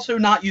clean. He's also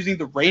not using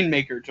the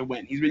Rainmaker to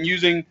win. He's been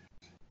using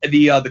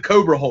the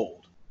Cobra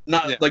hold,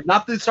 not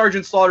the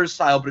Sergeant Slaughter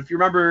style, but if you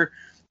remember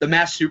the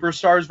Masked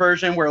Superstars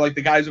version, where like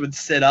the guys would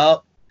sit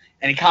up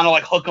and he kind of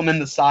like hook them in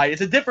the side.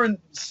 It's a different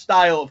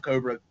style of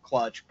Cobra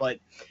clutch, but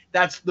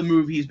that's the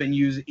move he's been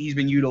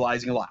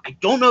utilizing a lot. I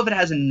don't know if it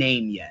has a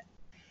name yet.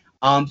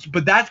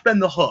 But that's been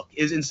the hook,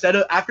 is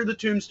after the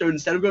Tombstone,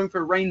 instead of going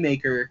for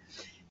Rainmaker,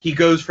 he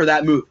goes for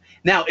that move.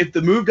 Now, if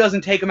the move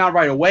doesn't take him out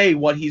right away,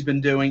 what he's been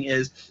doing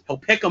is he'll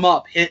pick him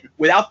up, hit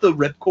without the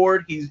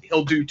ripcord,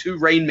 he'll do 2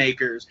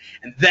 Rainmakers,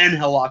 and then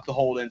he'll lock the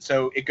hold in,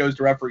 so it goes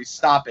to referee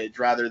stoppage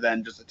rather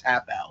than just a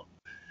tap out.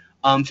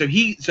 So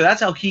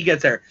that's how he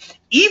gets there.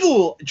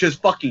 Evil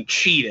just fucking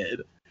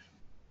cheated,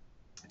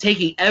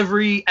 taking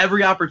every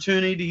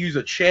opportunity to use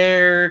a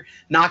chair,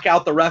 knock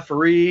out the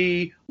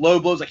referee, low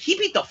blows. Like, he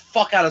beat the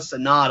fuck out of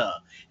Sonata,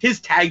 his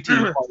tag team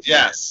partner.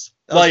 Yes,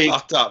 that was Like,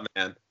 fucked up,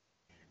 man.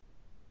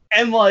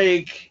 And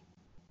like,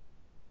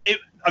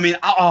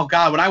 oh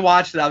god, when I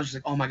watched it, I was just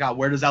like, oh my god,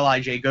 where does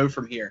LIJ go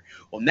from here?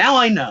 Well, now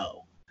I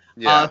know.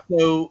 Yeah.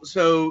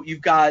 So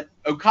you've got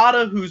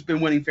Okada, who's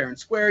been winning fair and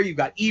square. You've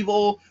got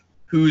Evil,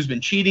 who's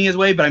been cheating his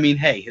way. But I mean,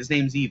 hey, his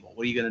name's Evil.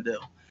 What are you gonna do?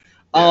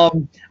 Yeah.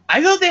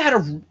 I thought they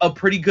had a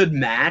pretty good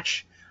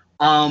match.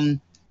 I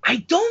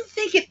don't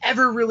think it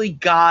ever really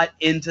got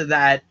into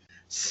that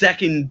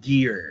second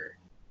gear.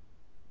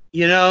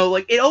 You know,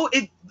 like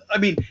I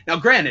mean, now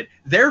granted,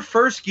 their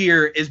first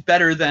gear is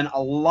better than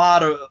a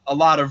lot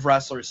of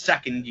wrestlers'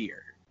 second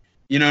gear.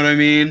 You know what I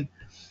mean?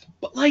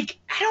 But like,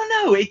 I don't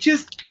know.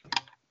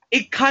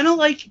 It kind of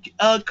like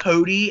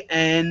Cody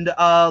and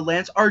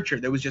Lance Archer.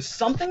 There was just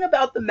something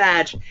about the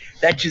match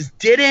that just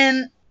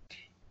didn't.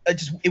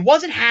 It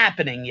wasn't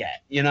happening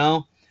yet. You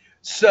know.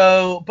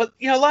 So, but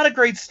you know, a lot of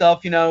great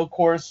stuff. You know, of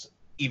course,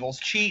 Evil's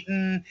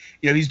cheating.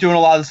 You know, he's doing a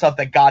lot of the stuff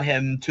that got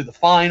him to the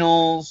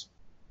finals.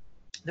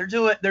 They're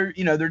doing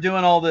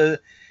all this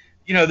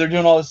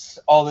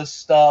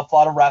stuff, a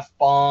lot of ref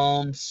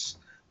bumps,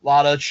 a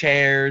lot of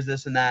chairs,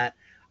 this and that.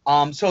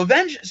 So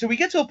we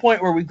get to a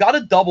point where we've got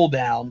a double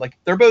down, like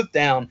they're both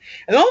down,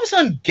 and then all of a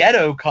sudden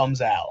Geto comes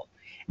out,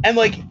 and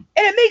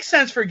it makes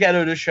sense for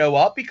Geto to show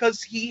up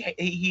because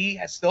he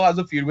still has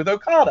a feud with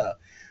Okada.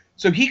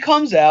 So he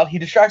comes out, he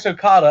distracts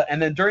Okada,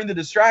 and then during the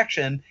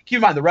distraction, keep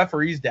in mind the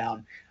referee's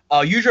down.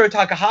 Yujiro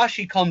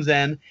Takahashi comes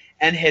in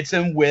and hits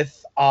him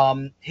with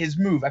his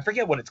move. I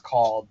forget what it's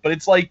called, but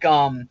it's like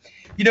was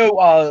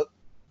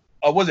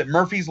it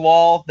Murphy's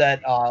Law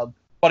that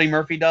Buddy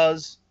Murphy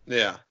does?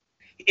 Yeah.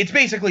 It's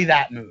basically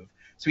that move.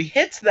 So he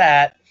hits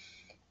that,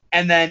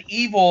 and then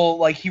Evil,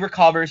 like, he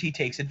recovers, he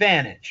takes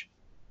advantage.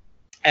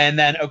 And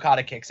then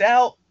Okada kicks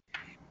out.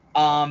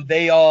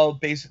 They all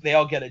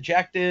get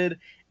ejected,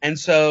 and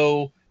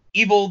so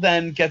Evil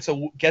then gets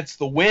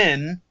the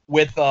win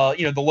with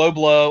the low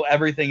blow,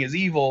 everything is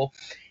Evil,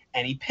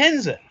 and he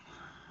pins him.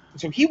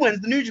 So he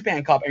wins the New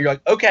Japan Cup, and you're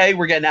like, okay,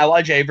 we're getting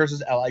LIJ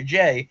versus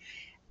LIJ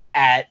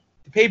at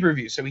the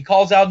pay-per-view. So he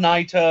calls out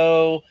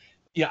Naito.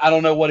 You know, I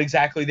don't know what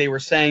exactly they were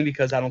saying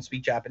because I don't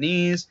speak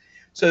Japanese.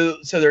 So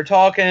they're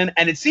talking,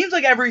 and it seems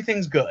like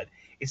everything's good.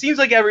 It seems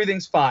like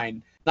everything's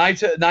fine.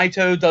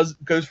 Naito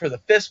goes for the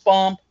fist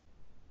bump,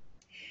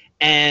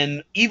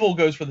 and Evil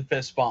goes for the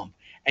fist bump.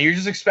 And you're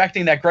just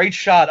expecting that great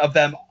shot of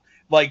them,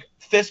 like,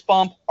 fist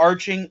bump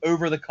arching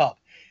over the cup.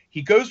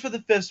 He goes for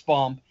the fist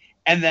bump,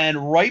 and then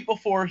right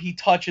before he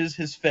touches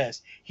his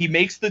fist, he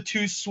makes the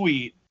too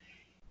sweet,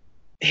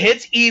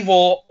 hits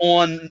Evil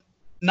on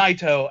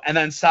Naito, and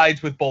then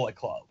sides with Bullet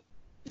Club.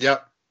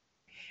 Yep.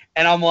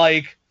 And I'm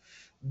like,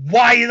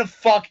 why the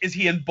fuck is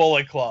he in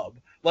Bullet Club?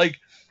 Like,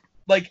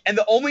 and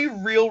the only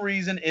real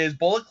reason is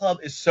Bullet Club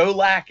is so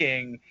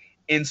lacking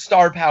in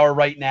star power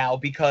right now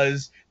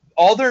because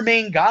all their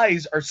main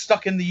guys are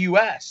stuck in the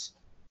U.S.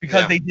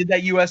 because they did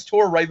that U.S.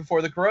 tour right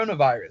before the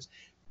coronavirus.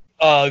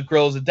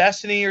 Girls of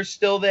Destiny are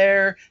still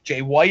there.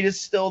 Jay White is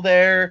still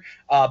there.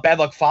 Bad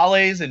Luck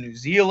Fale's in New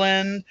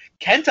Zealand.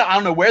 Kenta, I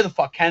don't know where the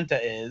fuck Kenta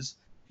is.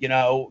 You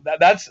know,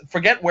 that's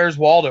forget where's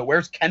Waldo.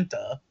 Where's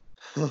Kenta?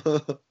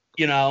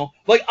 You know,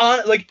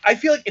 I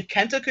feel like if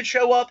Kenta could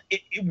show up,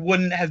 it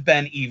wouldn't have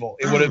been Evil.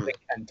 It would have been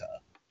Kenta.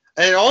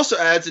 And it also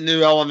adds a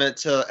new element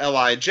to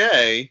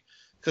LIJ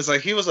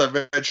because he was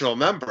an original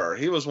member.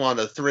 He was one of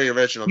the 3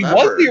 original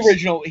members. He was the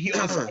original.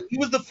 He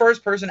was the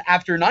first person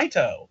after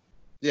Naito.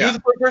 Yeah. He was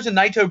the first person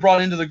Naito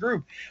brought into the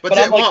group. But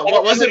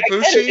wasn't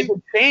Bushi? It's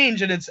a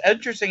change and it's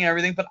interesting and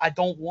everything, but I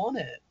don't want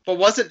it. But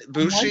wasn't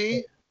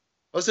Bushi?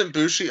 Wasn't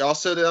Bushi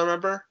also the other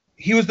member?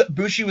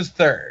 Bushi was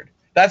third.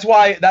 That's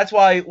why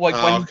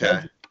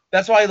okay.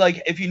 That's why,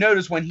 like, if you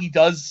notice when he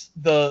does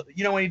when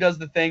he does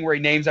the thing where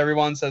he names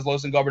everyone, says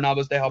Los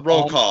Ingobernables de Japón.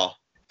 Roll call.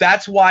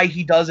 That's why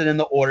he does it in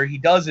the order he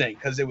does it,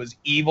 because it was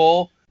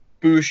Evil,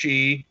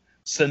 Bushi,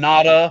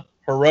 Sonata,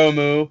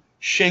 Hiromu,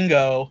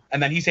 Shingo,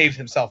 and then he saves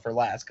himself for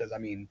last, because, I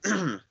mean,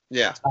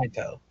 yeah.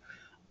 Naito.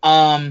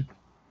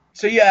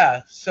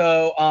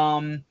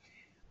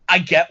 I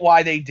get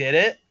why they did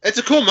it. It's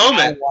a cool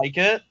moment. I like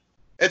it.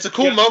 It's a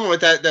cool moment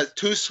with that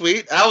too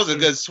sweet. That was a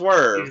good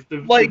swerve.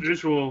 The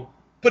visual.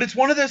 But it's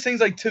one of those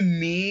things, like, to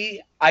me,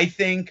 I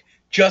think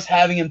just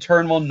having him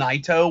turn on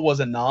Naito was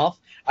enough.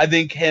 I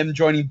think him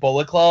joining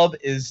Bullet Club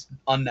is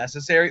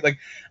unnecessary. Like,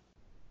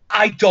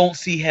 I don't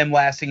see him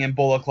lasting in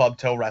Bullet Club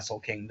till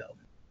Wrestle Kingdom.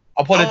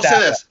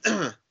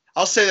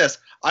 I'll say this.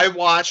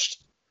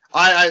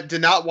 I did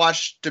not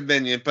watch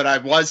Dominion, but I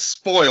was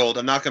spoiled.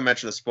 I'm not going to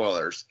mention the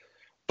spoilers.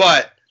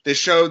 But they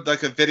showed,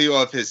 like, a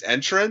video of his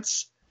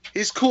entrance.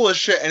 He's cool as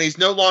shit, and he's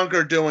no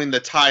longer doing the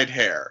tied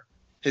hair.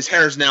 His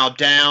hair is now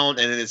down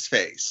and in his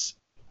face.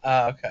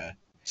 Okay.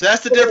 So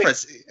that's the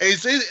difference.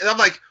 And I'm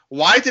like,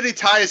 why did he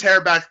tie his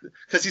hair back?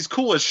 Because he's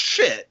cool as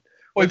shit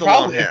with the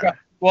long hair.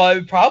 Well,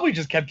 it probably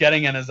just kept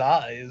getting in his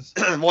eyes.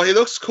 Well, he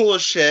looks cool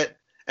as shit,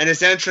 and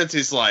his entrance,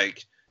 he's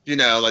like,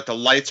 like the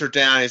lights are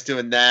down. He's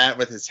doing that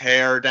with his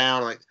hair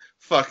down, like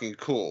fucking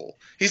cool.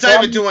 He's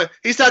not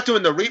He's not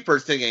doing the Reaper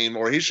thing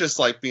anymore. He's just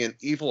like being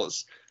evil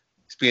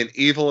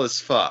as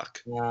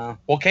fuck. Yeah.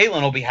 Well,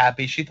 Caitlyn will be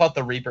happy. She thought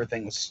the Reaper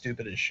thing was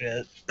stupid as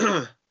shit.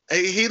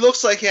 He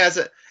looks like he has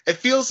it. It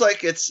feels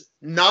like it's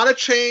not a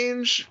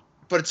change,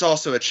 but it's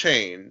also a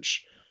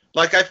change.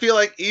 Like, I feel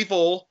like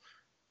Evil.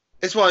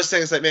 It's one of those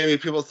things that maybe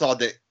people thought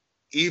that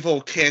Evil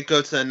can't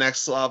go to the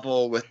next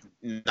level with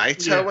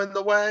Naito in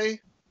the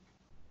way.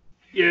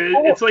 Yeah,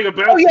 it's like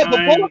about time.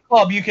 The Bullet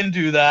Club, you can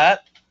do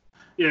that.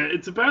 Yeah,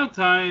 it's about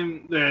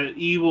time that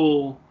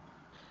Evil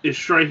is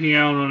striking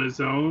out on his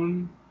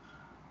own.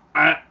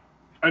 I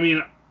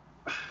mean,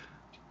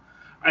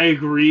 I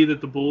agree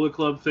that the Bullet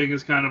Club thing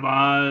is kind of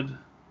odd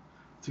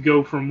to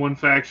go from one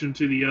faction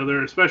to the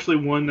other, especially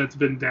one that's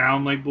been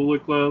down like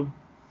Bullet Club.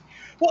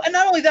 Well, and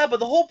not only that, but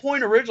the whole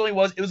point originally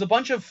was it was a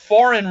bunch of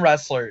foreign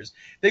wrestlers.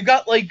 They've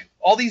got, like,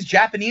 all these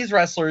Japanese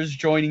wrestlers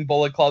joining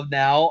Bullet Club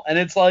now, and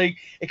it's like,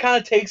 it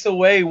kind of takes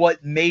away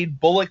what made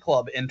Bullet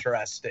Club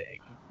interesting.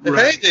 If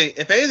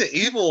anything,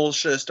 Evil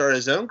should have started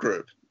his own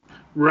group.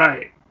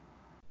 Right.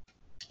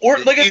 Or,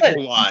 like I said,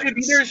 he should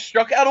either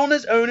struck out on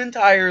his own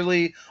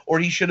entirely, or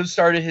he should have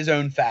started his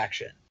own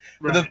faction.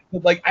 Right.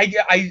 Like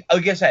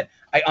I said,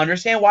 I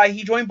understand why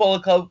he joined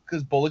Bullet Club,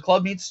 because Bullet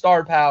Club needs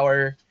star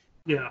power.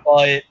 Yeah.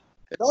 But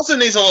it also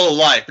needs a little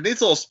life. It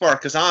needs a little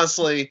spark, because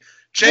honestly,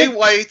 Jay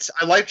White,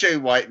 I like Jay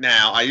White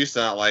now. I used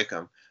to not like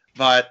him.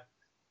 But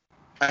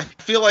I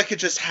feel like it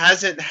just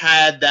hasn't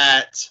had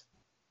that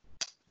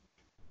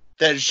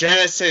je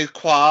ne sais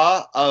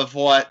quoi of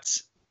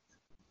what...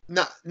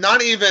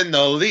 Not even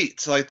the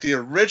Elite, like the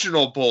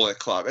original Bullet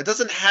Club. It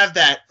doesn't have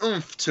that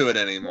oomph to it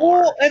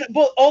anymore. Well,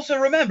 but also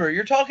remember,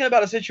 you're talking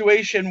about a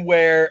situation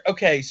where,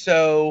 okay,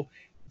 so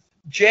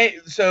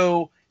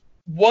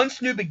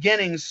once New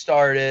Beginnings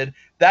started,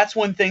 that's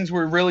when things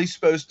were really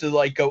supposed to,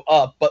 like, go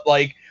up. But,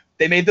 like,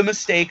 they made the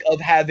mistake of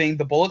having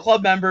the Bullet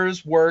Club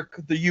members work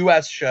the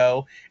U.S.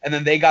 show, and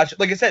then they got,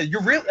 like I said,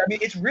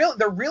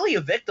 they're really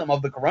a victim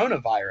of the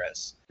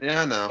coronavirus.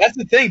 Yeah, I know. That's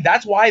the thing.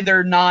 That's why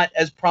they're not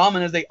as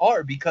prominent as they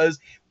are, because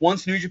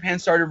once New Japan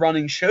started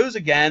running shows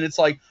again, it's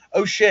like,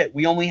 oh shit,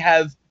 we only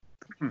have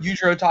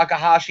Yujiro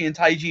Takahashi and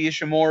Taiji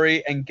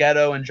Ishimori and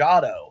Geto and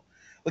Jado.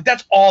 Like,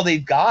 that's all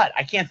they've got.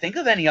 I can't think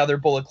of any other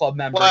Bullet Club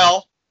members.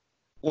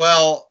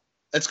 Well,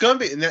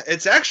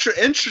 it's extra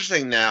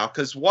interesting now,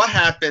 because what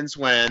happens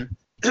when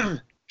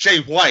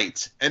Jay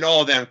White and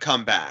all of them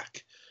come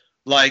back?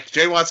 Like,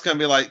 Jay White's going to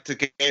be like to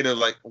Geto,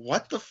 like,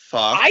 what the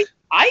fuck?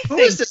 Who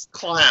is this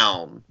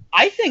clown?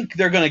 I think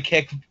they're going to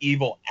kick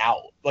Evil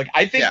out. Like,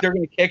 I think they're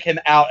going to kick him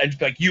out and just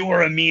be like, you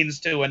were a means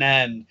to an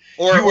end.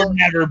 You were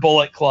never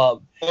Bullet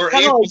Club. Or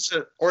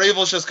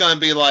Evil's just going to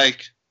be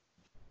like,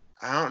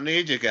 I don't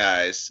need you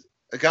guys.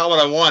 I got what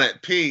I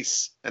wanted.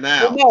 Peace. And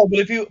out. Well,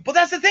 no, but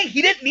that's the thing.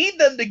 He didn't need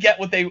them to get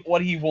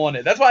what he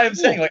wanted. That's why I'm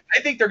saying, like, I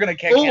think they're going to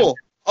kick him.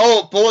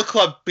 Oh, Bullet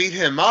Club beat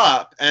him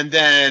up, and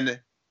then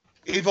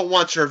Evil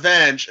wants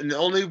revenge, and the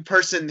only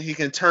person he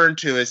can turn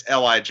to is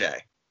LIJ.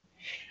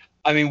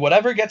 I mean,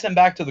 whatever gets him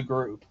back to the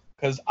group.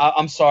 Because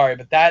I'm sorry,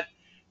 but that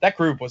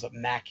group was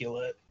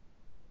immaculate.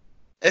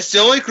 It's the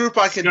only group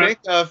I can think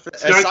of.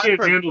 Scott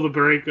can't handle the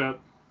breakup.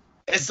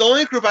 It's the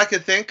only group I can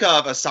think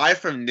of, aside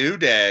from New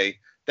Day,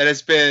 that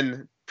has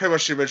been pretty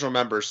much the original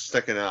members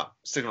sticking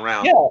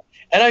around. Yeah,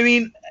 and I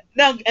mean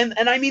now, and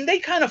I mean they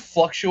kind of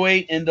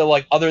fluctuate into,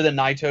 like, other than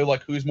Naito,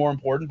 like, who's more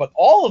important, but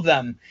all of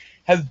them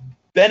have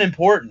been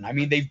important. I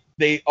mean,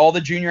 they all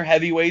the junior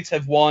heavyweights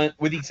have won,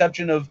 with the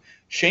exception of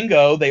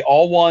Shingo. They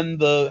all won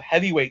the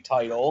heavyweight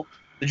title,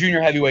 the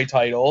junior heavyweight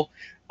title.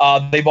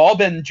 They've all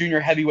been junior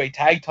heavyweight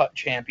tag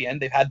champion.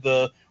 They've had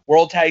the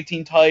world tag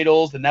team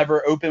titles, the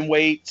never open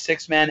weight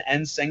 6-man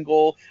and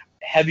single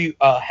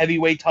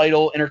heavyweight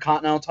title,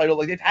 intercontinental title.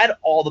 Like, they've had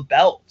all the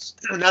belts.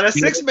 Not a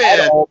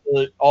 6-man.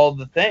 All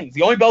the things.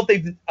 The only belt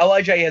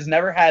LIJ has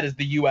never had is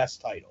the U.S.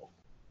 title.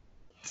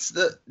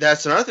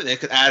 That's another thing. They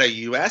could add a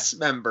U.S.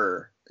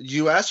 member,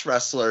 U.S.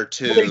 wrestler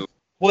to.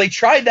 Well, they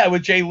tried that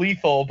with Jay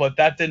Lethal, but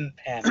that didn't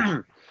pan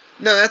out.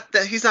 No,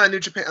 that he's not a New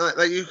Japan.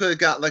 Like, you could have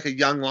got, like, a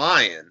Young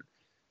Lion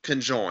can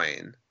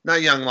join.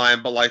 Not Young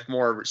Lion, but, like,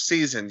 more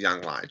seasoned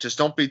Young Lion. Just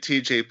don't be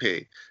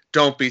TJP.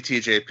 Don't be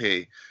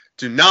TJP.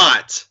 Do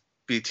not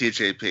be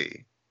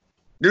TJP.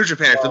 New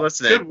Japan, if you're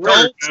listening,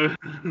 don't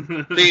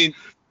be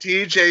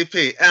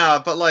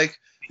TJP. But, like,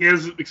 he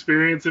has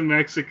experience in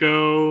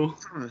Mexico.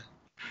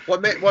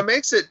 What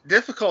makes it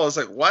difficult is,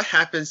 like, what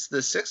happens to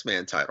the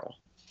 6-man title?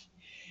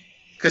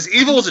 Because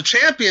Evil is a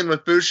champion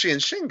with Bushi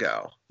and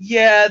Shingo.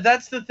 Yeah,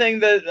 that's the thing.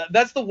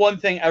 That's the one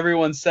thing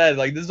everyone said.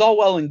 Like, this is all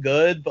well and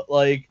good, but,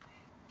 like,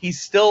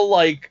 he's still,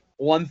 like,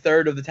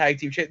 1/3 of the tag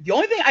team champ. The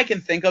only thing I can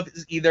think of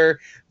is either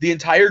the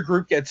entire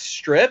group gets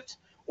stripped,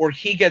 or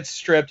he gets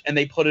stripped and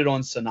they put it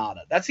on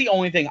Sonata. That's the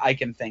only thing I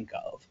can think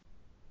of.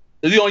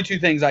 They're the only two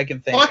things I can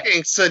think of.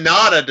 Fucking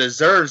Sonata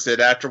deserves it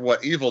after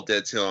what Evil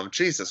did to him.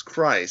 Jesus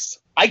Christ.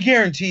 I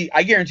guarantee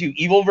you,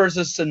 Evil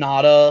versus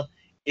Sonata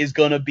is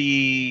gonna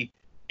be.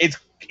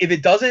 If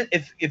it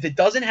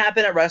doesn't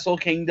happen at Wrestle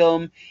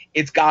Kingdom,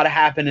 it's got to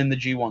happen in the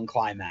G1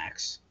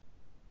 Climax.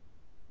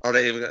 Oh, the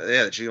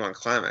G1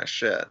 Climax,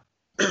 shit.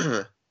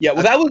 Yeah,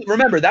 well,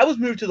 that was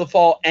moved to the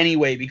fall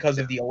anyway because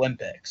of the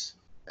Olympics.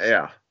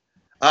 Yeah.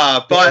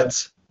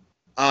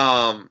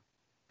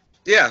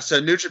 So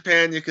New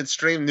Japan, you can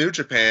stream New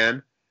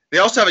Japan. They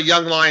also have a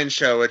Young Lions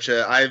show, which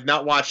I have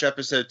not watched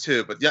episode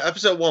 2, but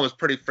episode 1 was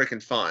pretty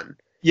freaking fun.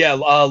 Yeah,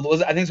 I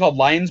think it's called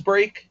Lions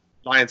Break.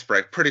 Lions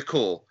Break, pretty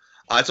cool.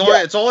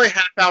 It's only a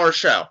half-hour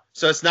show,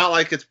 so it's not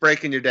like it's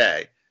breaking your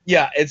day.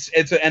 Yeah, it's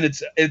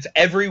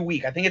every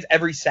week. I think it's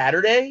every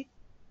Saturday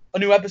a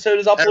new episode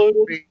is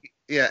uploaded.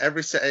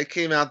 It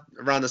came out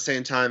around the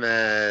same time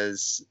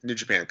as New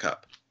Japan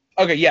Cup.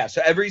 Okay, yeah,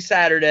 so every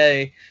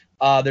Saturday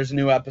there's a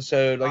new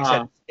episode. Like I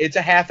said, it's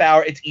a half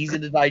hour. It's easy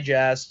to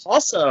digest.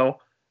 Also,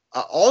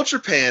 All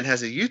Japan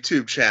has a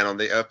YouTube channel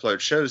they upload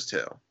shows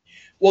to.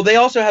 Well, they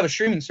also have a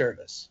streaming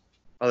service.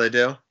 Oh, they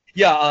do?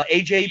 Yeah,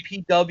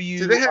 AJPW.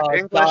 Do they have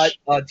English?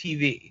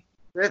 TV.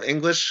 Do they have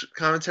English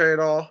commentary at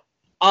all?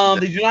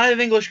 They do not have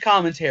English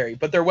commentary,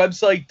 but their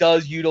website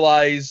does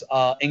utilize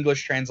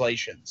English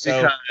translation.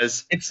 So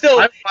because it's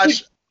still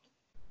good.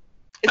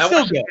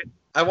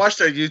 I watched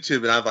their YouTube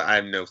and I was like, I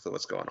have no clue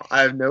what's going on.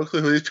 I have no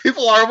clue who these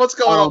people are. What's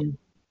going on?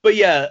 But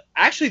yeah,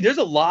 actually, there's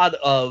a lot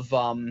of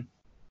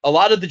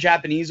the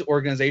Japanese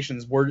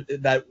organizations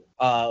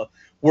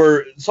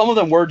some of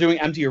them were doing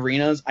empty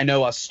arenas. I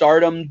know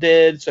Stardom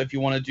did. So if you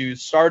want to do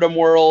Stardom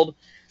World,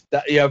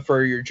 that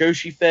for your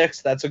Joshi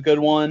fix, that's a good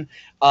one.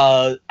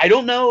 I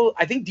don't know.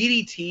 I think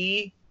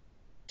DDT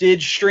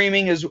did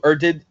streaming or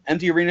did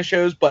empty arena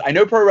shows, but I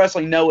know Pro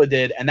Wrestling Noah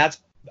did, and that's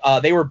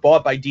they were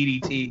bought by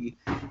DDT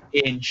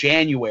in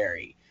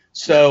January.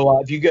 So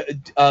if you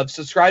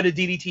subscribe to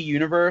DDT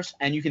Universe,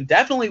 and you can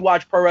definitely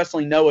watch Pro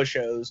Wrestling Noah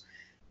shows.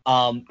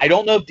 I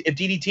don't know if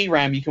DDT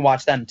Ram, you can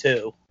watch them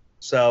too.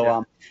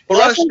 So, but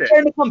wrestling's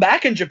starting to come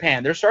back in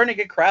Japan. They're starting to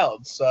get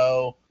crowds.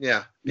 So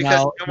yeah, because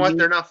you know what?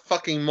 They're not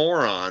fucking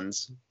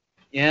morons.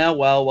 Yeah,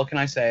 well, what can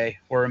I say?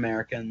 We're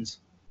Americans.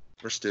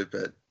 We're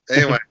stupid.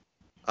 Anyway,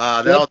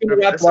 let's go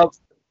wrap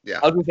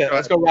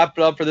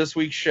it up for this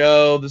week's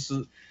show. This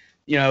is,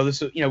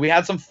 we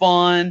had some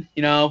fun.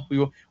 We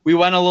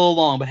went a little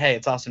long, but hey,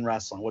 it's us in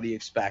wrestling. What do you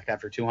expect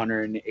after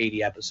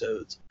 280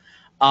 episodes?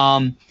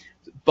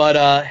 But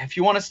if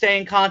you want to stay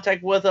in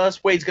contact with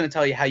us, Wade's going to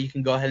tell you how you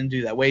can go ahead and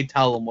do that. Wade,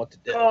 tell them what to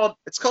do.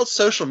 It's called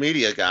social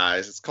media,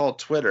 guys. It's called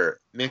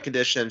Twitter, Mint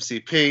Condition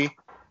MCP.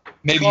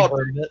 Maybe you've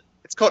heard of it.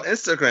 It's called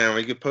Instagram, where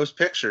you can post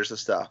pictures and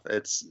stuff.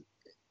 It's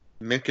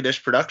Mint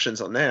Condition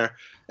Productions on there.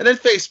 And then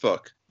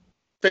Facebook,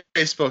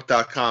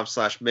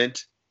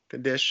 facebook.com/Mint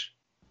Condition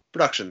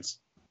Productions.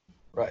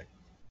 Right.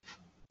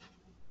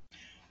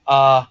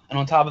 And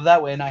on top of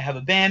that, Wade and I have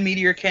a band,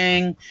 Meteor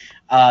King.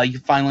 You can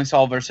finally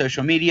solve our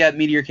social media at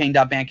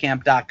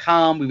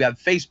meteorking.bandcamp.com. We've got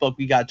Facebook,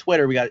 we got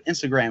Twitter, we got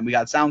Instagram, we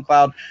got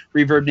SoundCloud,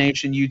 Reverb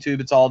Nation,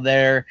 YouTube. It's all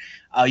there.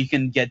 You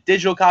can get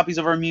digital copies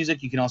of our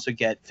music. You can also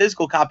get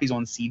physical copies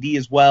on CD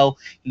as well.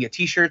 You can get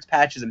T-shirts,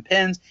 patches, and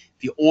pins.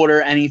 If you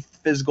order any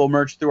physical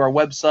merch through our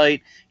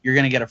website, you're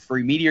going to get a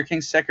free Meteor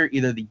King sticker,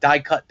 either the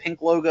die-cut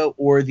pink logo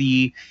or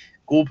the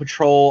Ghoul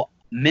Patrol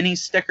mini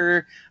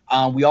sticker.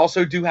 We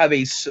also do have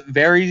a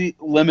very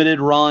limited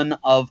run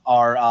of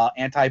our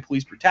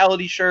anti-police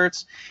brutality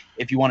shirts.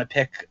 If you want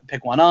to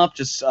pick one up,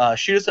 just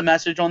shoot us a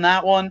message on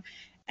that one.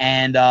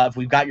 And if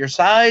we've got your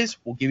size,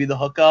 we'll give you the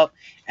hookup.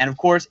 And, of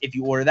course, if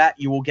you order that,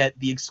 you will get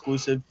the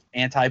exclusive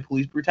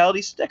anti-police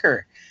brutality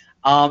sticker.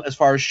 As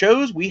far as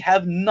shows, we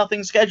have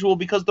nothing scheduled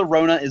because the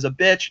Rona is a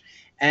bitch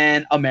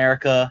and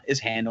America is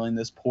handling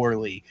this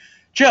poorly.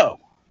 Joe.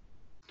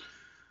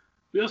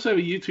 We also have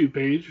a YouTube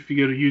page. If you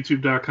go to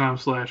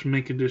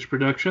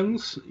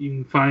youtube.com/MintCondishProductions, you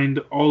can find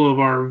all of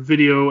our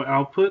video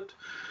output.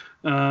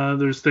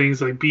 There's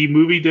things like B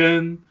Movie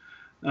Den.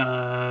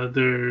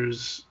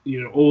 There's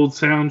old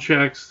sound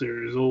checks.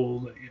 There's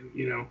old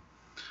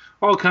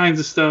all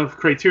kinds of stuff.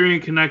 Criterion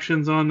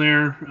Connections on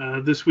there.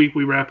 This week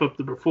we wrap up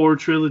the Before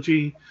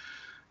trilogy,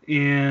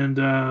 and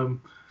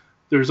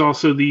there's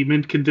also the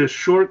Mint Condish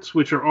shorts,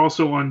 which are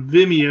also on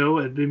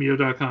Vimeo at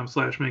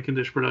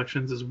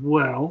vimeo.com/MintCondishProductions as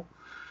well.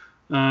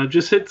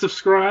 Just hit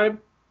subscribe.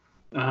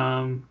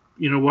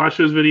 Watch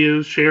those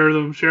videos, share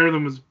them. Share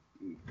them is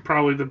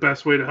probably the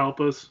best way to help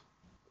us.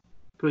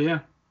 But yeah.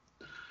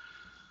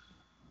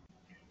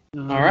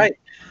 All right.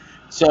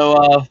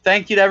 So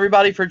thank you to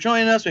everybody for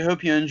joining us. We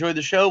hope you enjoyed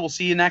the show. We'll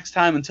see you next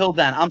time. Until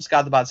then, I'm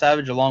Scott the Bot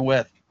Savage, along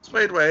with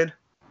Wade.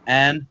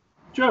 And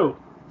Joe.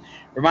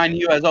 Remind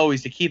you, as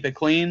always, to keep it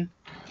clean.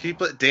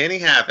 Keep it Danny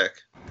Havoc.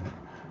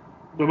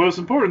 But most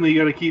importantly, you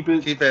got to keep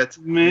it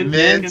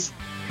Mint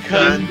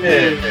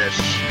Condish.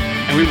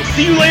 And we will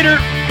see you later.